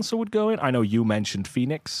traditional cancel would go in. I know you mentioned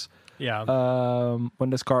Phoenix. Yeah. When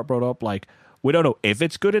this card brought up, we don't know if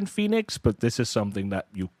it's good in Phoenix, but this is something that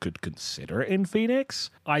you could consider in Phoenix.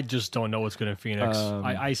 I just don't know what's good in Phoenix.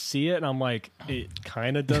 I see it and I'm like, it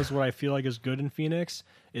kind of does what I feel like is good in Phoenix.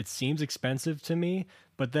 It seems expensive to me,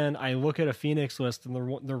 but then I look at a Phoenix list and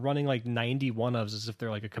they're running 90 1-ofs as if they're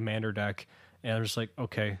a commander deck, and I'm just like,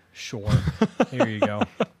 okay, sure, here you go.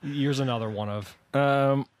 Here's another 1-of.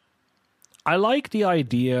 I like the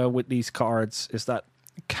idea with these cards is that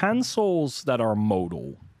cancels that are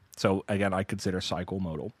modal, so again, I consider cycle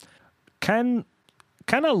modal, can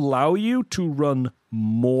allow you to run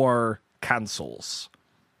more cancels.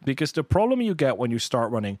 Because the problem you get when you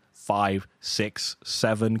start running 5, 6,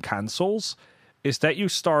 7 cancels is that you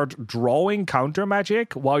start drawing counter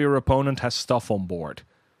magic while your opponent has stuff on board.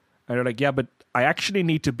 And you're like, yeah, but I actually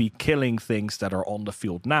need to be killing things that are on the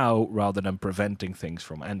field now rather than preventing things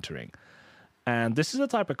from entering. And this is the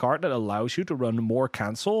type of card that allows you to run more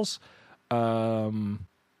cancels,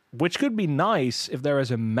 which could be nice if there is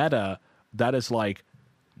a meta that is like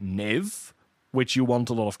Niv, which you want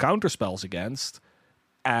a lot of counter spells against,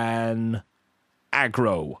 and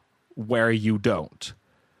aggro, where you don't.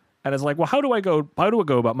 And it's like, well, how do I go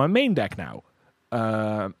about my main deck now?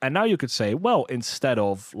 And now you could say, well, instead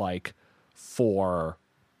of for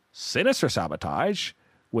Sinister Sabotage,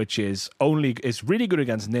 which is really good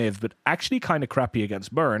against Niv, but actually kind of crappy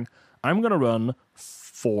against Burn, I'm going to run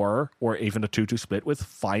 4 or even a 2-2 split with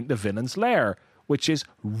Find the Villain's Lair, which is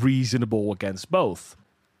reasonable against both.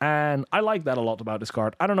 And I like that a lot about this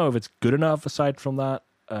card. I don't know if it's good enough aside from that.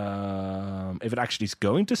 If it actually is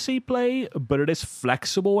going to see play, but it is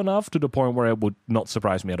flexible enough to the point where it would not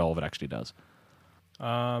surprise me at all if it actually does.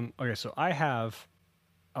 Okay, so I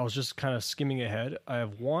was just kind of skimming ahead. I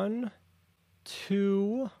have 1,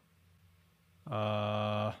 2,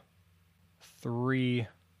 3,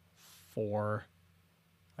 4.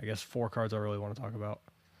 I guess 4 cards I really want to talk about.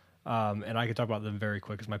 And I can talk about them very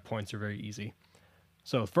quick because my points are very easy.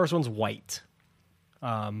 So the first one's white.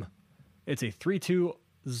 It's a 3/2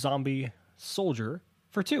 zombie soldier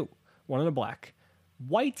for 2, 1 in a black.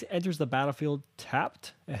 White enters the battlefield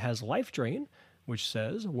tapped. It has life drain, which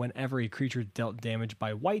says whenever a creature dealt damage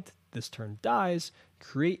by white this turn dies,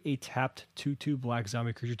 create a tapped 2/2 black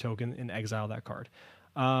zombie creature token and exile that card.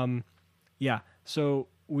 Yeah, so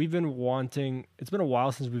we've been wanting, it's been a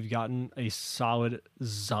while since we've gotten a solid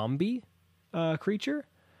zombie creature.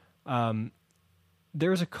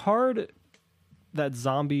 There's a card that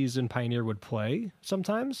zombies in Pioneer would play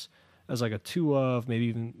sometimes as like a 2 of, maybe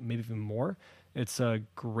even more. It's a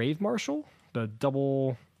Grave Marshal, the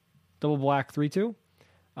double black 3/2.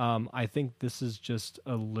 I think this is just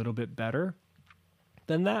a little bit better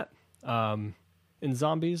than that in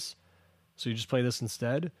zombies. So you just play this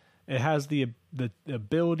instead. It has the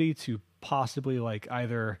ability to possibly like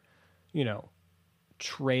either,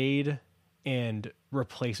 trade and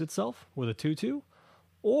replace itself with a 2/2,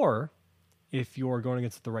 or if you're going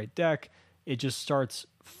against the right deck, it just starts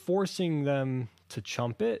forcing them to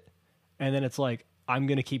chump it, and then it's like, I'm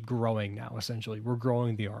going to keep growing now, essentially. We're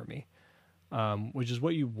growing the army, which is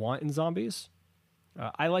what you want in zombies.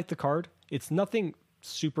 I like the card. It's nothing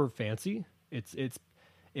super fancy. It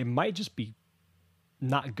might just be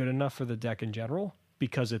not good enough for the deck in general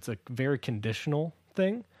because it's a very conditional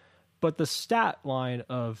thing. But the stat line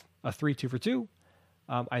of a 3/2 for 2,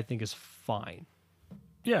 I think is fine.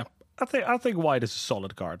 Yeah, I think white is a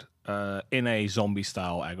solid card. In a zombie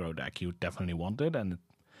style aggro deck, you definitely want it, and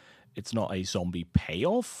it's not a zombie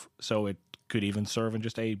payoff, so it could even serve in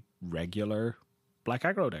just a regular black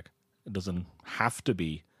aggro deck. It doesn't have to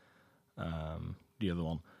be the other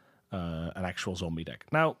one, an actual zombie deck.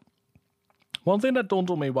 Now, one thing that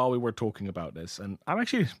dawned on me while we were talking about this, and I'm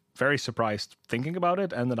actually very surprised thinking about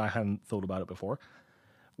it and that I hadn't thought about it before,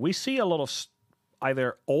 we see a lot of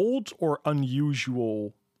either old or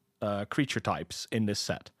unusual creature types in this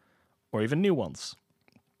set, or even new ones.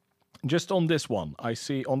 Just on this one, I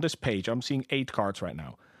see on this page, I'm seeing 8 cards right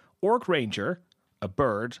now. Orc Ranger, a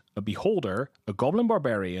bird, a beholder, a goblin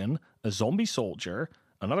barbarian, a zombie soldier,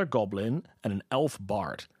 another goblin, and an elf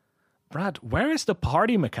bard. Brad, where is the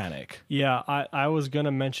party mechanic? Yeah, I was going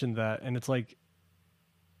to mention that, and it's like,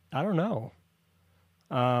 I don't know.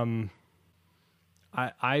 I'm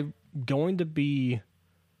going to be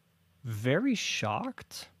very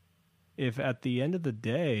shocked if at the end of the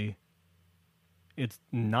day it's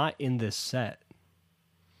not in this set.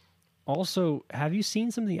 Also, have you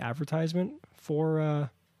seen some of the advertisement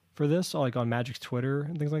for this, like on Magic's Twitter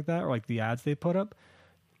and things like that, or like the ads they put up?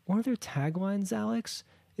 One of their taglines, Alex,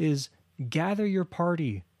 is "Gather your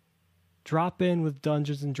party, drop in with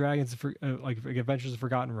Dungeons and Dragons, like Adventures of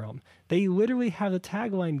Forgotten Realm." They literally have the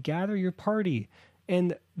tagline "Gather your party,"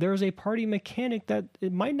 and there's a party mechanic that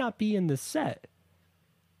it might not be in the set,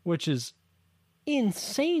 which is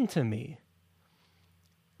insane to me.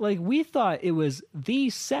 Like, we thought it was the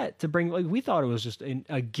set to bring, like, we thought it was just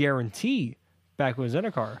a guarantee back when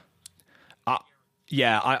Zendikar.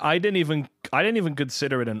 Yeah, I didn't even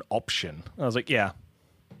consider it an option. I was like, yeah,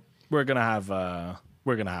 we're gonna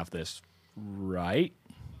have this, right?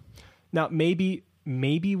 Now maybe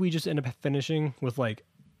we just end up finishing with like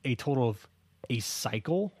a total of a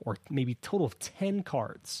cycle, or maybe total of 10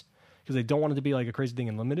 cards, because they don't want it to be like a crazy thing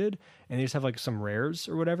in limited, and they just have like some rares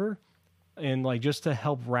or whatever, and like just to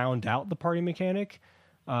help round out the party mechanic.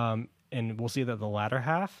 And we'll see that the latter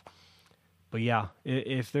half. But yeah,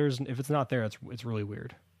 if it's not there, it's really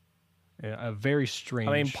weird. A very strange.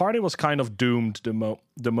 I mean, party was kind of doomed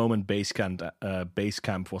the moment base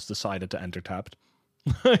camp was decided to enter tapped.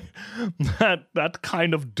 that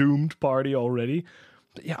kind of doomed party already.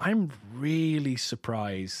 But yeah, I'm really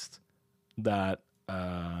surprised that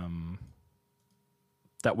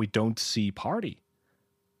that we don't see party,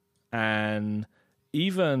 and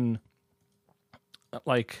even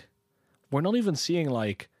like we're not even seeing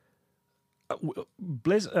like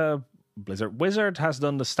Wizard has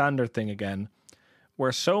done the standard thing again,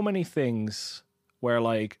 where so many things where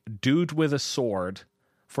like dude with a sword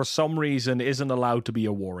for some reason isn't allowed to be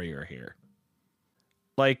a warrior here.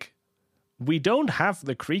 Like, we don't have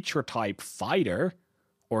the creature type fighter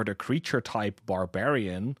or the creature type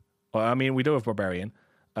barbarian. Well, I mean, we do have barbarian,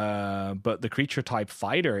 but the creature type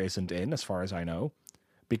fighter isn't in, as far as I know,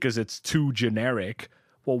 because it's too generic.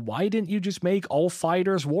 Well, why didn't you just make all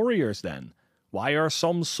fighters warriors then? Why are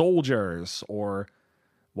some soldiers, or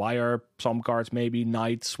why are some cards maybe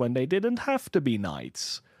knights when they didn't have to be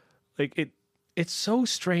knights? Like, it's so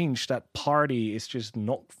strange that party is just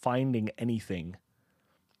not finding anything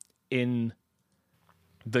in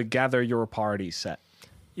The gather your party set.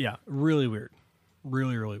 Yeah, really weird.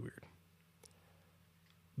 Really, really weird.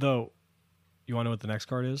 Though, you want to know what the next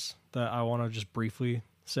card is that I want to just briefly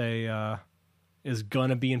say is going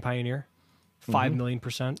to be in Pioneer? 5 million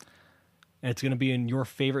 %. And it's going to be in your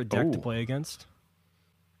favorite deck to play against.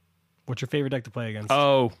 What's your favorite deck to play against?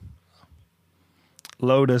 Oh.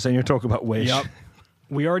 Lotus, and you're talking about Wish. Yep.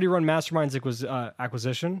 We already run Mastermind's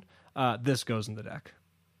acquisition. This goes in the deck.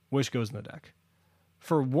 Wish goes in the deck.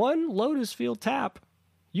 For one Lotus Field tap,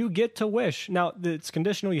 you get to Wish. Now, it's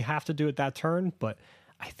conditional. You have to do it that turn, but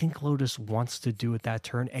I think Lotus wants to do it that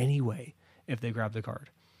turn anyway if they grab the card.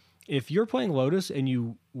 If you're playing Lotus and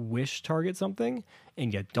you Wish target something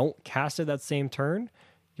and you don't cast it that same turn,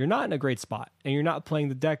 you're not in a great spot, and you're not playing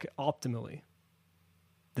the deck optimally.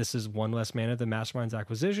 This is one less mana than Mastermind's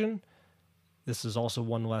acquisition. This is also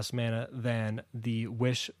one less mana than the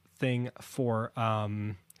Wish thing for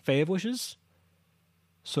Fae of Wishes.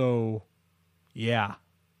 So, yeah.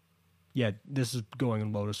 Yeah, this is going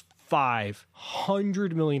in Lotus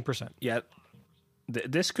 500 million %. Yeah.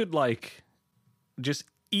 This could, like, just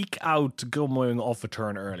eke out going off a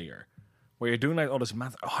turn earlier. Where you're doing, like, all this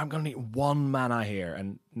math. Oh, I'm going to need 1 mana here.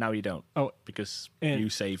 And now you don't. Oh, because you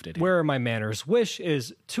saved it. Where are my manners? Wish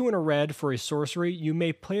is 2 and a red for a sorcery. You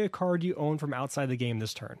may play a card you own from outside the game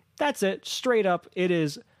this turn. That's it. Straight up. It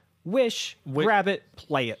is Wish, grab it,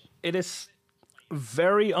 play it. It is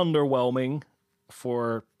very underwhelming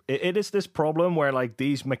for... It is this problem where, like,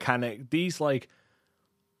 these like,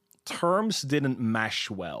 terms didn't mesh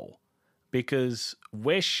well. Because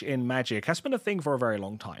Wish in Magic has been a thing for a very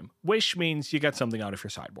long time. Wish means you get something out of your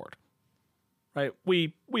sideboard. Right?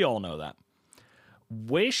 We all know that.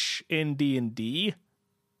 Wish in D&D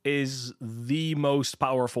is the most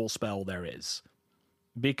powerful spell there is.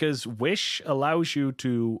 Because Wish allows you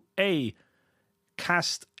to, A,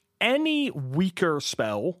 cast any weaker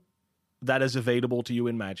spell that is available to you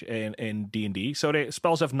in Magic in D&D. So the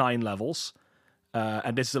spells have 9 levels.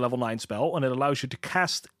 And this is a level 9 spell, and it allows you to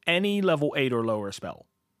cast any level 8 or lower spell.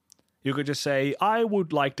 You could just say, I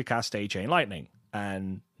would like to cast a Chain Lightning,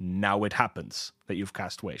 and now it happens that you've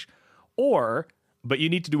cast Wish. But you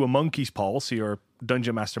need to do a monkey's paw, so your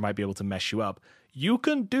Dungeon Master might be able to mess you up. You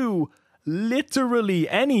can do literally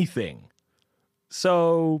anything.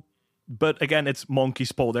 So, but again, it's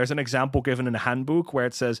monkey's paw. There's an example given in the handbook where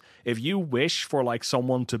it says, if you wish for like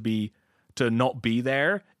someone to not be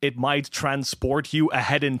there, it might transport you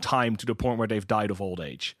ahead in time to the point where they've died of old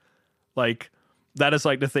age. Like, that is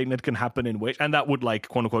like the thing that can happen in Wish, and that would like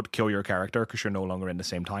quote unquote kill your character because you're no longer in the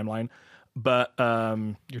same timeline. But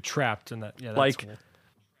you're trapped in that. Yeah, that's like cool.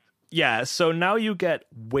 Yeah, so now you get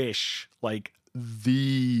Wish, like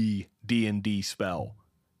the D&D spell,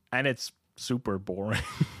 and it's super boring.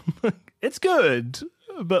 It's good.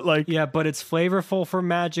 But like, yeah, but it's flavorful for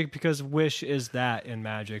Magic because Wish is that in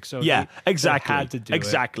Magic. So yeah, exactly, they had to do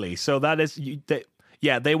exactly. So that is,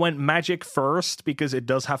 they went Magic first because it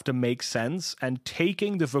does have to make sense, and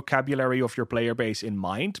taking the vocabulary of your player base in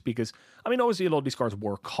mind. Because I mean, obviously, a lot of these cards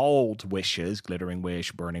were called Wishes, Glittering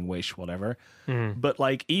Wish, Burning Wish, whatever. But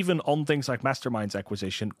like, even on things like Mastermind's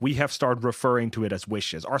acquisition, we have started referring to it as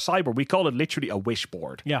Wishes. Our cyber, we call it literally a wish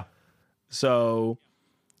board. Yeah. So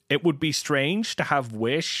it would be strange to have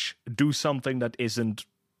Wish do something that isn't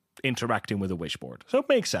interacting with a wish board. So it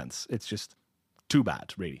makes sense. It's just too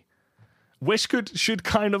bad, really. Wish should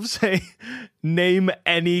kind of say, name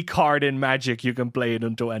any card in Magic you can play it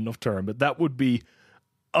until end of turn, but that would be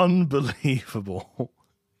unbelievable.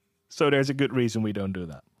 So there's a good reason we don't do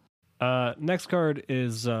that. Next card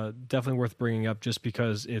is definitely worth bringing up just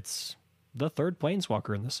because it's the third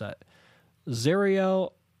Planeswalker in the set.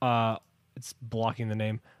 Zariel, it's blocking the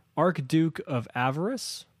name, Archduke of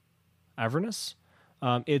Avernus.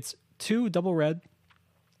 It's 2 double red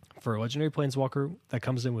for a legendary Planeswalker that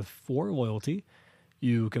comes in with 4 loyalty.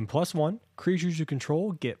 You can +1. Creatures you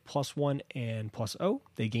control get +1 and +0.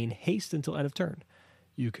 They gain haste until end of turn.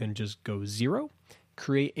 You can just go 0.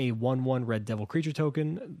 Create a 1/1 red devil creature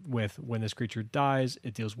token with when this creature dies,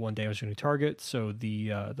 it deals 1 damage to any target. So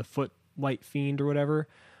the Footlight Fiend or whatever.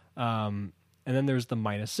 And then there's the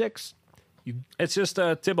 -6. It's just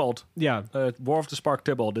Tybalt. Yeah. War of the Spark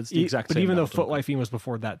Tybalt. It's the exact same. But even though Footlight Fiend was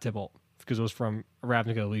before that Tybalt, because it was from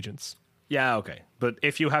Ravnica Allegiance. Yeah, okay. But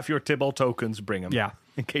if you have your Tybalt tokens, bring them. Yeah.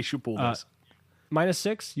 In case you pull this.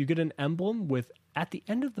 -6, you get an emblem with, at the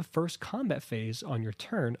end of the first combat phase on your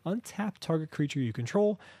turn, untap target creature you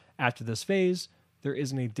control. After this phase, there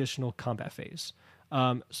is an additional combat phase.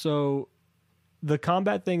 So the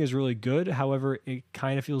combat thing is really good. However, it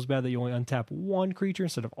kind of feels bad that you only untap 1 creature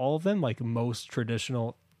instead of all of them, like most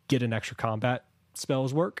traditional get an extra combat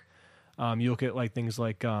spells work. You look at like things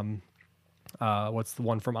like what's the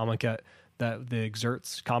one from Amonkhet that the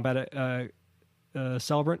exerts combat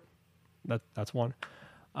celebrant. That's one.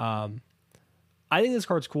 I think this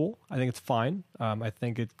card's cool. I think it's fine. I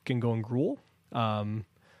think it can go in Gruul.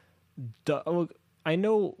 I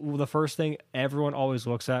know the first thing everyone always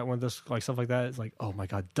looks at when this like stuff like that is like, oh my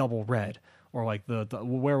god, double red, or like the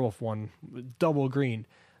werewolf one, double green.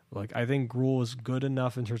 Like I think Gruul is good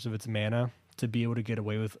enough in terms of its mana to be able to get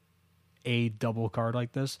away with a double card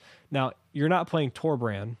like this. Now you're not playing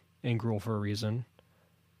Torbran in Gruul for a reason,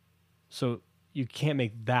 so you can't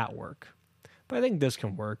make that work. But I think this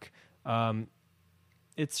can work.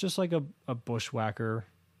 It's just like a bushwhacker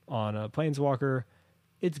on a planeswalker.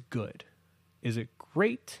 It's good. Is it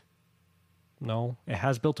great? No. It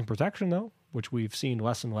has built-in protection, though, which we've seen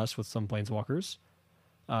less and less with some planeswalkers,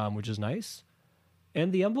 which is nice.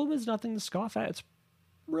 And the emblem is nothing to scoff at. It's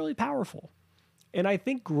really powerful. And I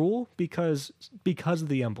think Gruul, because of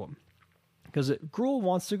the emblem, because Gruul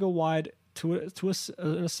wants to go wide in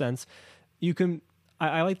a sense. You can.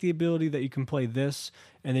 I like the ability that you can play this,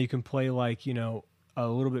 and then you can play like a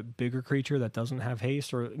little bit bigger creature that doesn't have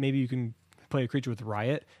haste, or maybe you can play a creature with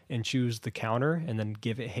Riot and choose the counter and then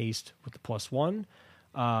give it haste with the +1,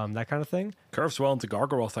 that kind of thing. Curves well into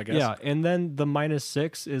Gargaroth, I guess. Yeah, and then the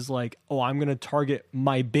 -6 is like, oh, I'm going to target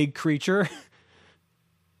my big creature.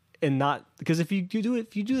 And not because if you do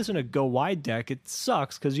this in a go wide deck, it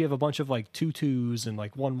sucks because you have a bunch of like 2/2s and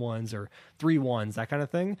like 1/1s or 3/1s, that kind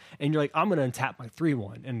of thing, and you're like, I'm gonna untap my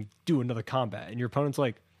 3/1 and do another combat, and your opponent's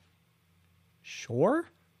like, sure,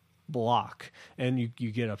 block, and you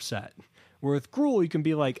get upset. Where with Gruul, you can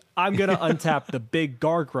be like, I'm gonna untap the big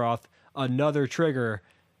Gargaroth, another trigger,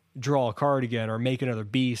 draw a card again, or make another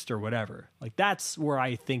beast or whatever. Like that's where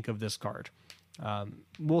I think of this card.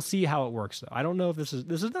 We'll see how it works, though. I don't know if this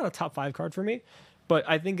is not a top 5 card for me, but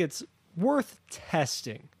I think it's worth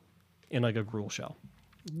testing in like a Gruul shell.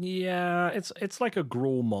 Yeah, it's like a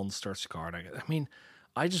Gruul Monsters card. I mean,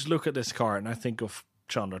 I just look at this card and I think of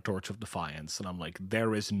Chandra Torch of Defiance, and I'm like,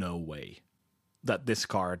 there is no way that this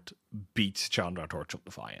card beats Chandra Torch of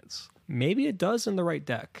Defiance. Maybe it does in the right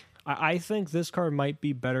deck. I think this card might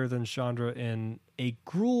be better than Chandra in a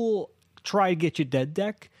Gruul try to get you dead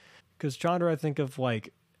deck. Because Chandra, I think of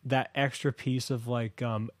like that extra piece of like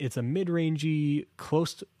it's a mid-rangey,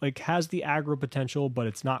 close to, like has the aggro potential, but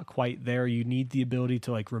it's not quite there. You need the ability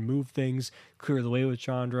to like remove things, clear the way with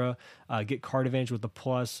Chandra, get card advantage with the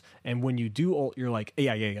plus, and when you do ult, you're like,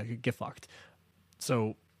 yeah, get fucked.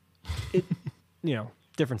 So, it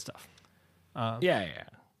different stuff. Yeah.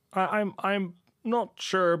 I'm not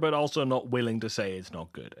sure, but also not willing to say it's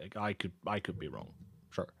not good. Like, I could be wrong.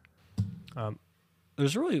 Sure.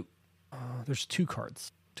 There's two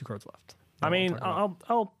cards left. I mean,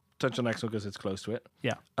 I'll touch on the next one because it's close to it.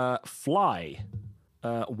 Yeah. Fly.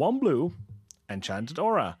 1 blue, Enchanted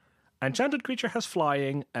Aura. Enchanted creature has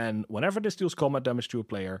flying, and whenever this deals combat damage to a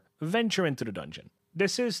player, venture into the dungeon.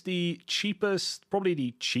 This is probably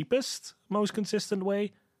the cheapest, most consistent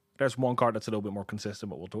way. There's one card that's a little bit more consistent,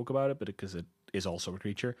 but we'll talk about it, because it is also a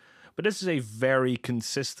creature. But this is a very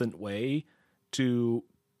consistent way to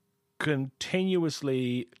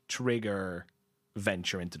continuously trigger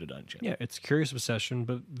venture into the dungeon. Yeah, it's Curious Obsession,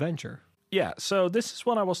 but venture. Yeah, so this is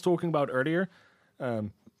what I was talking about earlier,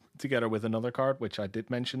 together with another card, which I did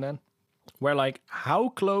mention then, where like, how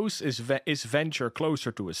close is venture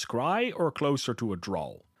closer to a scry or closer to a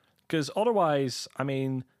draw? Because otherwise, I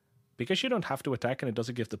mean, because you don't have to attack and it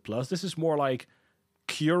doesn't give the plus, this is more like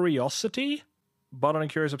curiosity, but on a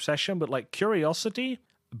Curious Obsession, but like curiosity,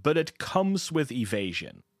 but it comes with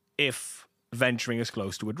evasion. If venturing is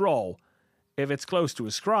close to a draw. If it's close to a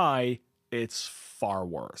scry, it's far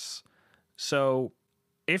worse. So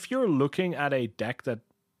if you're looking at a deck that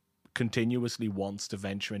continuously wants to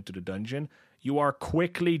venture into the dungeon, you are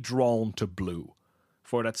quickly drawn to blue.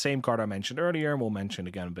 For that same card I mentioned earlier, and we'll mention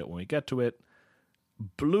again a bit when we get to it,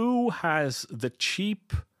 blue has the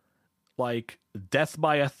cheap, like, Death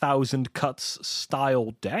by 1,000 Cuts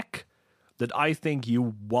style deck that I think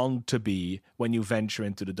you want to be when you venture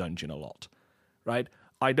into the dungeon a lot, right?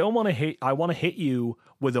 I want to hit you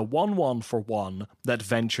with a 1/1 for 1 that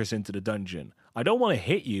ventures into the dungeon. I don't want to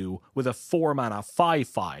hit you with a 4-mana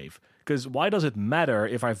 5/5, because why does it matter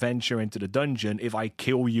if I venture into the dungeon if I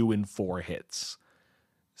kill you in 4 hits?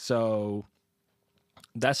 So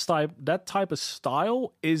that type of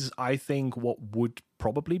style is, I think, what would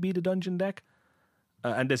probably be the dungeon deck.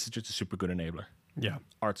 And this is just a super good enabler. Yeah.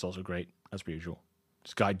 Art's also great, as per usual.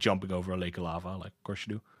 This guy jumping over a lake of lava, like, of course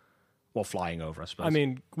you do. Well, flying over, I suppose. I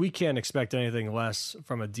mean, we can't expect anything less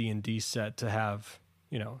from a D&D set to have,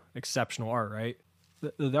 exceptional art, right?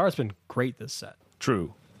 The art's been great this set.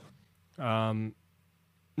 True.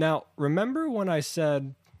 Now, remember when I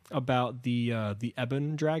said about the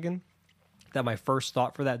Ebon Dragon that my first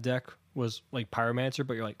thought for that deck was like Pyromancer,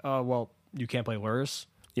 but you're like, oh, well, you can't play Lurrus?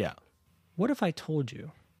 Yeah. What if I told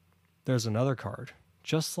you there's another card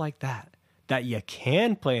just like that you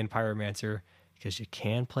can play in Pyromancer because you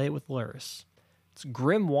can play it with Lurrus? It's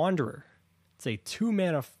Grim Wanderer. It's a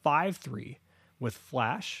 2-mana 5/3 with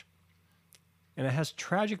Flash, and it has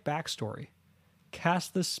tragic backstory.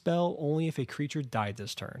 Cast this spell only if a creature died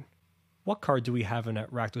this turn. What card do we have in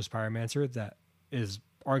Rakdos Pyromancer that is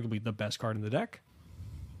arguably the best card in the deck?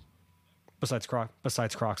 Besides Kroxa.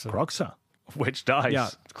 Kroxa, which dies. Yeah,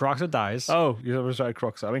 Kroxa dies. Oh, you were right,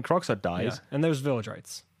 Kroxa. I mean, Kroxa dies. Yeah. And there's Village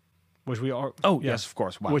Rites, which we are. Oh, yes, of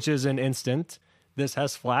course. Wow. Which is an instant. This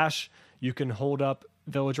has Flash. You can hold up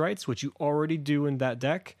Village Rites, which you already do in that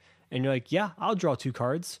deck. And you're like, yeah, I'll draw 2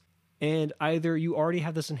 cards. And either you already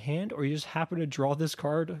have this in hand or you just happen to draw this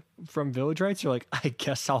card from Village Rites. You're like, I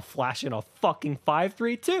guess I'll flash in a fucking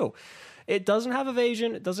 5/3 too. It doesn't have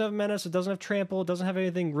evasion. It doesn't have menace. It doesn't have trample. It doesn't have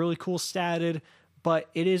anything really cool statted. But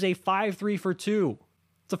it is a 5/3 for 2.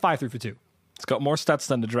 It's a 5/3 for 2. It's got more stats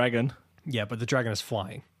than the dragon. Yeah, but the dragon is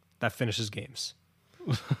flying. That finishes games.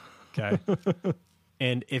 Okay.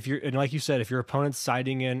 And like you said, if your opponent's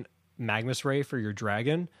siding in Magnus Ray for your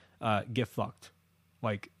dragon, get fucked.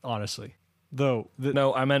 Like, honestly. Though...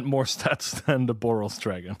 No, I meant more stats than the Boros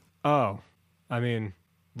dragon. Oh. I mean,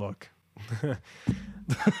 look.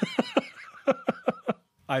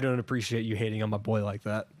 I don't appreciate you hating on my boy like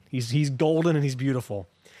that. He's golden and he's beautiful.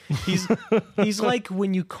 He's like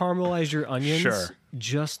when you caramelize your onions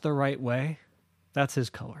just the right way. That's his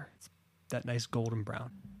color. It's that nice golden brown.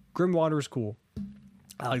 Grim Wanderer is cool.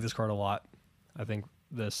 I like this card a lot. I think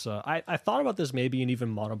this... I thought about this maybe in even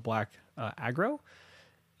mono black aggro.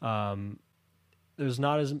 There's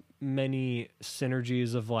not as many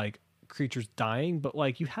synergies of like creatures dying, but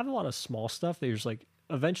like you have a lot of small stuff that you're just like,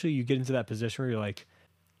 eventually you get into that position where you're like,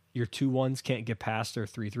 your 2/1s can't get past their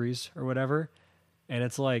 3/3s or whatever. And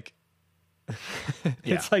it's like,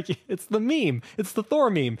 it's the meme. It's the Thor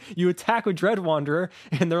meme. You attack with Dread Wanderer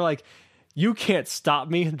and they're like, you can't stop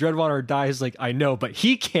me. Dread Wanderer dies. Like, I know, but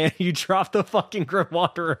he can't. You drop the fucking Grim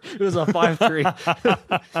Wanderer. It was a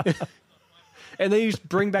 5/3. And then you just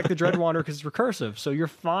bring back the Dread Wanderer because it's recursive. So you're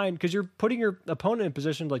fine because you're putting your opponent in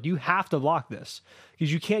position like you have to block this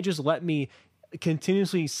because you can't just let me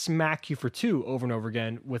continuously smack you for 2 over and over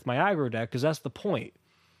again with my aggro deck because that's the point.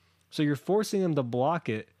 So you're forcing them to block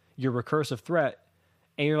it, your recursive threat,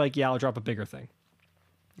 and you're like, yeah, I'll drop a bigger thing.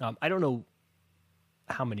 I don't know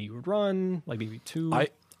how many you would run, like maybe 2.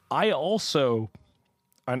 I also,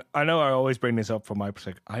 and I know I always bring this up from my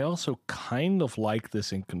perspective, I also kind of like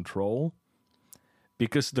this in Control.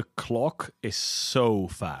 Because the clock is so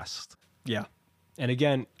fast. Yeah. And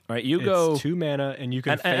again, right, you go 2 mana and you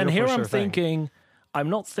can and here I'm thinking, I'm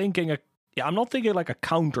not thinking like a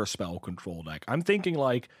counter spell control deck. I'm thinking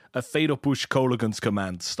like a Fatal Push Kolaghan's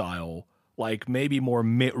Command style, like maybe more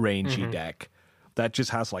mid-rangey deck that just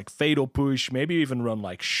has like Fatal Push, maybe even run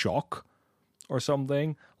like Shock or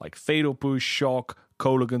something. Like Fatal Push, Shock,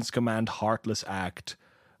 Kolaghan's Command, Heartless Act.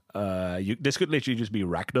 This could literally just be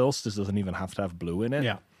Rakdos. This doesn't even have to have blue in it.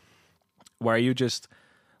 Yeah. Where you just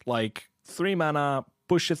like 3 mana,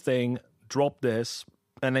 push a thing, drop this,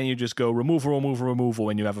 and then you just go removal,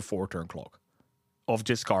 and you have a 4-turn clock of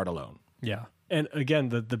discard alone. Yeah. And again,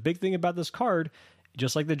 the big thing about this card,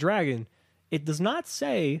 just like the dragon, it does not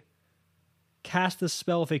say cast this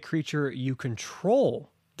spell if a creature you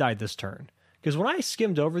control died this turn. Because when I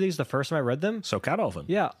skimmed over these the first time I read them, so Cat Elven.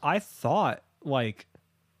 Yeah, I thought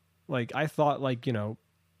you know,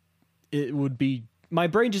 it would be, my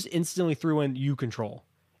brain just instantly threw in you control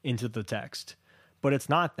into the text, but it's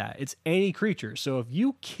not that. It's any creature. So if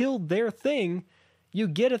you killed their thing, you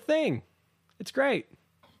get a thing. It's great.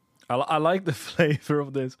 I like the flavor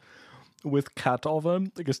of this with Cat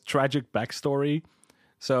Elven, because tragic backstory.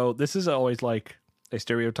 So this is always like a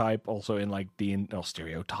stereotype also in like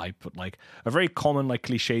stereotype, but like a very common like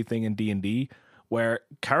cliche thing in D&D where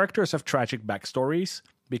characters have tragic backstories.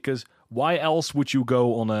 Because why else would you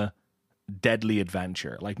go on a deadly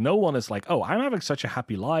adventure? Like, no one is like, oh, I'm having such a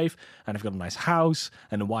happy life, and I've got a nice house,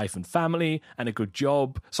 and a wife and family, and a good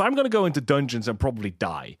job, so I'm going to go into dungeons and probably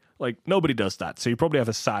die. Like, nobody does that, so you probably have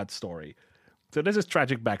a sad story. So this is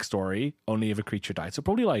tragic backstory, only if a creature died. So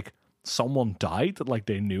probably, like, someone died that, like,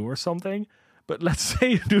 they knew or something. But let's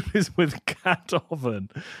say you do this with Cat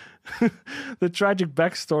Elven. The tragic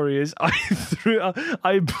backstory is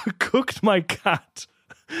I cooked my cat.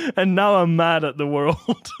 And now I'm mad at the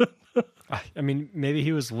world. I mean, maybe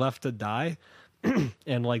he was left to die,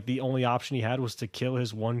 and like the only option he had was to kill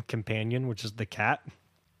his one companion, which is the cat.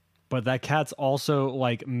 But that cat's also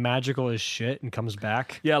like magical as shit and comes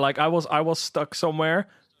back. Yeah, like I was stuck somewhere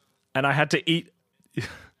and I had to eat.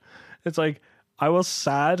 It's like I was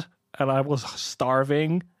sad and I was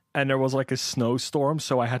starving and there was like a snowstorm,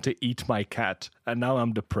 so I had to eat my cat, and now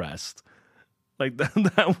I'm depressed. Like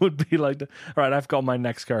that would be like all right, I've got my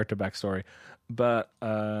next character backstory. But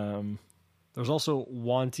there's also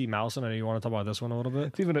Wanty Mousin. I know you want to talk about this one a little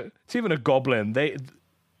bit. It's even a goblin. There's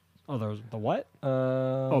the what?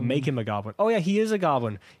 Make him a goblin. Oh yeah, he is a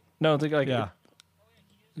goblin. No, like Yeah.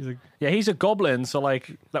 He's a goblin, so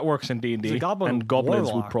like that works in D&D. He's a goblin and goblins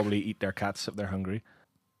warlock. would probably eat their cats if they're hungry.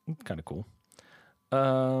 Kind of cool.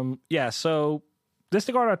 So this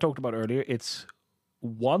the card I talked about earlier. It's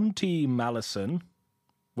Wanty Malison,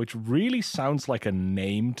 which really sounds like a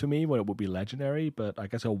name to me when it would be legendary, but I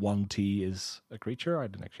guess a 1T is a creature. I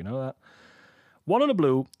didn't actually know that. 1 and a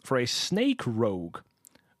blue for a snake rogue.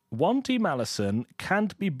 Wanty Malison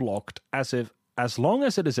can't be blocked as long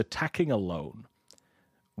as it is attacking alone.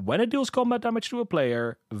 When it deals combat damage to a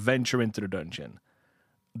player, venture into the dungeon.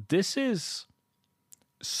 This is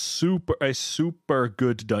a super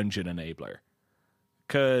good dungeon enabler.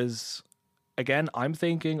 Because, again, I'm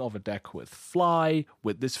thinking of a deck with Fly,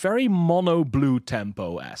 with this very mono blue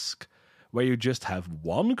tempo-esque, where you just have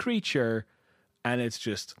one creature, and it's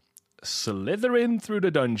just slithering through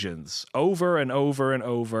the dungeons over and over and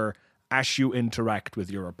over as you interact with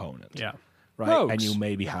your opponent. Yeah. Right? Rogues. And you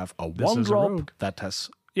maybe have a This is a one-drop rogue. that has...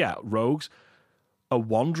 Yeah, rogues. A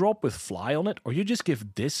one-drop with Fly on it, or you just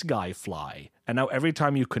give this guy Fly, and now every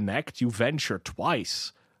time you connect, you venture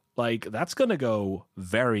twice. Like, that's going to go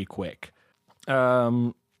very quick.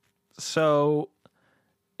 So,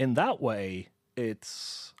 in that way,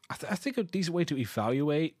 it's... I think a decent way to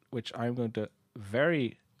evaluate, which I'm going to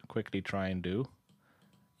very quickly try and do.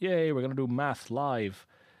 Yay, we're going to do math live.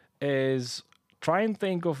 Is try and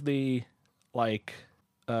think of the,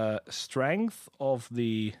 strength of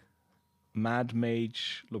the Mad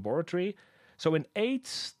Mage Laboratory. So in 7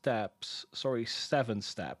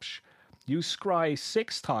 steps, you scry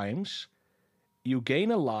 6 times, you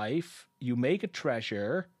gain a life, you make a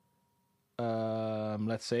treasure,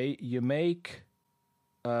 let's say, you make,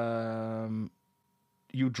 you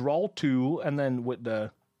draw 2, and then with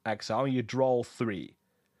the exile, you draw 3.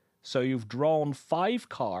 So you've drawn 5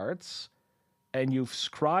 cards, and you've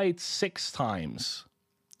scried 6 times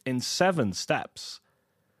in 7 steps.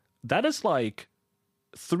 That is like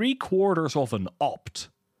 3/4 of an opt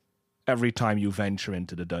every time you venture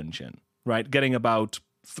into the dungeon, right? Getting about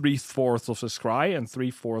 3/4 of a scry and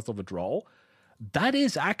 3/4 of a draw. That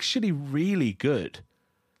is actually really good,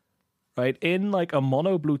 right? In like a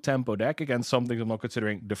mono blue tempo deck, again, something I'm not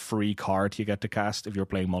considering the free card you get to cast if you're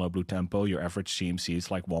playing mono blue tempo. Your average CMC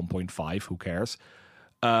is like 1.5. Who cares?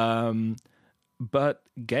 But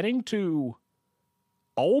getting to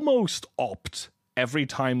almost opt every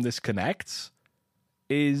time this connects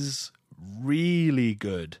is really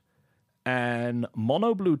good. And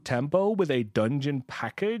mono blue tempo with a dungeon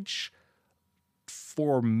package,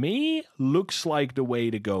 for me, looks like the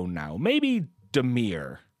way to go now. Maybe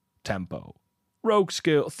Dimir tempo. Rogue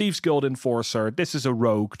skill, Thieves Guild Enforcer. This is a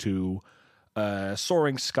rogue too.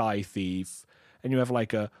 Soaring Sky Thief. And you have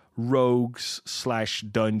like a rogues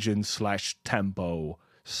 / dungeon / tempo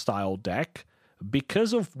style deck.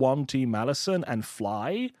 Because of Wanty Malison and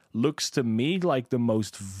Fly, looks to me like the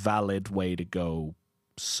most valid way to go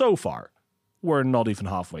so far. We're not even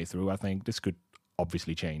halfway through, I think. This could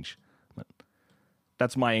obviously change. But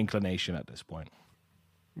that's my inclination at this point.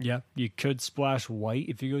 Yeah, you could splash white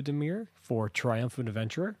if you go Dimir for Triumphant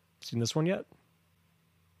Adventurer. Seen this one yet?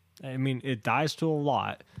 I mean, it dies to a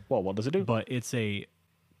lot. Well, what does it do? But it's a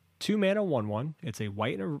 2-mana 1/1. It's a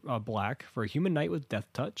white and a black for a human knight with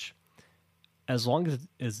Death Touch. As long as it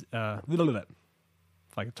is, if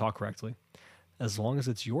I can talk correctly, as long as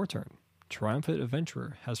it's your turn, Triumphant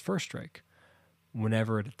Adventurer has first strike.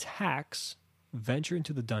 Whenever it attacks, venture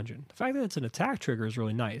into the dungeon. The fact that it's an attack trigger is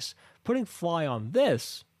really nice. Putting Fly on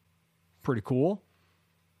this, pretty cool.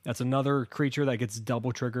 That's another creature that gets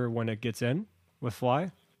double trigger when it gets in with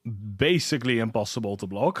Fly. Basically impossible to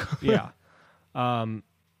block. Yeah.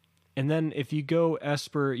 And then if you go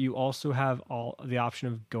Esper, you also have the option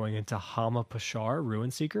of going into Hama Pashar,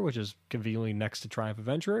 Ruin Seeker, which is conveniently next to Triumph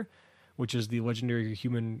Adventurer, which is the legendary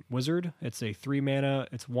human wizard. It's a 3-mana,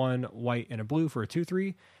 it's 1 white and a blue for a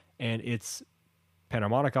 2/3, and it's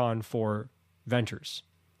Panharmonicon for ventures.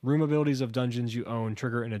 Room abilities of dungeons you own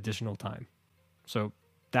trigger an additional time. So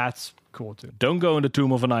that's cool too. Don't go into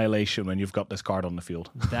Tomb of Annihilation when you've got this card on the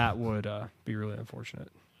field. That would be really unfortunate.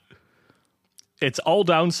 It's all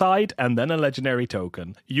downside and then a legendary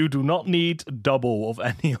token. You do not need double of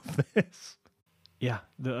any of this. Yeah,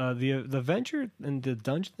 the venture and the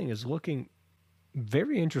dungeon thing is looking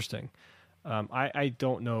very interesting. I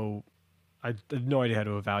don't know. I have no idea how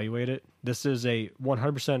to evaluate it. This is a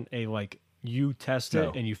 100% a like you test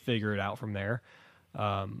it and you figure it out from there.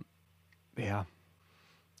 Yeah,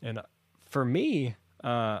 and for me,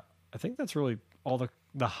 I think that's really all the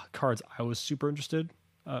cards I was super interested.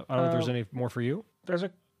 I don't know if there's any more for you. There's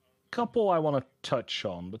a couple I want to touch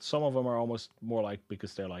on, but some of them are almost more like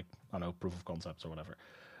because they're like, I don't know, proof of concepts or whatever.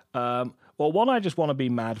 Well, one I just want to be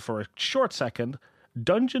mad for a short second.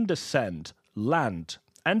 Dungeon Descent, land,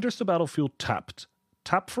 enters the battlefield tapped.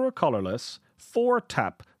 Tap for a colorless, 4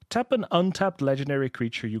 tap. Tap an untapped legendary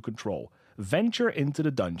creature you control. Venture into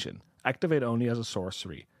the dungeon. Activate only as a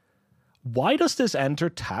sorcery. Why does this enter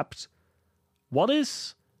tapped? What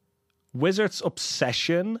is Wizards'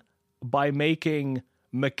 obsession by making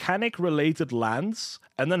mechanic-related lands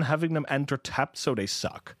and then having them enter tapped so they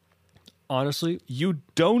suck? Honestly, you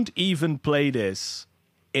don't even play this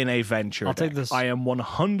in a venture deck. Take this. I am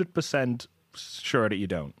 100% sure that you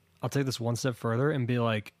don't. I'll take this one step further and be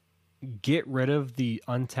like, get rid of the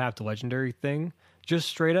untapped legendary thing. Just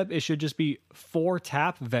straight up, it should just be 4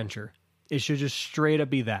 tap venture. It should just straight up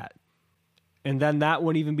be that. And then that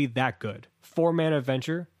wouldn't even be that good. 4 mana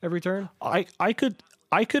venture every turn. I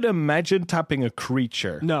could imagine tapping a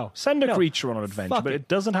creature. No. Send a creature on an adventure, Fuck but it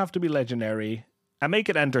doesn't have to be legendary. And make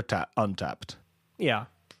it enter untapped. Yeah.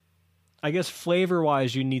 I guess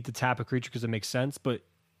flavor-wise, you need to tap a creature because it makes sense, but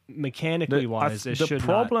mechanically-wise, it should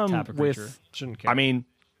not tap a creature. Shouldn't care. I mean,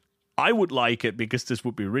 I would like it because this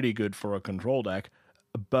would be really good for a control deck,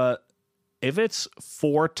 but if it's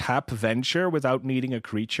 4 tap venture without needing a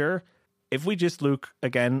creature, if we just look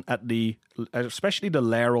again at especially the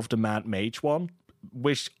Lair of the Mad Mage one,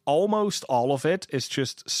 which almost all of it is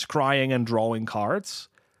just scrying and drawing cards,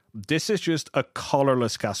 this is just a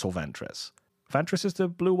colorless Castle Ventress. Ventress is the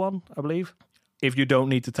blue one, I believe. If you don't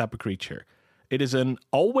need to tap a creature. It is an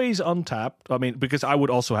always untapped. I mean, because I would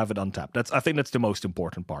also have it untapped. I think that's the most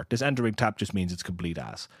important part. This entering tap just means it's complete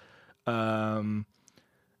ass.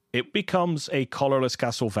 It becomes a colorless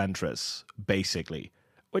Castle Ventress, basically,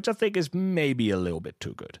 which I think is maybe a little bit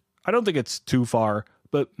too good. I don't think it's too far,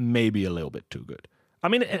 but maybe a little bit too good. I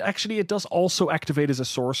mean, it does also activate as a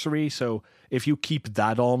sorcery, so if you keep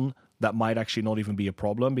that on, that might actually not even be a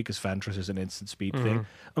problem because Ventress is an instant speed thing.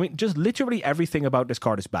 I mean, just literally everything about this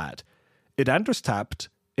card is bad. It enters tapped,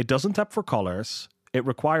 it doesn't tap for colors, it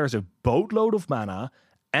requires a boatload of mana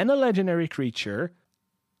and a legendary creature,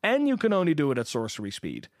 and you can only do it at sorcery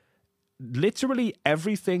speed. Literally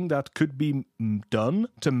everything that could be done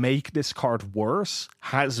to make this card worse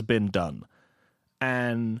has been done.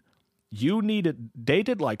 And they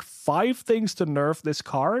did like 5 things to nerf this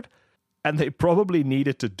card, and they probably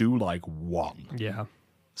needed to do like 1. Yeah.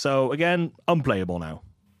 So again, unplayable now.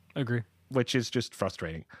 Agree. Which is just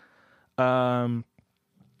frustrating. Then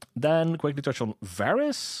quickly touch on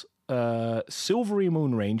Varys, Silvery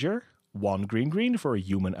Moon Ranger, 1 green for a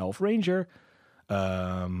human elf ranger.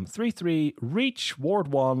 3/3 reach ward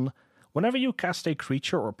 1. Whenever you cast a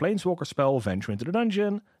creature or planeswalker spell, venture into the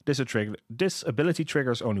dungeon. This ability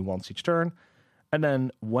triggers only once each turn. And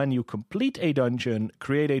then when you complete a dungeon,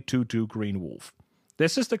 create a 2/2 green wolf.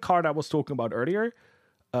 This is the card I was talking about earlier.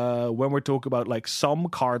 When we're talking about like some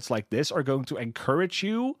cards like this are going to encourage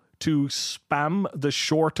you to spam the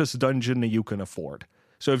shortest dungeon that you can afford.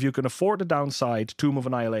 So if you can afford the downside, Tomb of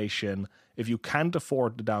Annihilation. If you can't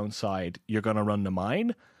afford the downside, you're going to run the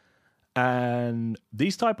Mine. And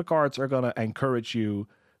these type of cards are going to encourage you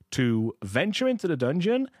to venture into the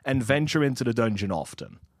dungeon and venture into the dungeon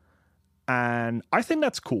often. And I think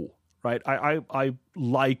that's cool, right? I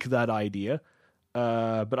like that idea.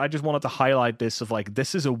 But I just wanted to highlight this of like,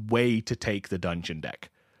 this is a way to take the dungeon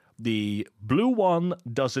deck. The blue one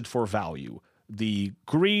does it for value. The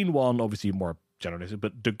green one, obviously more generous,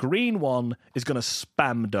 but the green one is going to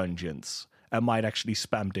spam dungeons and might actually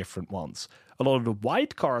spam different ones. A lot of the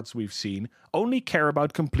white cards we've seen only care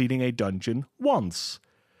about completing a dungeon once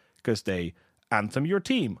because they anthem your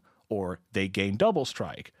team or they gain double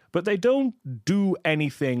strike, but they don't do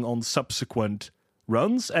anything on subsequent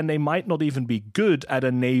runs, and they might not even be good at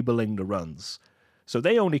enabling the runs. So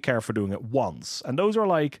they only care for doing it once. And those are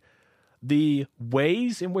like the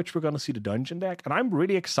ways in which we're going to see the dungeon deck. And I'm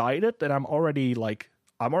really excited that I'm already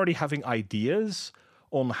having ideas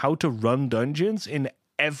on how to run dungeons in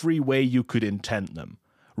every way you could intend them.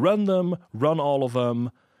 Run all of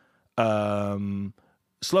them,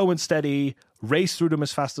 slow and steady, race through them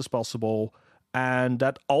as fast as possible, And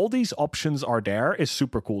that all these options are there is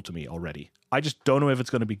super cool to me already. I just don't know if it's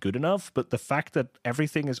going to be good enough, but the fact that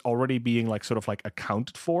everything is already being like sort of like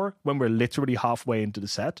accounted for when we're literally halfway into the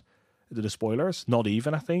set, into the spoilers, not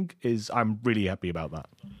even, I think, I'm really happy about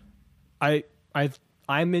that.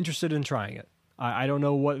 I'm interested in trying it. I don't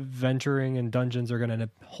know what venturing and dungeons are going to end up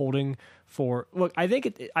holding for. Look, I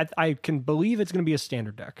think I can believe it's going to be a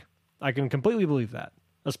standard deck. I can completely believe that,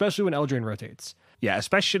 especially when Eldraine rotates. Yeah,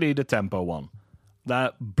 especially the tempo one.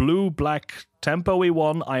 That blue-black tempo-y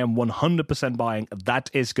one, I am 100% buying.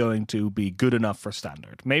 That is going to be good enough for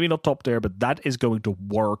standard. Maybe not top tier, but that is going to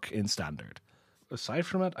work in standard. Aside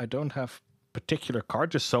from that, I don't have particular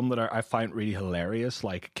cards, just some that I find really hilarious,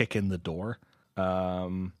 like Kick in the Door.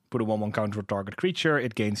 Put a 1/1 counter for target creature.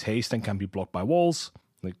 It gains haste and can be blocked by walls.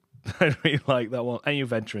 Like, I really like that one. And you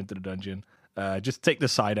venture into the dungeon. Just take the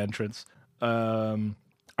side entrance. I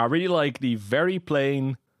really like the very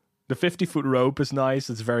plain... The 50-foot rope is nice.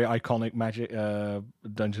 It's a very iconic Magic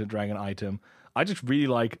Dungeons & Dragon item. I just really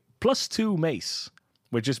like +2 mace,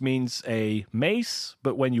 which just means a mace,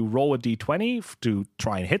 but when you roll a d20 to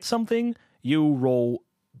try and hit something, you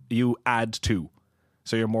add 2.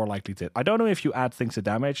 So you're more likely to hit. I don't know if you add things to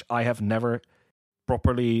damage. I have never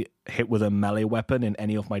properly hit with a melee weapon in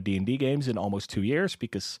any of my D&D games in almost 2 years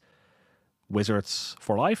because Wizards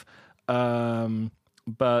for life.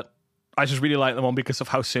 But I just really like them on because of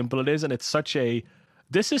how simple it is, and it's such a...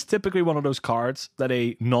 This is typically one of those cards that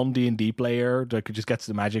a non-D&D player that could just get to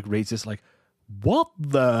the Magic reads is like, what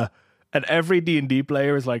the... And every D&D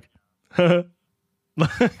player is like, so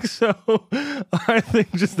I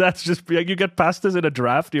think that's just... Like, you get past this in a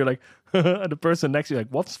draft, you're like, and the person next to you like,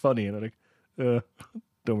 what's funny? And I'm like,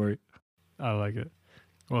 don't worry. I like it.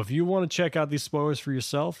 Well, if you want to check out these spoilers for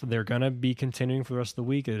yourself, they're going to be continuing for the rest of the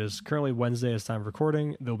week. It is currently Wednesday as time of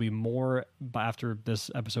recording. There'll be more after this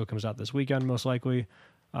episode comes out this weekend, most likely.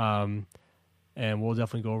 And we'll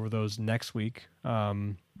definitely go over those next week.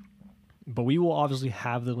 But we will obviously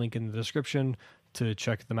have the link in the description to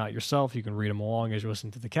check them out yourself. You can read them along as you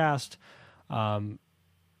listen to the cast. And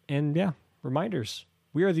yeah, reminders.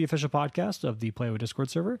 We are the official podcast of the Play With Discord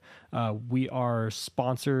server. We are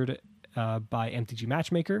sponsored by MTG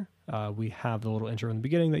Matchmaker. We have the little intro in the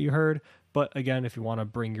beginning that you heard. But again, if you want to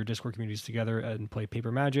bring your Discord communities together and play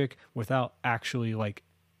Paper Magic without actually like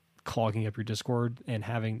clogging up your Discord and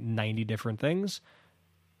having 90 different things,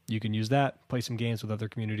 you can use that, play some games with other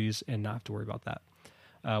communities, and not have to worry about that.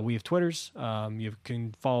 We have Twitters. You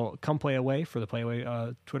can follow Come Play Away for the Play Away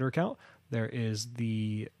Twitter account. There is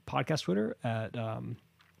the podcast Twitter at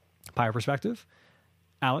Pyre Perspective.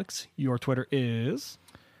 Alex, your Twitter is...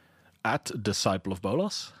 At Disciple of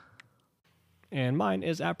Bolas. And mine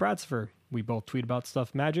is at Bradsifer. We both tweet about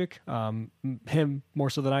stuff magic. Him more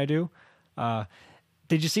so than I do.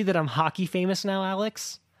 Did you see that I'm hockey famous now,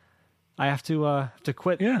 Alex? I have to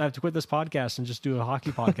quit. Yeah. I have to quit this podcast and just do a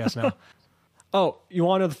hockey podcast now. Oh, you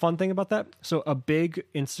want to know the fun thing about that? So a big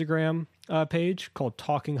Instagram page called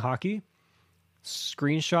Talking Hockey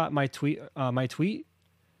screenshot my tweet. My tweet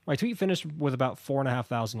finished with about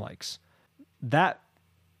 4,500 likes. That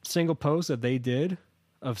single post that they did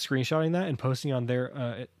of screenshotting that and posting on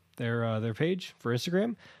their page for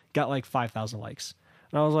Instagram got like 5,000 likes,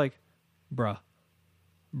 and I was like, bruh,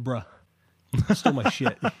 stole my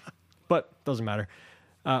shit. But doesn't matter.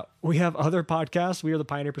 We have other podcasts. We are the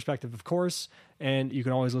Pioneer Perspective, of course, and you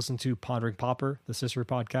can always listen to Pondering Popper, the sister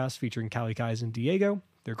podcast featuring Callie Kais and Diego.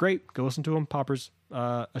 They're great. Go listen to them. Popper's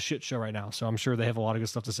a shit show right now, so I'm sure they have a lot of good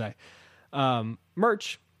stuff to say.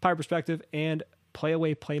 Merch, Pioneer Perspective, and Play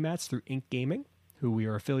Away Playmats through Ink Gaming, who we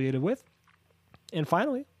are affiliated with. And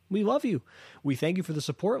finally, we love you. We thank you for the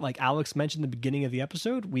support. Like Alex mentioned in the beginning of the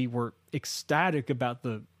episode, we were ecstatic about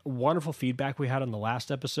the wonderful feedback we had on the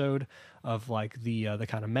last episode of like the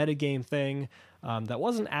kind of metagame thing. That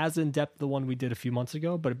wasn't as in-depth the one we did a few months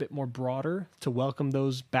ago, but a bit more broader to welcome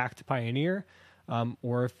those back to Pioneer.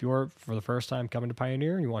 Or if you're for the first time coming to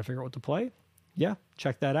Pioneer and you want to figure out what to play, yeah,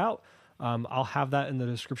 check that out. I'll have that in the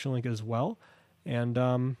description link as well.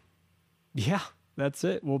 And yeah, that's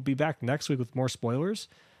it. We'll be back next week with more spoilers.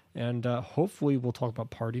 And hopefully we'll talk about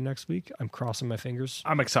Party next week. I'm crossing my fingers.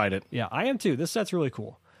 I'm excited. Yeah, I am too. This set's really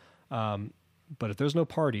cool. But if there's no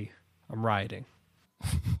Party, I'm rioting.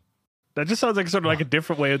 That just sounds like sort of like a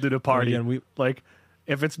different way of doing a party. Again, like,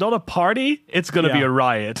 if it's not a party, it's going to be a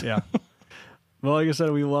riot. Yeah. Well, like I said,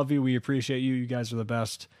 we love you. We appreciate you. You guys are the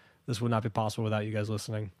best. This would not be possible without you guys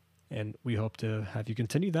listening. And we hope to have you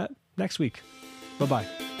continue that next week. Bye-bye.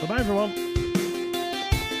 Bye-bye, everyone.